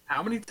us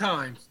how many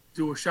times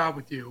to do a shot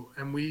with you,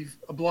 and we've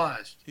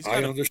obliged.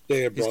 I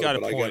understand, he's brother, got a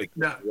but I got to point.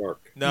 get to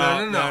work.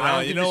 No. No. I don't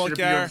You think know this what, should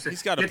be Gary? overstated.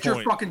 He's got a Get point.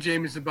 your fucking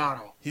Jameson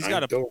bottle. He's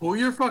got a. Pull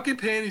your fucking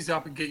panties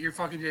up and get your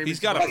fucking Jameson He's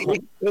got bottle. a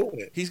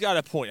point. He's got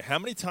a point. How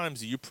many times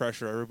do you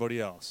pressure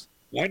everybody else?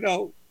 I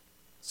know.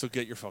 So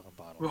get your fucking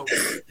bottle. Well,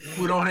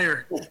 we don't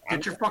hear it.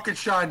 Get your fucking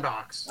shine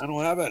box. I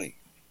don't have any.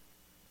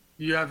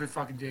 You have a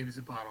fucking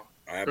Jameson bottle.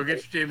 Go get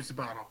your Jameson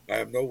bottle. I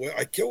have no way.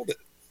 I killed it.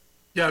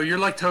 Yo, you're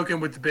like Token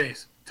with the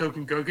bass.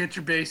 Token, go get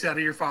your bass out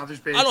of your father's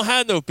bass. I don't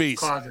have no bass.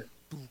 Closet.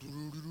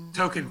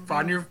 Token,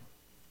 find your.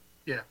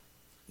 Yeah.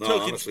 No,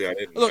 Token, honestly, I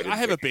didn't. Look, I I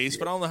have a didn't bass,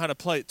 but I don't know how to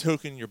play it.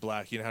 Token, you're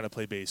black. You know how to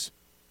play bass.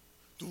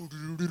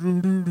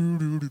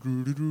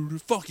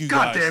 Fuck you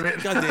God guys. damn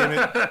it. God damn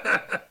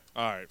it.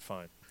 All right,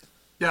 fine.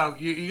 Yo,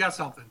 you got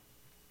something.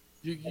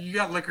 You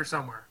got liquor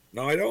somewhere.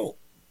 No, I don't.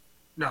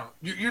 No,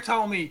 you're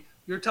telling me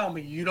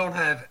you don't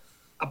have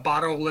a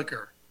bottle of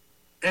liquor,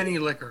 any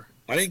liquor.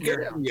 I didn't get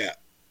Yeah. it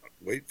yet.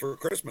 Wait for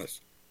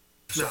Christmas.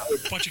 No.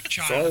 Bunch of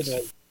Sorry, child.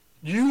 man.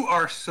 You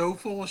are so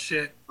full of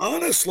shit.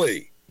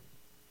 Honestly,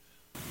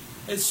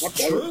 It's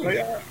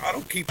I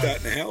don't keep that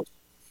in the house.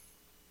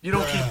 You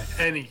don't keep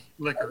any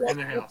liquor in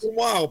the house. Once in a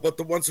while, but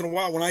the once in a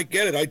while when I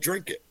get it, I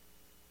drink it.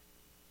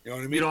 You know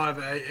what I mean? You don't have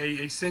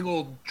a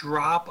single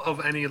drop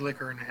of any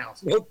liquor in the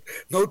house.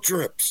 No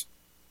drips.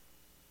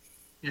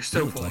 You're You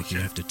so look full of like you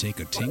shit. have to take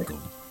a tinkle.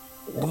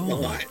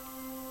 Go on.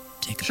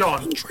 Take a Sean,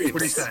 couple what trips.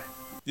 do you say?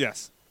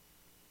 Yes.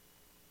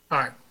 All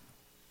right.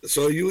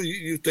 So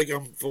you think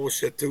I'm full of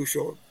shit too,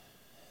 Sean?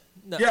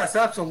 No. Yes,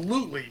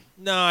 absolutely.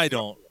 No, I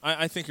don't.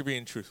 I think you're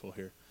being truthful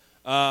here.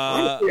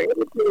 Honestly, I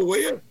would do it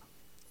with you.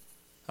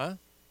 Huh?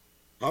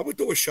 I would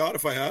do a shot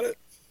if I had it.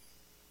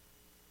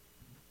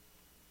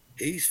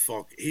 He's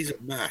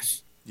a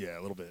mess. Yeah,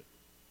 a little bit.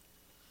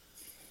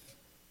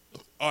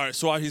 All right,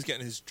 so while he's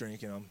getting his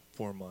drink and I'm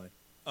pouring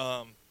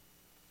mine.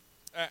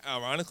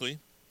 Ironically,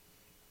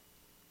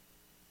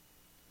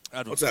 I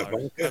had my What's that,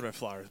 Flyers, vodka? I had my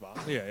Flyers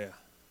bottle.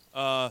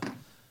 Yeah.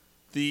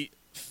 The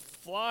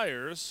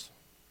Flyers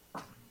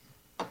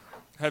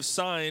have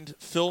signed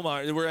Phil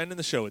Myers. We're ending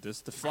the show with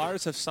this. The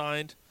Flyers have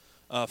signed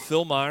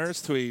Phil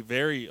Myers to a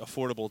very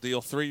affordable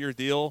deal, 3-year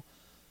deal,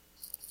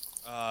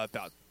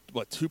 about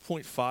what,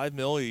 $2.5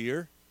 million a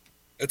year.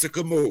 It's a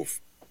good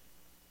move.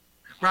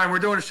 Ryan, we're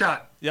doing a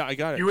shot. Yeah, I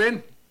got it. You in?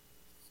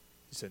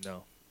 He said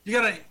no. You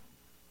gotta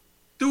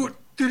do it.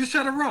 Do the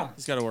shot of rum.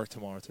 He's got to work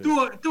tomorrow too.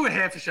 Do a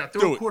half a shot. Do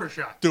Do a it. quarter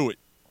shot. Do it.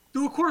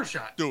 Do a quarter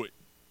shot. Do it.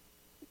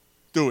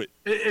 Do it.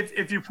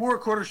 If you pour a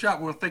quarter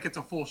shot, we'll think it's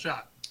a full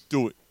shot.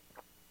 Do it.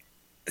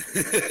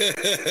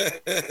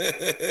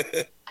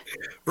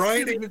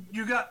 Brian,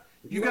 you got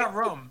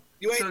rum.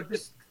 You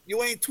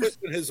ain't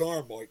twisting his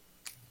arm, Mike.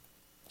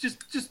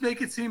 Just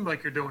make it seem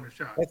like you're doing a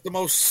shot. That's the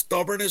most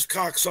stubbornest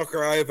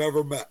cocksucker I have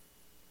ever met.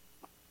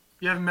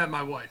 You haven't met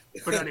my wife,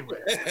 but anyway.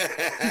 Did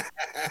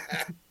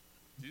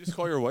you just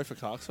call your wife a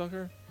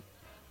cocksucker?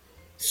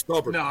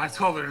 Stubborn. No, I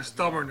told her the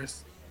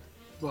stubbornness.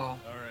 Well, All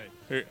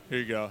right. Here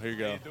you go. Here you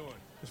go. How you doing?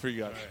 That's for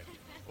you guys.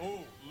 All right.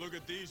 Oh, look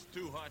at these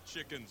 2 hot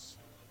chickens.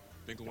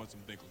 Dinkle wants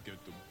some Dinkle. Give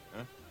it to him.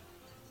 Huh?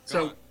 So-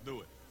 Come on,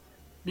 do it.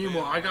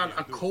 meanwhile, I got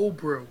a cold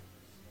brew.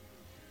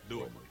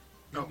 Do it.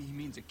 Maybe he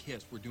means a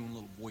kiss. We're doing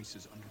little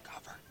voices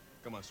undercover.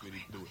 Come on,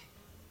 sweetie. Do it.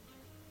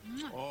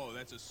 Oh,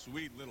 that's a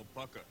sweet little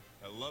pucker.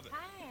 I love it.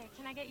 Hi,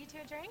 can I get you two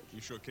a drink? You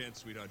sure can,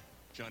 sweetheart.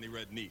 Johnny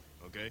Red Neat,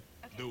 okay?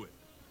 Do it.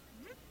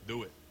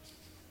 Do it.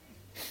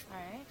 All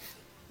right.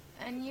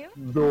 And you?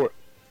 Do it.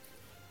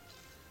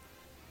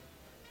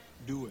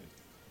 Do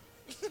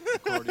it.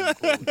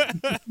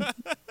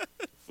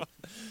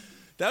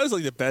 That was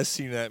like the best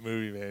scene in that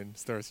movie, man.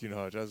 Starsky and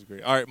Hutch. That was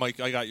great. All right, Mike,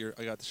 I got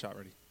the shot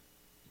ready.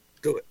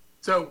 Do it.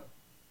 So,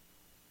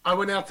 I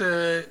went out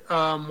to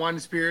Wine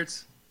and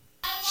Spirits.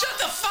 Shut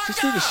the fuck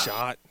Just do the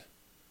shot.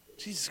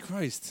 Jesus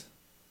Christ.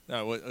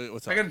 No,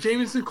 what's up? I got a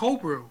Jameson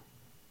cold brew.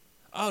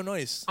 Oh,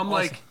 nice. I'm Awesome.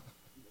 like,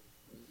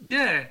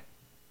 yeah.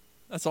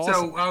 That's awesome.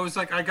 So I was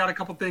like, I got a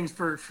couple things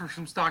for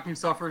some stocking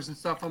stuffers and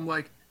stuff. I'm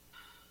like,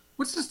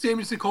 what's this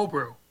Jameson cold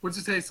brew? What's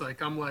it taste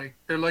like? I'm like,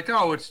 they're like,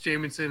 oh, it's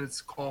Jameson,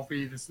 it's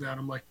coffee, this and that.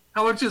 I'm like,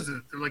 how much is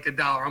it? They're like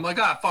 $1. I'm like,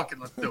 fuck it,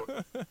 let's do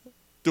it.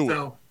 Do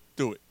So- it.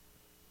 Do it.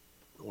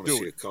 I want to Do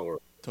see it. a color.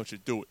 Touch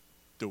it. Do it.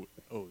 Do it.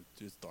 Oh,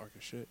 it's dark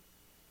as shit.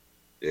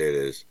 Yeah, it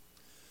is.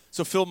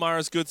 So Phil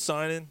Myers, good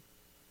signing.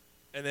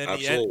 And then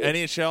Absolutely. the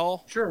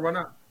NHL. Sure, why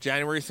not?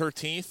 January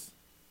 13th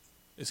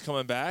is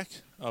coming back.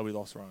 Oh, we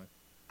lost Ryan.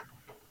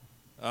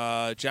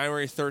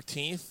 January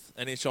 13th,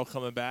 NHL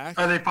coming back.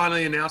 Oh, they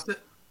finally announced it?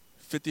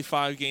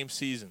 55-game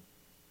season.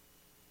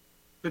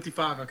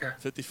 55, okay.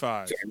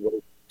 55.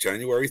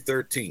 January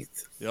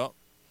 13th. Yep. All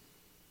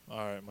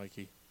right,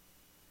 Mikey.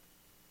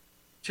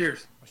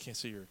 Cheers. I can't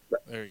see your...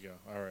 There you go.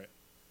 All right.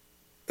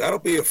 That'll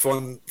be a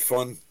fun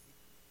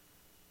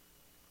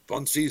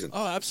season.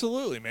 Oh,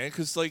 absolutely, man.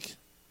 Because, like,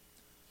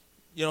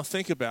 you know,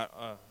 think about...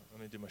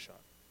 let me do my shot.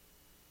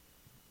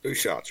 Do a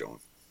shot, John.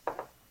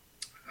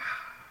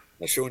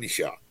 Not show any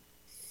shot.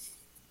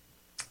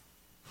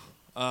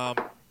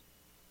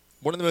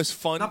 One of the most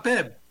fun... Not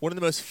bad. One of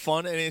the most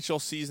fun NHL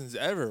seasons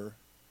ever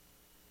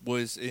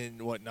was in,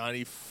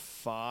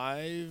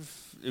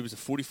 95? It was a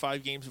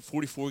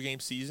 44-game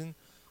season.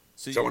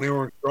 So Is that when they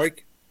were on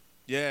strike?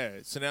 Yeah,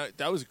 so now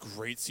that was a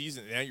great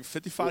season. Now you're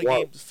 55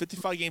 Wow. games,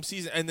 55-game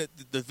season, and the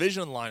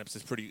division lineups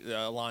is pretty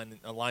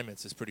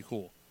alignments is pretty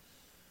cool.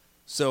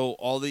 So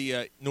all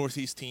the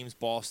Northeast teams,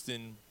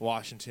 Boston,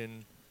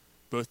 Washington,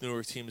 both New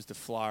York teams, the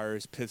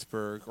Flyers,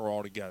 Pittsburgh, are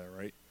all together,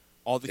 right?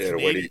 All the Yeah, the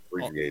way Canadian,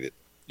 they abbreviate it.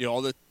 yeah,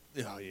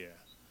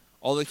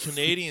 all the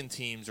Canadian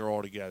teams are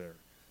all together.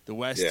 The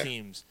West Yeah.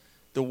 teams.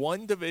 The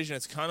one division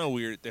that's kind of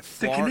weird. The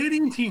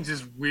Canadian teams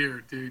is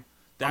weird, dude.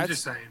 I'm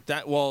just saying.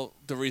 Well,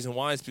 the reason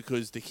why is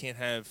because they can't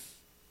have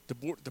the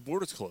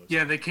border's closed.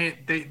 Yeah, they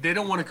can't. They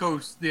don't want to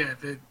go. Yeah,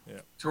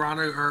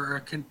 Toronto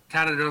or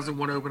Canada doesn't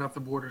want to open up the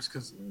borders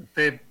because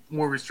they have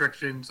more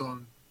restrictions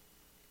on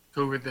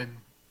COVID than.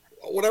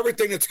 With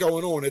everything that's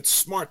going on, it's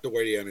smart the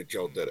way the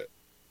NHL did it.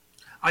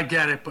 I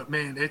get it, but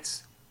man,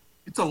 it's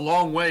a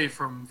long way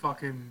from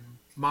fucking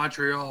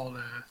Montreal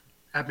to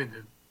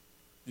Edmonton.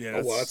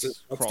 Yeah, that's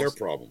their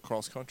problem.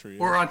 Cross country.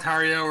 Or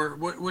Ontario, or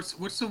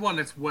what's the one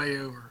that's way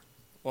over?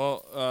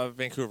 Well,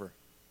 Vancouver.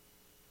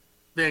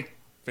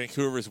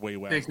 Vancouver is way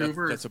west.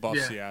 Vancouver? That's above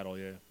Yeah. Seattle,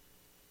 yeah.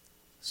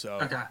 So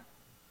Okay.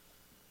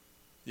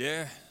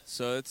 yeah,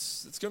 so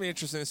it's gonna be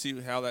interesting to see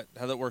how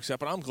that works out.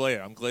 But I'm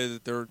glad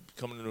that they're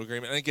coming to an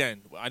agreement. And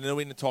again, I know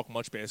we didn't talk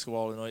much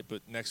basketball tonight,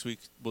 but next week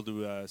we'll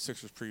do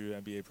Sixers preview,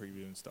 NBA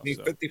preview, and stuff. I mean,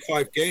 So.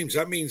 55 games.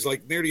 That means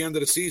like near the end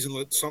of the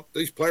season,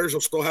 these players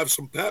will still have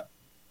some pep.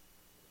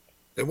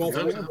 They won't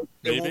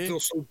feel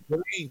so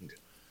drained.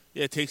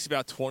 Yeah, it takes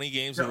about 20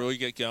 games to really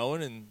get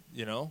going, and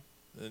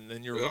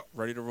then you're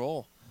ready to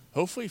roll.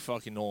 Hopefully,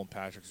 fucking Nolan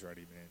Patrick's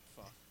ready, man.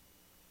 Fuck.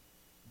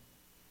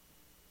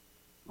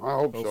 I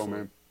hope so, Hopefully.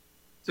 man.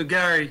 So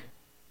Gary,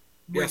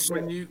 Yes,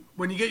 when you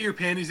get your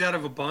panties out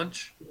of a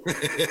bunch,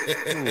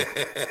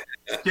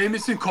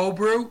 Jameson cold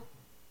brew.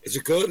 Is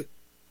it good?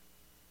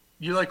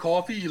 You like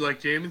coffee? You like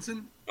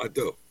Jameson? I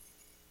do.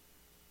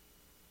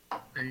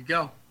 There you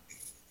go.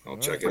 I'll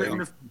check Put it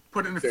out.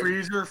 Put it in the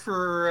freezer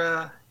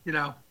for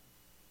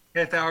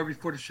half hour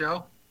before the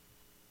show.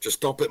 Just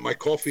dump it in my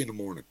coffee in the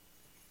morning.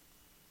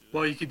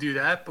 Well, you could do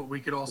that, but we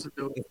could also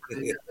do it for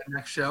the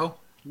next show.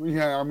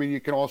 Yeah, I mean,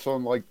 you can also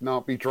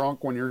not be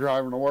drunk when you're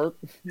driving to work.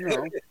 You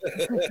know.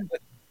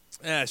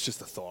 It's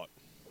just a thought.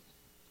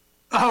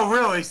 Oh,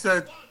 really?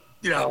 So,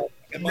 now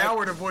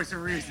we're the voice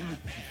of reason.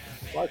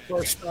 My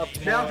first stop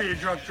Now tomorrow. being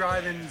drunk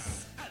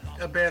driving's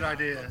a bad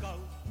idea.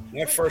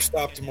 My first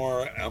stop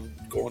tomorrow, I'm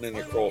going in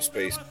the crawl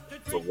space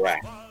for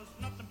rack.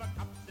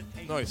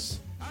 Nice.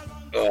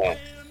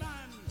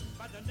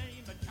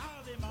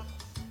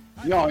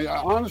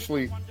 Yeah,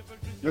 honestly,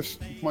 this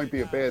might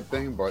be a bad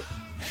thing, but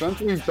since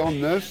we've done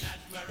this,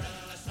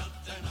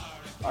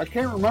 I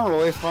can't remember the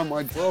last time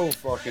I drove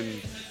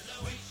fucking.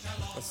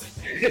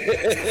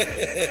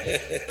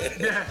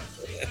 Yeah.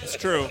 It's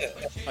true.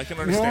 I can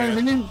You know what understand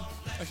I mean?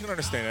 I can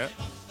understand that.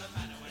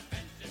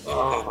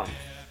 Oh.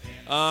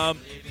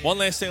 One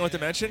last thing I want to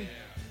mention: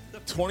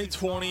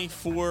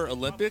 2024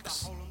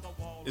 Olympics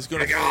is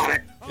going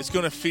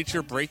to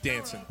feature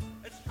breakdancing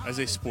as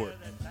a sport.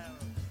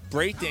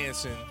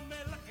 Breakdancing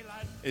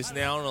is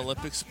now an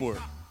Olympic sport.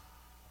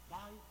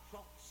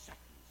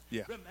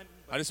 Yeah,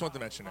 I just want to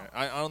mention that.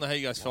 I don't know how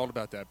you guys felt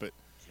about that, but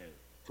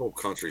The whole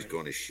country's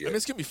going to shit. I mean,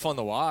 it's gonna be fun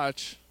to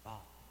watch,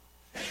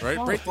 right?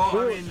 Well,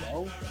 I mean,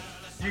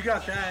 you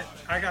got that.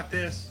 I got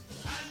this.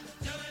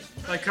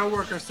 My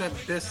coworker sent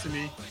this to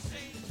me.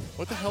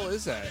 What the hell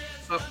is that?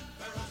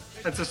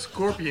 That's a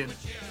scorpion.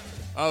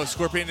 Oh,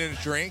 scorpion in a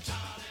drink?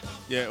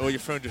 Yeah. Well, your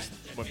phone just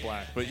went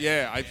black, but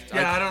yeah,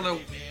 I don't know.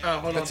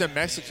 Hold that's on. a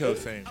Mexico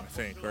thing, I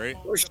think, right?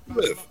 Where she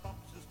live?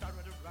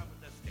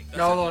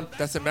 No, hold on.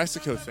 That's a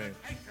Mexico thing.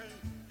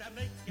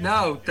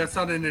 No, that's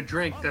not in a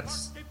drink.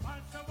 That's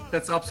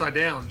upside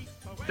down.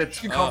 That's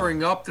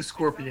covering up the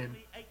scorpion.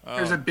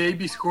 There's a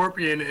baby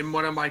scorpion in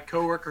one of my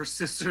coworker's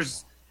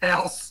sister's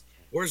house.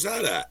 Where's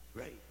that at?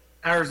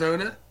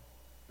 Arizona.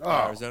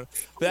 Arizona.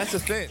 But that's a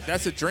thing.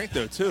 That's a drink,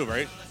 though, too,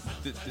 right?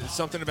 There's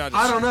something about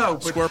I don't know.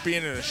 But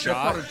scorpion in a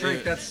shot. That's not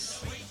a drink.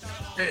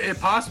 It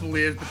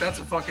possibly is, but that's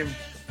a fucking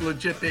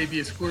legit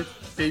baby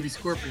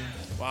scorpion.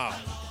 Wow.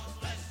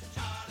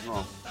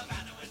 Oh.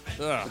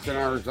 Ugh. It's in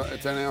Arizona.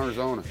 It's in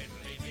Arizona.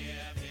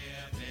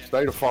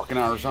 State of fucking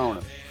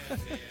Arizona.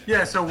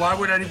 Yeah, so why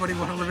would anybody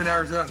want to live in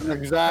Arizona?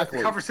 Exactly. That's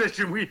the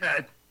conversation we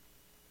had.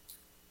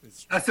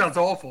 That sounds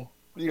awful.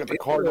 You got the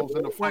Cardinals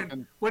in the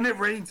fucking. When it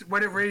rains,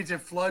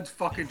 it floods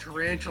fucking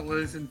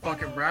tarantulas and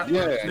fucking rattlers.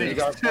 Yeah, and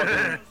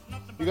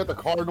you got the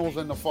Cardinals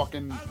and the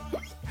fucking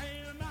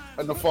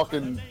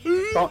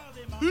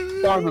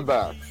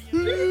Diamondbacks.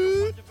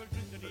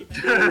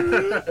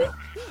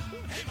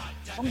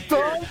 I'm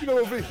dying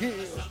over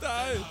here.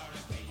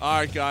 All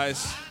right,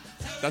 guys,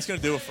 that's gonna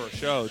do it for a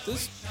show.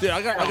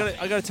 I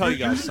gotta tell you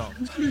guys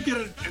something.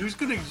 Who's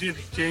gonna get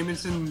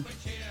Jameson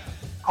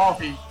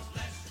coffee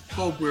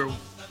cold brew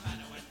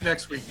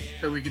next week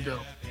that we can do?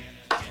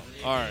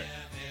 All right.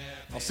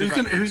 I'll see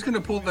Who's gonna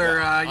pull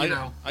their I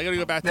gotta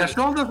go back to now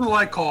Sean doesn't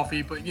like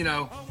coffee, but you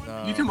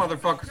two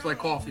motherfuckers like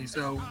coffee,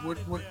 so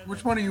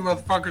which one of you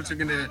motherfuckers are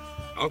gonna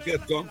I'll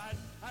get them.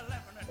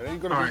 It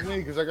ain't gonna be me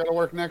because I gotta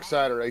work next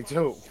Saturday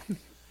too.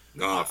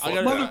 No,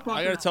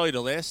 I gotta tell you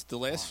the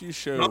last few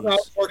shows. I'm not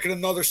working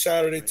another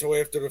Saturday till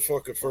after the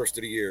fucking first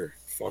of the year.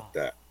 Fuck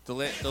that. The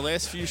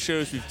last few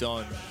shows we've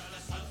done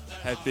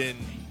have been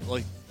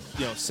like,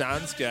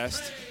 sans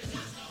guest,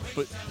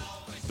 but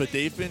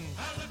they've been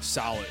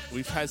solid.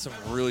 We've had some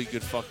really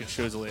good fucking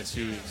shows the last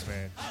few weeks,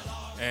 man.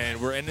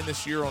 And we're ending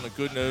this year on a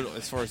good note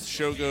as far as the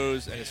show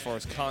goes and as far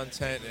as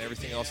content and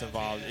everything else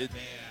involved.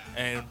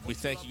 And we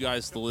thank you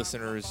guys, the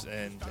listeners,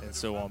 and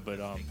so on. But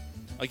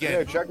again,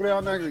 yeah, check it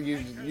out next.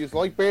 You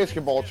like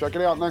basketball? Check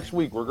it out next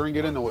week. We're gonna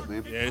get into it,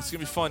 man. Yeah, it's gonna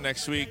be fun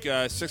next week.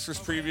 Sixers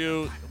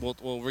preview. We'll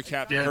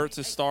recap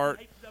Hurts'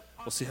 start.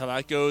 We'll see how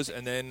that goes,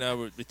 and then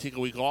we take a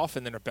week off,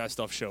 and then our best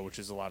of show, which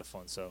is a lot of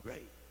fun. So.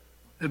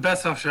 The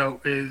best of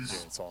show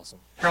is it's awesome.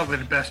 Probably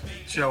the best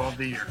show of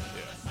the year.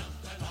 Yeah.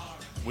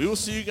 We will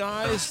see you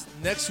guys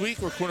next week.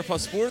 We're Corner Puff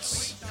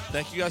Sports.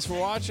 Thank you guys for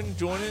watching,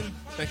 joining.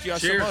 Thank you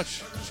guys so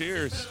much.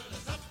 Cheers.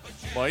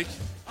 Mike.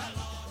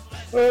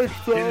 Thanks,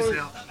 Get us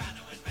out.